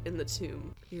quiet in the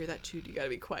tomb. You hear that, Jude? You gotta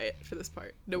be quiet for this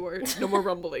part. No more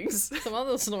rumblings. Some of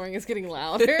the snoring is getting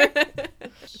louder.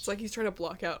 It's like he's trying to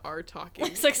block out our talking.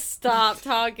 It's like, stop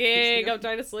talking. I'm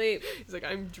trying to sleep. He's like,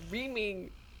 I'm dreaming.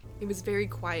 It was very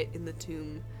quiet in the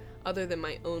tomb, other than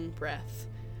my own breath.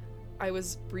 I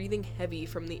was breathing heavy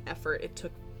from the effort it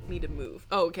took me to move.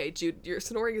 Oh, okay, Jude, your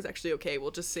snoring is actually okay. We'll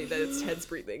just say that it's Ted's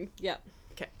breathing. Yeah.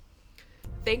 Okay.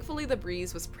 Thankfully, the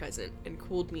breeze was present and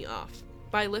cooled me off.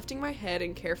 By lifting my head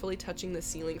and carefully touching the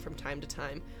ceiling from time to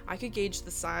time, I could gauge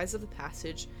the size of the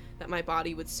passage that my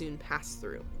body would soon pass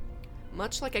through.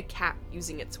 Much like a cat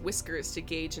using its whiskers to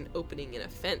gauge an opening in a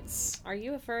fence. Are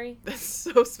you a furry? That's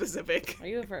so specific. Are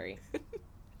you a furry?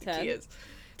 Ted? He is.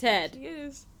 Ted, He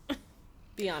is.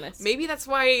 be honest. Maybe that's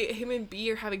why him and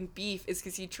B are having beef, is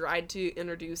because he tried to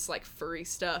introduce, like, furry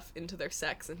stuff into their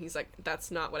sex, and he's like, that's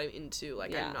not what I'm into.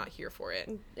 Like, Yeah. I'm not here for it.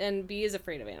 And B is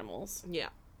afraid of animals. Yeah.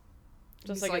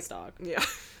 Just He's like his dog. Yeah.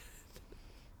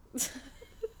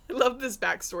 I love this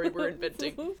backstory we're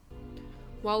inventing.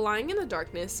 While lying in the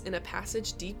darkness in a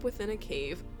passage deep within a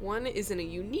cave, one is in a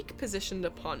unique position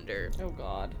to ponder. Oh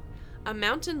god. A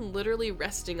mountain literally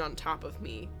resting on top of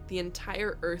me, the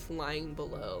entire earth lying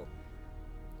below.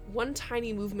 One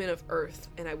tiny movement of earth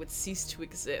and I would cease to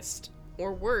exist.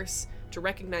 Or worse, to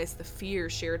recognize the fear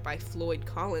shared by Floyd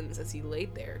Collins as he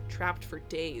laid there, trapped for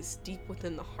days deep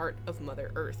within the heart of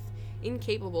Mother Earth,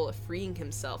 incapable of freeing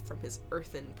himself from his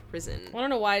earthen prison. I don't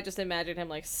know why I just imagined him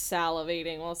like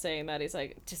salivating while saying that. He's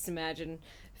like, just imagine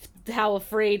how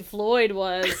afraid Floyd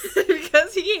was.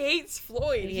 Because he hates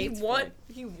Floyd. He hates Floyd.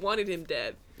 He wanted him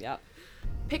dead. Yep.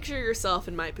 Picture yourself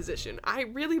in my position. I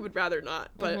really would rather not,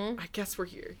 but I guess we're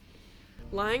here.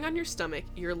 Lying on your stomach,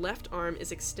 your left arm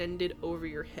is extended over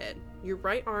your head. Your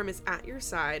right arm is at your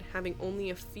side, having only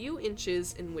a few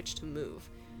inches in which to move.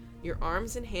 Your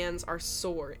arms and hands are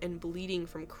sore and bleeding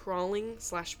from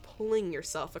crawling/pulling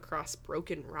yourself across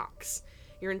broken rocks.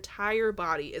 Your entire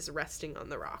body is resting on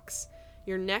the rocks.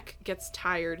 Your neck gets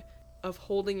tired of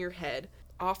holding your head.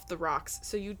 off the rocks,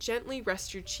 so you gently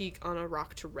rest your cheek on a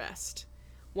rock to rest.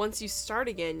 Once you start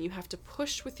again, you have to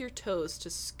push with your toes to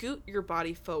scoot your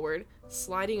body forward,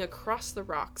 sliding across the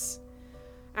rocks.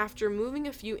 After moving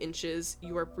a few inches,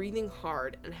 you are breathing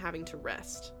hard and having to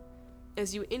rest.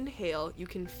 As you inhale, you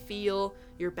can feel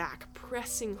your back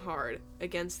pressing hard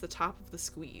against the top of the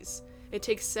squeeze. It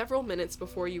takes several minutes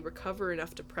before you recover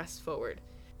enough to press forward.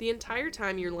 The entire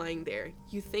time you're lying there,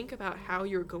 you think about how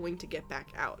you're going to get back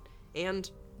out. And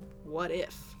what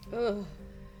if? Ugh.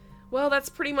 Well, that's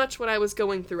pretty much what I was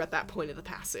going through at that point of the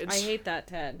passage. I hate that,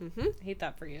 Ted. Hate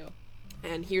that for you.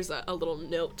 And here's a little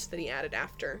note that he added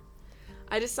after.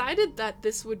 I decided that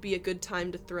this would be a good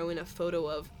time to throw in a photo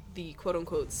of the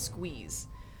quote-unquote squeeze.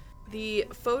 The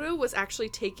photo was actually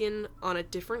taken on a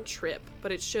different trip,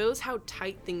 but it shows how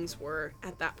tight things were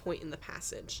at that point in the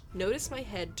passage. Notice my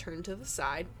head turned to the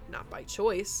side, not by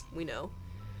choice, we know.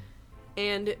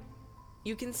 And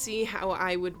you can see how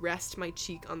I would rest my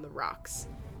cheek on the rocks.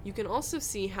 You can also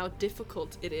see how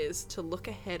difficult it is to look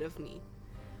ahead of me.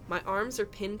 My arms are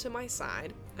pinned to my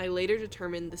side. I later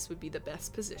determined this would be the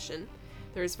best position.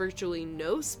 There is virtually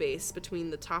no space between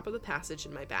the top of the passage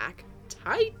and my back.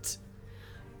 Tight!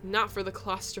 Not for the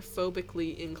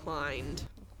claustrophobically inclined.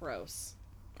 Gross.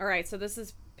 All right, so this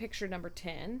is picture number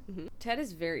 10. Ted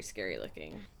is very scary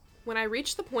looking. When I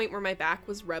reached the point where my back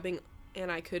was rubbing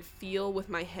and I could feel with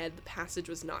my head the passage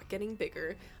was not getting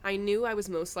bigger, I knew I was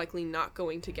most likely not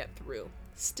going to get through.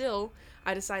 Still,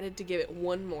 I decided to give it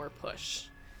one more push.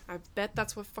 I bet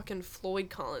that's what fucking Floyd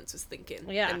Collins was thinking.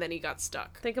 Yeah. And then he got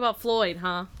stuck. Think about Floyd,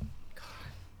 huh?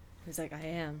 He's like, I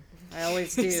am. I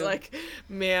always do. He's like,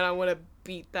 man, I want to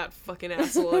beat that fucking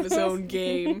asshole at his own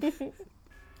game.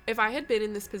 If I had been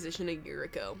in this position a year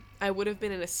ago, I would have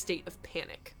been in a state of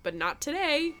panic. But not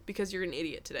today, because you're an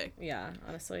idiot today. Yeah,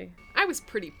 honestly. I was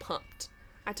pretty pumped.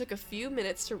 I took a few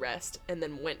minutes to rest and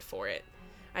then went for it.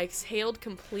 I exhaled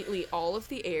completely all of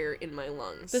the air in my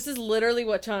lungs. This is literally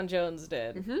what John Jones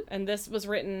did. And this was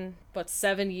written,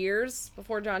 7 years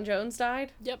before John Jones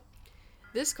died? Yep.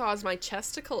 This caused my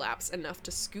chest to collapse enough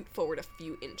to scoot forward a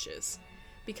few inches.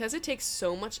 Because it takes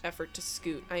so much effort to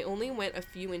scoot, I only went a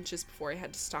few inches before I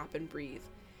had to stop and breathe.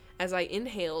 As I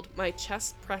inhaled, my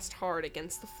chest pressed hard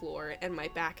against the floor and my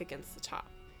back against the top.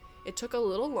 It took a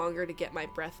little longer to get my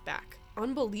breath back.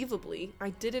 Unbelievably,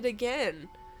 I did it again.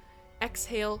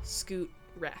 Exhale, scoot,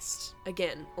 rest.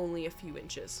 Again, only a few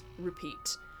inches.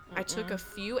 Repeat. I took a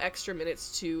few extra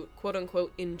minutes to,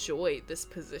 quote-unquote, enjoy this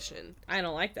position. I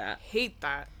don't like that. Hate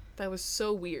that. That was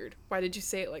so weird. Why did you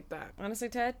say it like that? Honestly,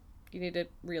 Ted, you need to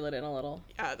reel it in a little.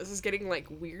 Yeah, this is getting,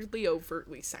 weirdly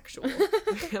overtly sexual.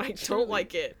 And I don't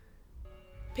like it.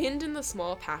 Pinned in the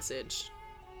small passage.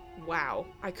 Wow,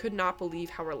 I could not believe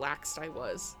how relaxed I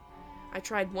was. I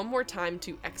tried one more time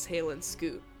to exhale and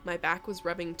scoot. My back was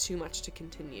rubbing too much to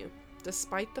continue.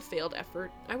 Despite the failed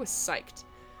effort, I was psyched.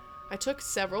 I took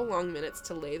several long minutes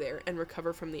to lay there and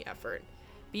recover from the effort.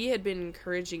 B had been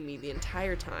encouraging me the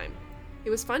entire time. It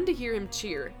was fun to hear him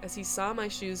cheer as he saw my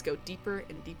shoes go deeper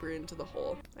and deeper into the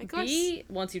hole. I guess, He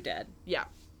wants you dead. yeah.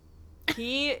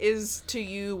 He is to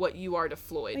you what you are to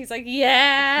Floyd. He's like,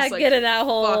 yeah, He's like, get in that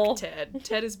hole. Fuck Ted.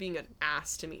 Ted is being an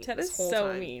ass to me Ted this is whole so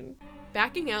time. mean.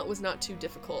 Backing out was not too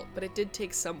difficult, but it did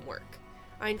take some work.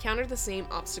 I encountered the same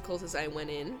obstacles as I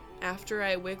went in. After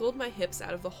I wiggled my hips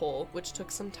out of the hole, which took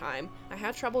some time, I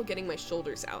had trouble getting my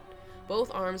shoulders out.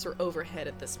 Both arms were overhead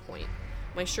at this point.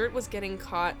 My shirt was getting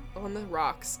caught on the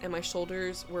rocks, and my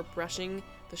shoulders were brushing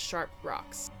the sharp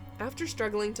rocks. After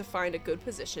struggling to find a good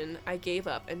position, I gave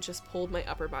up and just pulled my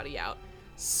upper body out.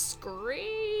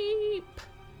 Scrape!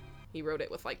 He wrote it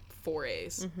with 4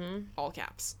 A's. All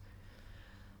caps.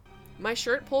 My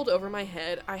shirt pulled over my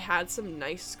head. I had some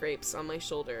nice scrapes on my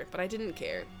shoulder, but I didn't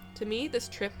care. To me, this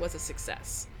trip was a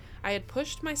success. I had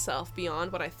pushed myself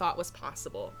beyond what I thought was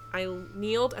possible. I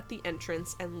kneeled at the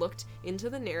entrance and looked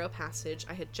into the narrow passage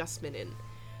I had just been in.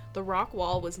 The rock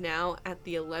wall was now at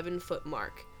the 11-foot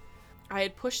mark. I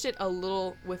had pushed it a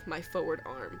little with my forward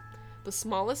arm. The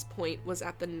smallest point was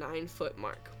at the 9-foot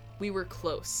mark. We were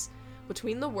close.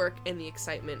 Between the work and the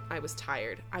excitement, I was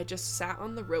tired. I just sat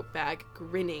on the rope bag,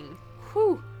 grinning.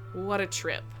 Whew, what a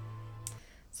trip.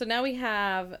 So now we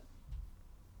have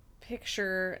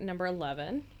picture number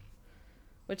 11,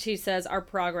 which he says our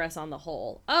progress on the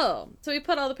hole. Oh, so we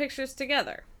put all the pictures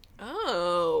together.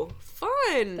 Oh,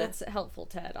 fun. That's helpful,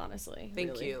 Ted, honestly.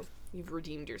 Thank really, you. You've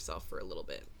redeemed yourself for a little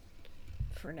bit.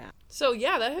 for now. So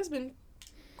yeah, that has been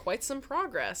quite some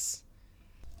progress.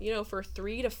 For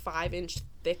 3 to 5 inch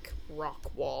thick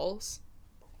rock walls,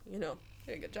 did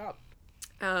a good job.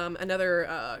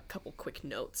 Another couple quick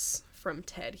notes from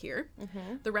Ted here.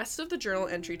 The rest of the journal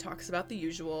entry talks about the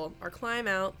usual, our climb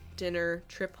out, dinner,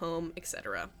 trip home,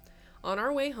 etc. On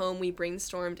our way home, we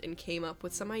brainstormed and came up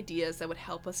with some ideas that would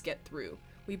help us get through.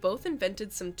 We both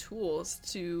invented some tools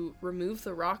to remove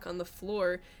the rock on the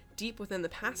floor deep within the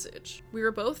passage. We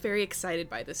were both very excited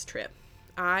by this trip.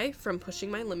 I, from pushing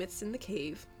my limits in the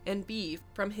cave, and B,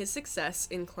 from his success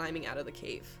in climbing out of the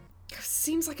cave.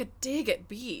 Seems like a dig at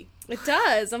B. It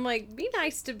does. I'm like, be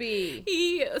nice to B.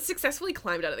 He successfully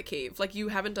climbed out of the cave. Like, you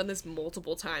haven't done this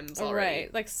multiple times already.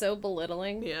 Right. Like, so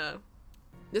belittling. Yeah.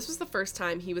 This was the first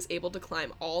time he was able to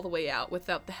climb all the way out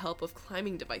without the help of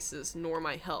climbing devices, nor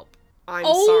my help. I'm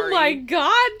sorry. Oh my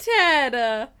god,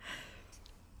 Ted!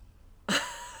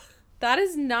 That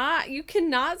is not... You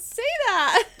cannot say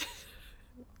that!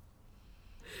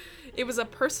 It was a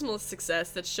personal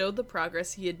success that showed the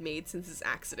progress he had made since his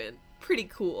accident. Pretty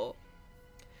cool.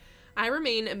 I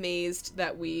remain amazed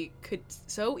that we could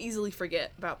so easily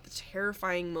forget about the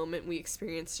terrifying moment we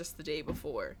experienced just the day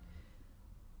before.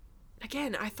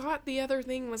 Again, I thought the other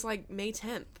thing was like May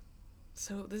 10th.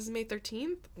 So this is May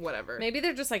 13th? Whatever. Maybe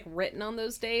they're just like written on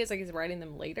those days, like he's writing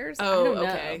them later. So Oh, I don't know.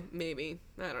 okay. Maybe.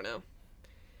 I don't know.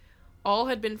 All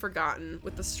had been forgotten,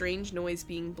 with the strange noise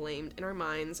being blamed in our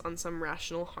minds on some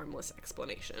rational, harmless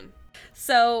explanation.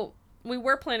 So we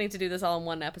were planning to do this all in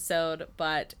one episode,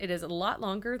 but it is a lot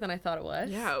longer than I thought it was.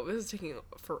 Yeah, it was taking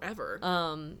forever.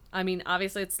 I mean,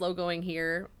 obviously it's slow going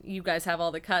here. You guys have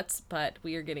all the cuts, but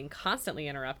we are getting constantly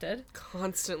interrupted.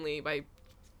 Constantly by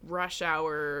rush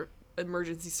hour,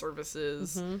 emergency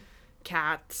services,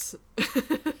 cats.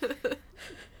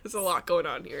 There's a lot going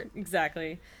on here.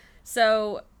 Exactly.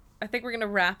 So I think we're going to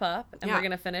wrap up and Yeah. we're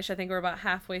going to finish. I think we're about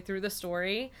halfway through the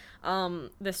story. The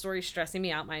story's stressing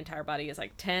me out. My entire body is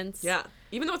like tense. Yeah.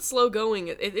 Even though it's slow going,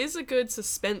 it is a good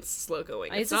suspense slow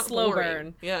going. It's a not slow boring.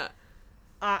 burn. Yeah.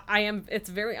 It's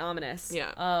very ominous.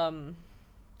 Yeah.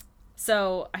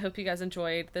 So I hope you guys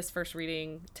enjoyed this first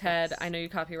reading. Ted, Yes. I know you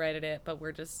copyrighted it, but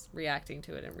we're just reacting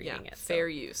to it and reading it. So Fair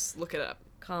use. Look it up.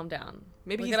 calm down.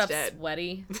 Maybe Look he's it up, dead.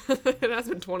 Sweaty. It has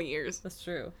been 20 years. That's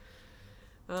true.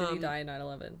 Did he die in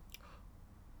 9/11?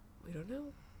 We don't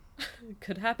know.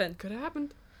 Could happen. Could have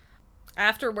happened.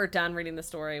 After we're done reading the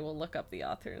story, we'll look up the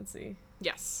author and see.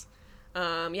 Yes.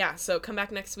 Yeah, so come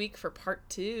back next week for part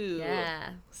 2. Yeah.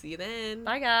 See you then.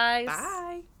 Bye, guys.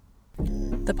 Bye.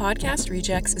 The Podcast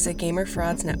Rejects is a Gamer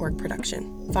Frauds Network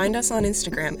production. Find us on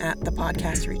Instagram at The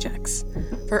Podcast Rejects.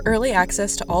 For early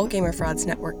access to all Gamer Frauds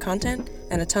Network content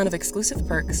and a ton of exclusive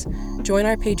perks, join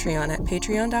our Patreon at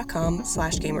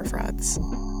patreon.com/gamerfrauds.